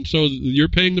down, and so you're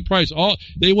paying the price.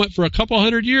 They went for a couple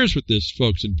hundred years with this,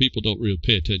 folks, and people don't really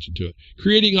pay attention to it.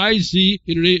 Creating IZ,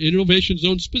 Innovation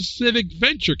Zone, specific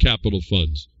venture capital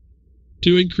funds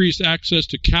to increase access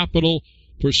to capital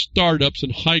for startups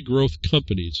and high-growth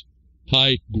companies.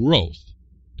 High-growth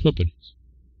companies.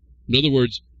 In other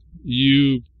words,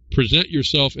 you present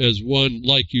yourself as one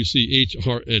like you see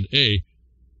HRNA,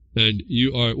 and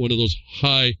you are one of those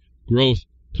high-growth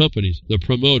companies, the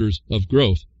promoters of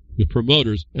growth, the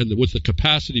promoters, and with the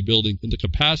capacity building and the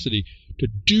capacity to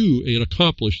do and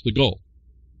accomplish the goal,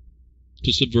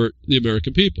 to subvert the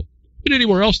American people. And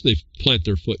anywhere else they plant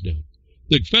their foot down.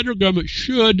 The federal government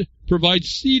should provide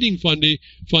seeding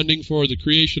funding for the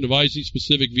creation of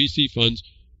IZ-specific VC funds,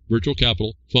 virtual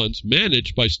capital funds,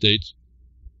 managed by states,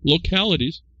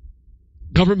 localities,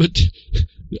 government.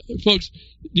 Folks,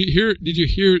 did you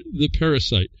hear the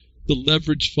parasite? The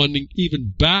leverage funding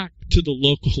even back to the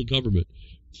local government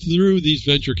through these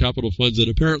venture capital funds that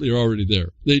apparently are already there.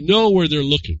 They know where they're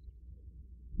looking.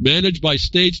 Managed by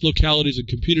states, localities, and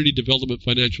community development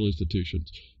financial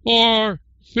institutions, or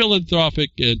philanthropic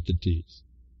entities,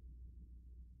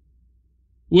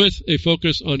 with a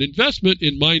focus on investment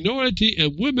in minority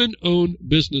and women-owned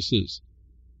businesses.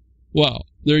 Wow,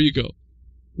 there you go.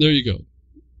 There you go.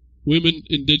 Women,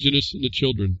 indigenous, and the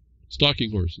children,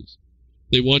 stalking horses.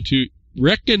 They want to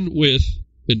reckon with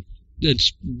and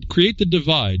create the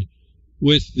divide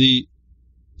with the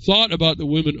thought about the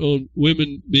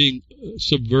women being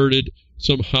subverted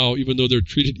somehow, even though they're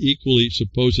treated equally,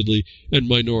 supposedly, and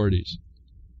minorities.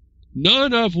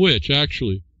 None of which,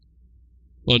 actually,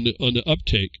 on the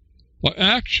uptake, are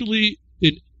actually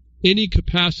in any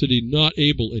capacity not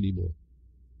able anymore.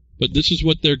 But this is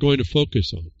what they're going to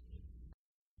focus on.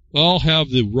 All have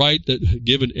the right that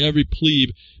given every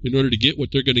plebe in order to get what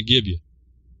they're going to give you.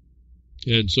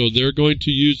 And so they're going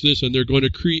to use this, and they're going to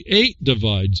create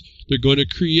divides. They're going to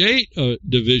create a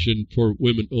division for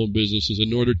women-owned businesses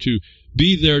in order to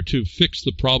be there to fix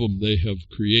the problem they have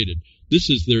created. This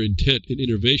is their intent in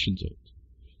innovation zones.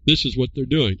 This is what they're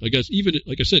doing. I guess even,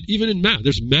 like I said, even in math,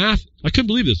 there's math. I couldn't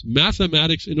believe this.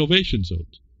 Mathematics innovation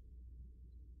zones.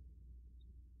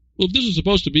 Well, if this is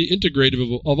supposed to be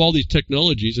integrative of all these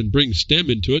technologies and bring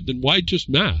STEM into it, then why just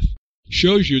math?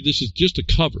 Shows you this is just a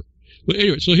cover. But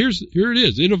anyway, so here it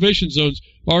is. Innovation zones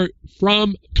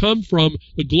come from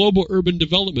the global urban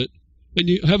development, and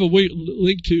you have a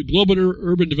link to global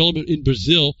urban development in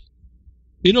Brazil.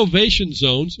 Innovation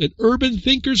zones and urban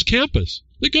thinkers campus.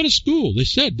 They go to school.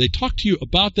 They talk to you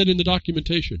about that in the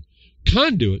documentation.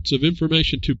 Conduits of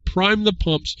information to prime the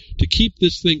pumps to keep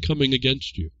this thing coming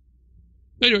against you.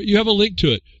 Anyway, you have a link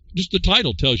to it. Just the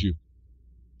title tells you.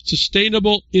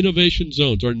 Sustainable innovation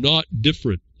zones are not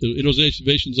different. The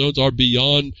innovation zones are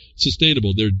beyond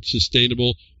sustainable. They're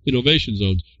sustainable innovation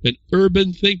zones. And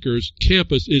Urban Thinkers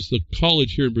Campus is the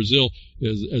college here in Brazil,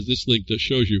 as this link that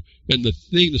shows you. And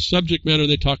the subject matter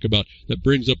they talk about that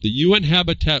brings up the UN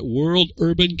Habitat World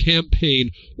Urban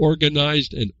Campaign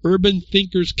organized an Urban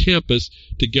Thinkers Campus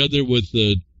together with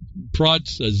the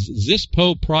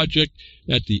ZISPO project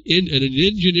at an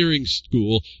engineering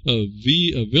school,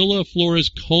 Villa Flores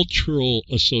Cultural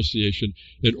Association,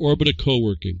 and Orbita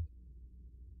Co-working.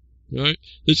 All right,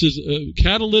 this is a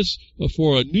catalyst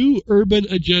for a new urban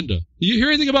agenda. Do you hear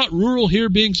anything about rural here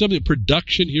being something,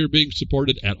 production here being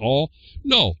supported at all?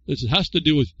 No, this has to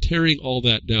do with tearing all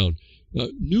that down.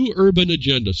 New urban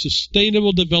agenda,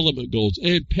 sustainable development goals,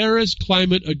 and Paris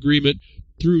Climate Agreement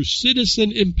through citizen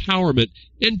empowerment,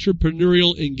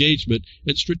 entrepreneurial engagement,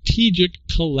 and strategic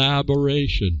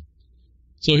collaboration.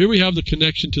 So here we have the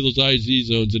connection to those IZ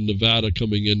zones in Nevada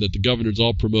coming in that the governors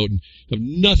all promote and have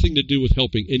nothing to do with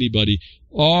helping anybody,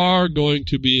 are going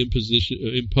to be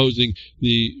imposing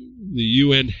the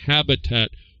UN Habitat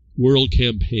World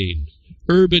Campaign,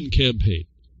 Urban Campaign.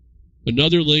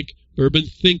 Another link, Urban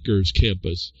Thinkers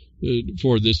Campus,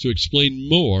 for this to explain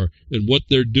more and what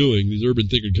they're doing. These urban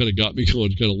thinkers kind of got me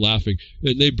going, kind of laughing.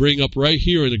 And they bring up right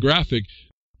here in the graphic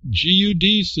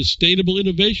GUD, Sustainable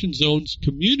Innovation Zones,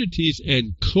 Communities,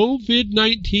 and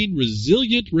COVID-19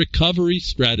 Resilient Recovery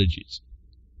Strategies.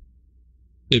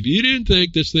 If you didn't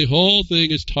think the whole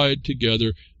thing is tied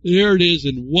together, there it is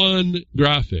in one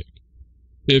graphic,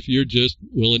 if you're just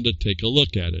willing to take a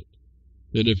look at it.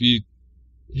 And if you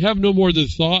have no more than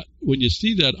thought when you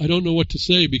see that, I don't know what to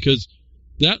say, because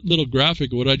that little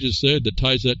graphic, what I just said, that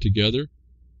ties that together,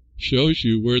 shows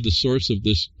you where the source of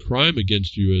this crime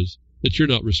against you is, that you're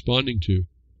not responding to,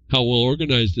 how well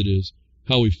organized it is,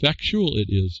 how effectual it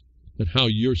is, and how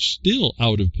you're still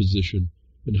out of position,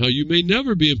 and how you may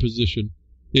never be in position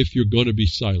if you're going to be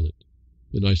silent.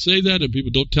 And I say that, and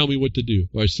people don't tell me what to do.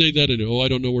 Or I say that, and I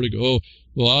don't know where to go. Oh,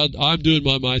 well, I'm doing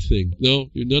my thing. No,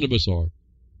 none of us are.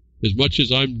 As much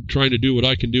as I'm trying to do what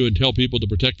I can do and tell people to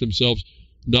protect themselves,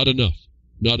 not enough.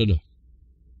 Not enough.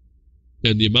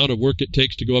 And the amount of work it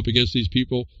takes to go up against these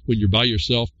people when you're by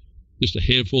yourself, just a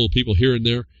handful of people here and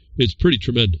there, it's pretty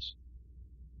tremendous.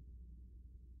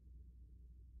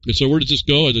 And so where does this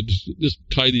go? And just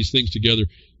tie these things together.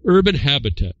 Urban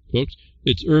habitat, folks.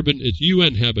 It's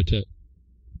UN habitat.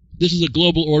 This is a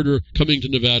global order coming to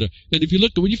Nevada. And if you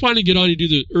look, when you finally get on, you do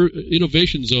the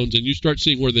innovation zones and you start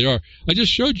seeing where they are. I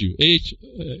just showed you.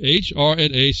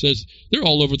 HRNA says they're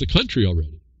all over the country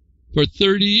already. For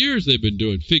 30 years they've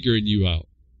been figuring you out.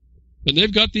 And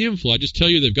they've got the influence. I just tell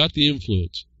you, they've got the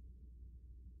influence.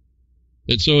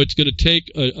 And so it's going to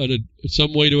take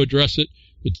some way to address it.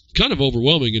 It's kind of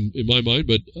overwhelming in my mind,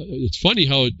 but it's funny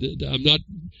how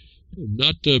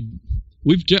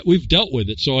we've dealt with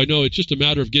it, so I know it's just a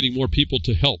matter of getting more people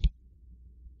to help.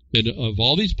 And of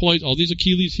all these points, all these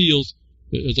Achilles heels,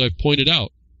 as I've pointed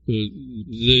out,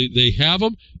 they have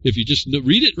them. If you just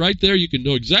read it right there, you can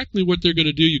know exactly what they're going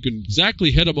to do. You can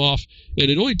exactly head them off, and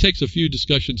it only takes a few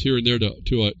discussions here and there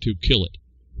to kill it.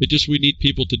 We need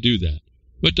people to do that.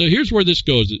 But here's where this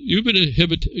goes.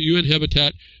 UN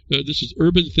Habitat, this is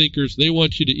urban thinkers. They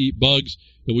want you to eat bugs.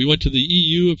 And we went to the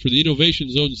EU for the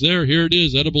innovation zones there. Here it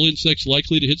is, edible insects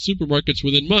likely to hit supermarkets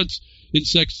within months.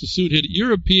 Insects to soon hit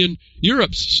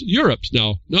Europe's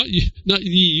now, not the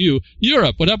EU,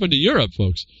 Europe. What happened to Europe,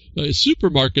 folks?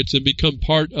 Supermarkets and become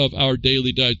part of our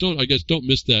daily diet. Don't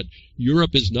miss that.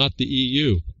 Europe is not the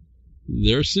EU.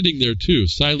 They're sitting there too.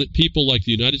 Silent people like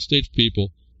the United States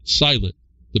people, silent.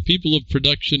 The people of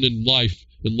production and life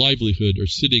and livelihood are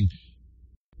sitting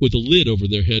with a lid over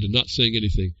their head and not saying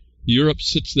anything. Europe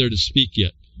sits there to speak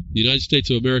yet. The United States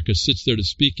of America sits there to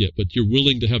speak yet, but you're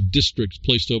willing to have districts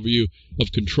placed over you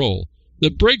of control. The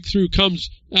breakthrough comes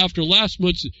after last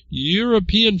month's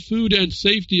European Food and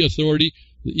Safety Authority,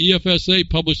 the EFSA,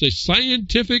 published a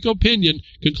scientific opinion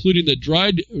concluding that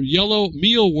dried yellow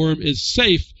mealworm is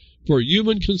safe for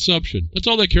human consumption. That's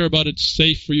all they care about. It's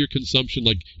safe for your consumption,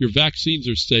 like your vaccines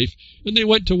are safe. And they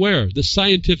went to where? The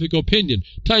scientific opinion.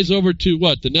 Ties over to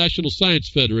what? The National Science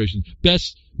Federation.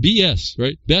 BS,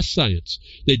 right? Best science.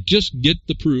 They just get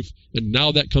the proof, and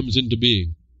now that comes into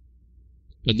being.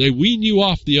 And they wean you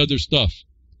off the other stuff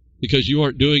because you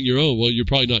aren't doing your own. Well, you're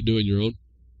probably not doing your own.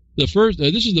 This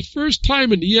is the first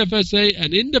time in the EFSA,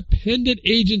 an independent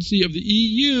agency of the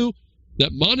EU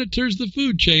that monitors the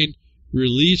food chain,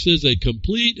 releases a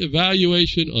complete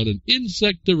evaluation on an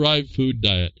insect-derived food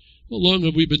diet. How long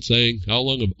have we been saying? How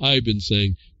long have I been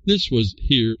saying? This was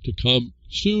here to come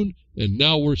soon, and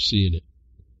now we're seeing it.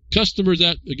 Customers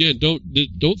again, don't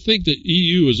think that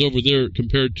EU is over there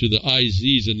compared to the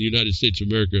IZs in the United States of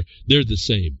America. They're the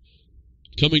same.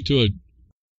 Coming to a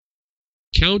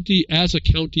county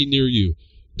near you.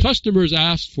 Customers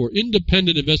asked for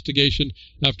independent investigation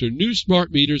after new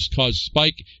smart meters caused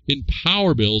spike in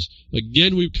power bills.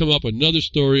 Again, we've come up another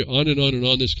story, on and on and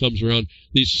on this comes around.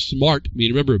 These smart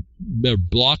meters, remember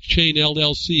blockchain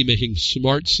LLC making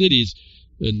smart cities,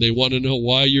 and they want to know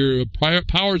why your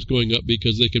power is going up,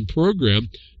 because they can program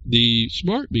the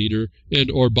smart meter,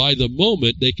 and or by the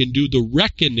moment they can do the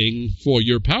reckoning for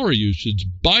your power usage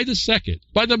by the second,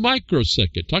 by the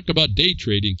microsecond. Talk about day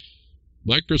trading.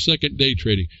 Microsecond day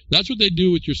trading. That's what they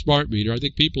do with your smart meter. I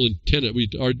think people in Tenet,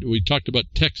 we talked about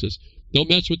Texas. Don't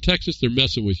mess with Texas, they're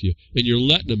messing with you. And you're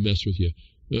letting them mess with you.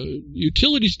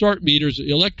 Utility smart meters,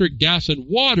 electric, gas, and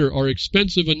water are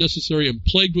expensive, unnecessary, and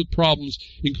plagued with problems,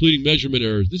 including measurement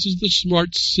errors. This is the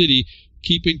smart city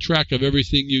keeping track of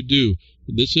everything you do.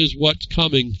 This is what's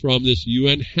coming from this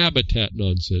UN habitat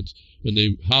nonsense.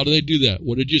 And how do they do that?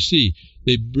 What did you see?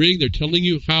 They're telling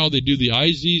you how they do the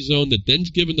IZ zone that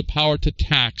then's given the power to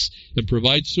tax and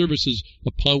provide services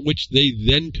upon which they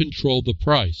then control the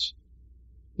price.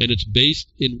 And it's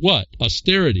based in what?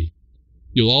 Austerity.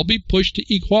 You'll all be pushed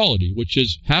to equality, which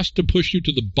has to push you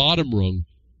to the bottom rung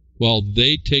while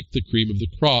they take the cream of the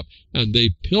crop, and they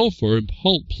pilfer and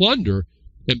plunder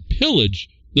and pillage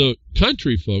the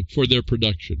country folk for their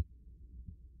production.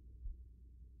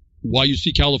 Why you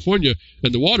see California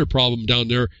and the water problem down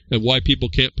there, and why people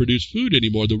can't produce food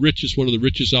anymore. One of the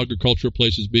richest agricultural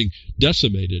places being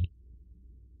decimated.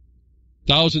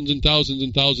 Thousands and thousands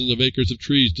and thousands of acres of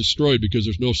trees destroyed because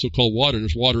there's no so-called water, and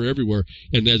there's water everywhere.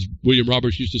 And as William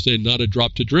Roberts used to say, not a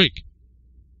drop to drink.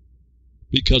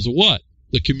 Because of what?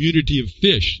 The community of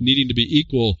fish needing to be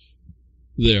equal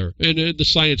there. And the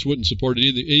science wouldn't support it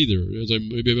either.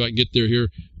 Maybe I can get there here.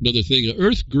 Another thing.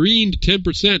 Earth greened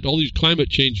 10%. All these climate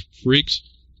change freaks.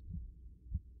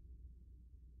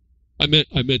 I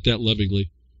meant that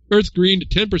lovingly. Earth greened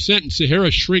 10% and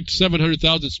Sahara shrinked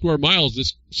 700,000 square miles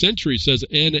this century, says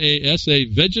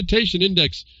NASA Vegetation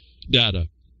Index data.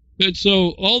 And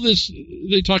so all this,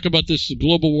 they talk about this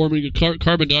global warming,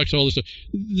 carbon dioxide, all this stuff.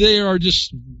 They are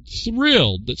just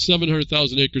thrilled that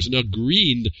 700,000 acres are now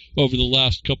greened over the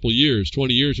last couple years,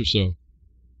 20 years or so.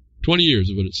 20 years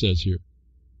of what it says here.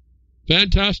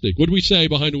 Fantastic. What do we say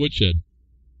behind a woodshed?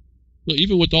 Well,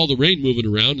 even with all the rain moving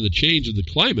around and the change of the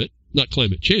climate, not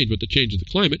climate change, but the change of the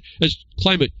climate, as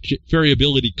climate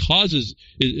variability causes,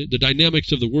 the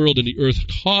dynamics of the world and the earth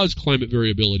cause climate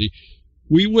variability,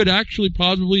 we would actually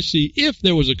probably see, if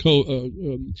there was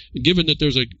given that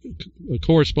there's a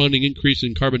corresponding increase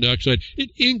in carbon dioxide, an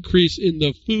increase in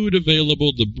the food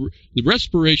available, the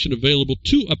respiration available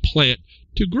to a plant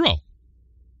to grow.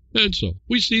 And so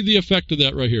we see the effect of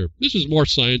that right here. This is more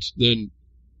science than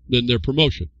their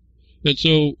promotion. And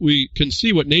so we can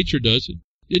see what nature does.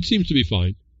 It seems to be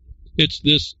fine. It's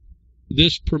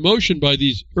this promotion by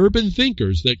these urban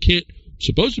thinkers that can't,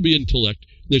 supposed to be intellect,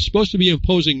 they're supposed to be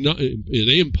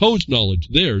they impose knowledge,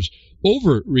 theirs,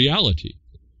 over reality,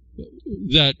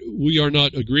 that we are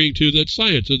not agreeing to. That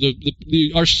science,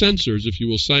 our sensors, if you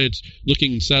will, science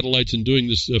looking satellites and doing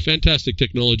this fantastic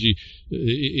technology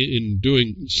in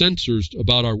doing sensors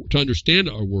to understand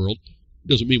our world,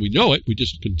 doesn't mean we know it, we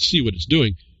just can see what it's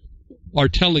doing, are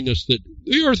telling us that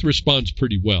the Earth responds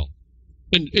pretty well.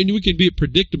 And we can be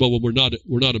predictable when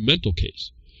we're not a mental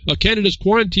case. Canada's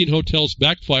quarantine hotels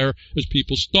backfire as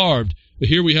people starved.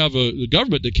 Here we have the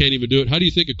government that can't even do it. How do you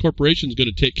think a corporation is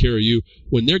going to take care of you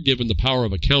when they're given the power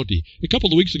of a county? A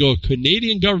couple of weeks ago, a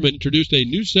Canadian government introduced a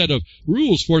new set of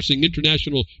rules forcing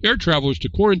international air travelers to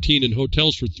quarantine in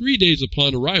hotels for 3 days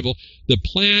upon arrival. The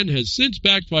plan has since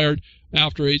backfired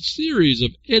after a series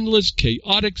of endless,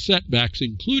 chaotic setbacks,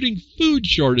 including food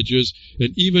shortages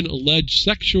and even alleged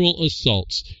sexual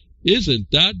assaults. Isn't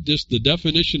that just the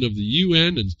definition of the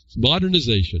UN and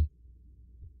modernization?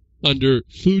 Under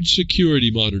food security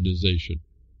modernization.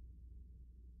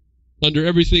 Under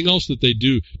everything else that they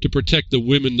do to protect the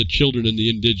women, the children, and the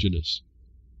indigenous.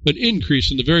 An increase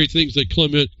in the very things they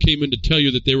came in to tell you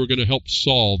that they were going to help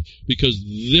solve, because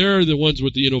they're the ones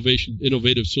with the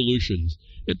innovative solutions.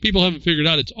 And people haven't figured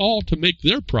out it's all to make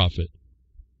their profit.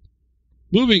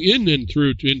 Moving in and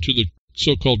through into the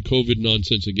so-called COVID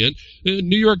nonsense again.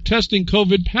 New York testing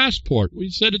COVID passport. We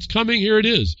said it's coming. Here it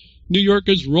is. New York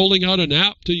is rolling out an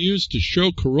app to use to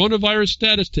show coronavirus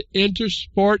status to enter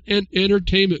sport and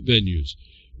entertainment venues.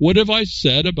 What have I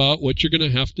said about what you're going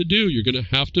to have to do? You're going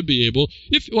to have to be able,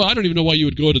 I don't even know why you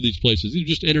would go to these places. These are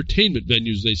just entertainment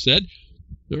venues, they said.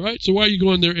 All right, so why are you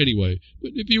going there anyway?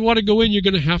 But if you want to go in, you're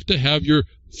going to have your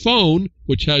phone,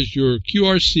 which has your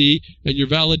QRC and your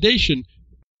validation,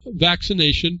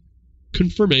 vaccination,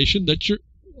 confirmation that you're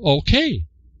okay.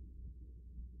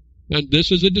 And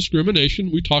this is a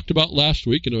discrimination we talked about last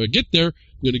week. And if I get there,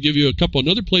 I'm going to give you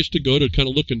another place to go to kind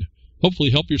of look and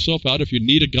hopefully help yourself out if you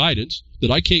need a guidance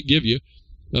that I can't give you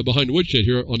behind the woodshed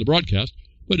here on the broadcast.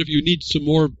 But if you need some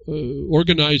more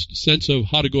organized sense of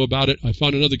how to go about it, I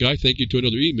found another guy. Thank you to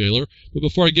another emailer. But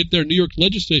before I get there, New York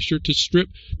legislature to strip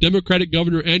Democratic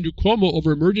Governor Andrew Cuomo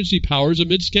over emergency powers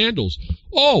amid scandals.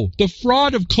 Oh, the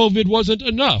fraud of COVID wasn't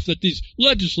enough that these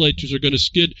legislatures are going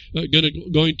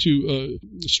to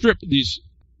strip these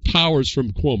powers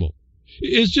from Cuomo.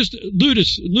 It's just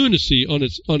lunacy on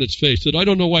its face that I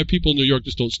don't know why people in New York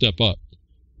just don't step up.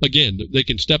 Again, they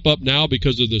can step up now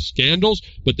because of the scandals,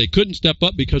 but they couldn't step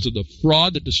up because of the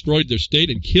fraud that destroyed their state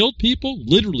and killed people,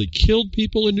 literally killed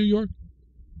people in New York.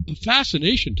 A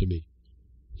fascination to me.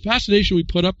 Fascination we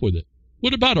put up with it.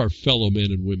 What about our fellow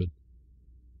men and women?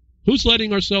 Who's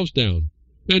letting ourselves down?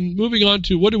 And moving on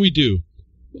to what do we do?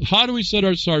 How do we set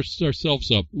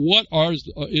ourselves up? What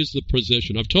is the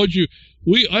position? I've told you,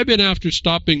 I've been after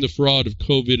stopping the fraud of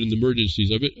COVID and the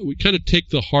emergencies. We kind of take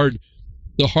the hard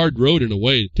road in a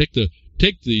way, take the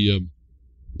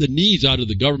knees out of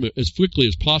the government as quickly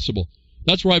as possible.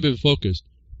 That's where I've been focused.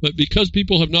 But because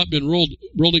people have not been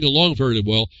rolling along very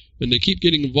well, and they keep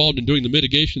getting involved in doing the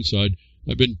mitigation side,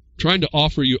 I've been trying to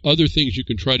offer you other things you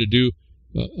can try to do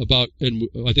and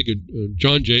I think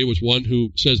John Jay was one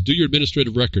who says, do your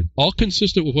administrative record. All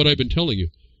consistent with what I've been telling you.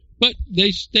 But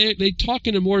they talk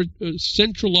in a more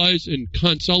centralized and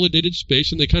consolidated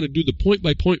space, and they kind of do the point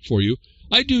by point for you.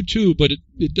 I do too, but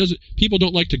it doesn't. People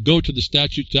don't like to go to the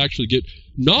statutes to actually get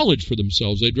knowledge for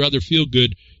themselves. They'd rather feel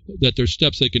good that there's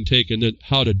steps they can take and then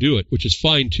how to do it, which is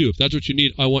fine too. If that's what you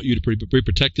need, I want you to be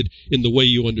protected in the way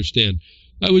you understand.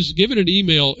 I was given an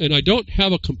email, and I don't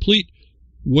have a complete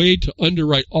way to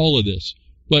underwrite all of this,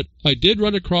 but I did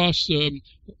run across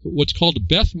what's called a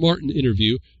Beth Martin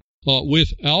interview with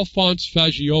Alphonse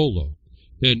Faggioli,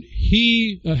 and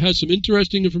he has some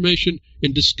interesting information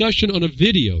and discussion on a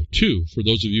video too, for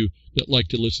those of you that like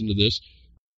to listen to this,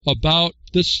 about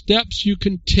the steps you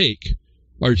can take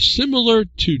are similar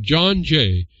to John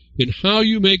Jay in how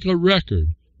you make a record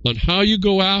on how you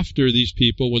go after these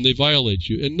people when they violate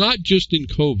you, and not just in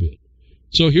COVID.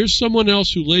 So here's someone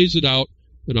else who lays it out,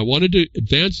 and I wanted to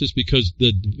advance this because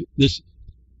this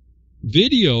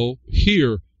video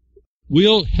here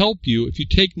will help you if you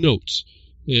take notes.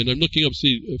 And I'm looking up,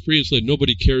 see, free and slave,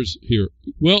 nobody cares here.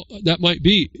 Well, that might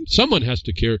be. Someone has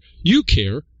to care. You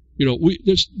care. You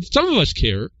know, some of us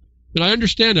care, and I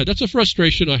understand that. That's a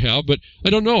frustration I have, but I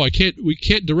don't know. We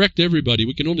can't direct everybody.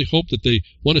 We can only hope that they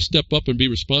want to step up and be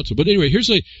responsible. But anyway,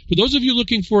 for those of you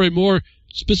looking for a more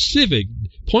specific,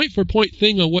 point-for-point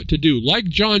thing on what to do, like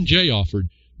John Jay offered,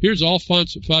 here's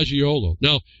Alphonse Faggioli.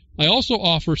 Now, I also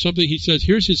offer something. He says,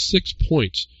 here's his 6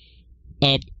 points.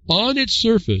 On its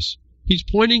surface, he's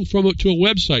pointing to a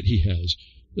website he has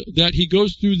that he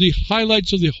goes through the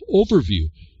highlights of the overview.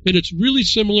 And it's really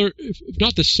similar, if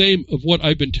not the same, of what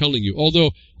I've been telling you.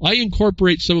 Although I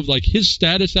incorporate some of like his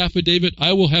status affidavit,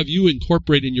 I will have you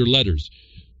incorporate in your letters.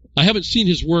 I haven't seen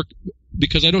his work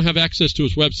because I don't have access to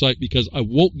his website because I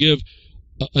won't give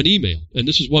an email. And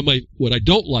this is what I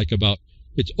don't like about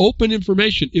it's open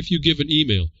information if you give an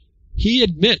email. He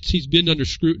admits he's been under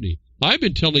scrutiny. I've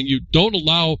been telling you, don't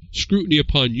allow scrutiny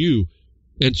upon you.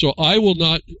 And so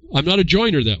I'm not a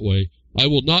joiner that way. I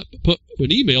will not put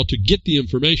an email to get the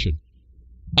information.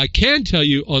 I can tell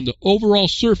you on the overall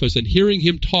surface and hearing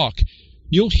him talk,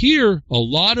 you'll hear a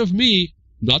lot of me,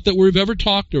 not that we've ever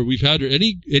talked or we've had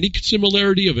any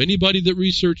similarity of anybody that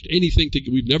researched anything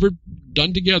we've never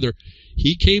done together.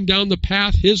 He came down the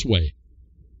path his way.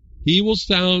 He will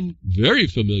sound very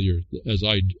familiar as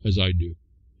I do.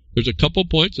 There's a couple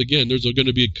points. Again, there's going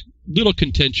to be a little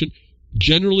contention.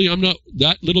 Generally,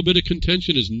 that little bit of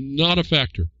contention is not a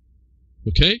factor.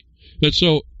 Okay? And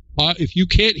so if you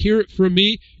can't hear it from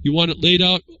me, you want it laid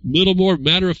out a little more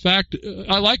matter of fact.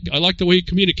 I like the way he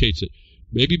communicates it.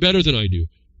 Maybe better than I do.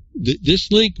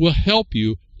 This link will help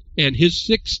you, and his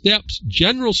 6 steps,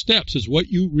 general steps, is what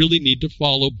you really need to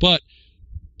follow. But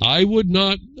I would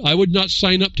not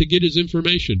sign up to get his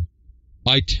information.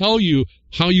 I tell you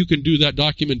how you can do that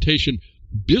documentation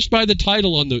just by the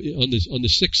title on the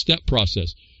 6-step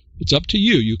process. It's up to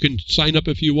you. You can sign up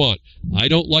if you want. I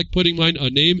don't like putting a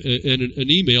name and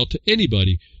an email to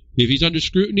anybody. If he's under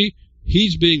scrutiny,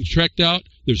 he's being tracked out.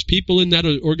 There's people in that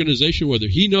organization, whether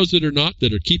he knows it or not,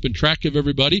 that are keeping track of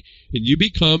everybody, and you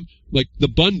become like the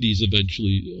Bundys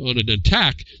eventually on an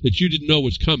attack that you didn't know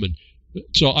was coming.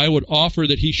 So I would offer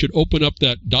that he should open up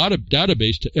that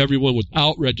database to everyone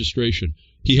without registration.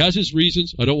 He has his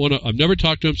reasons. I've never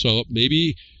talked to him, so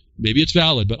maybe it's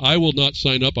valid, but I will not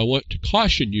sign up. I want to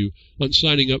caution you on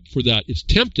signing up for that. It's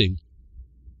tempting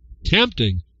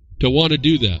to want to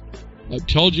do that. I've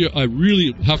told you I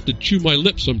really have to chew my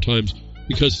lips sometimes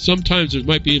because sometimes there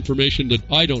might be information that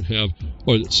I don't have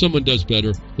or that someone does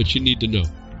better that you need to know.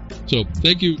 So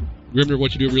thank you, Grimner,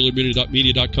 what you do at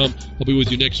realmedia.com. I'll be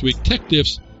with you next week. Tech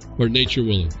diffs or nature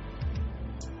willing.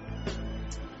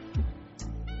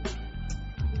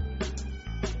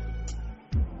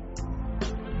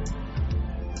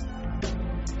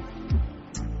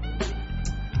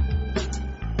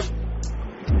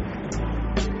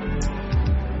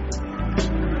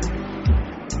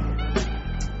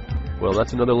 Well,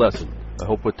 that's another lesson. I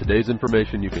hope with today's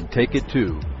information you can take it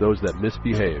to those that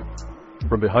misbehave.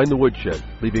 From behind the woodshed,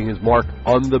 leaving his mark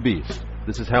on the beast,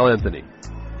 this is Hal Anthony.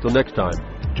 Till next time,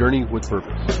 journey with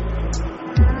purpose.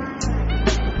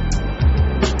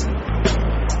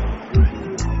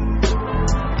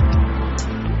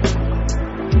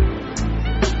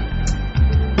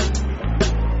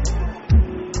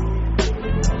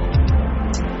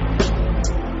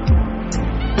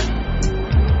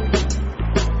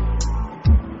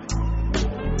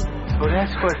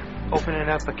 That's what opening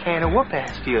up a can of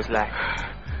whoop-ass feels like.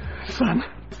 Son,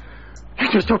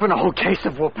 Just open a whole case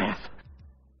of whoop-ass.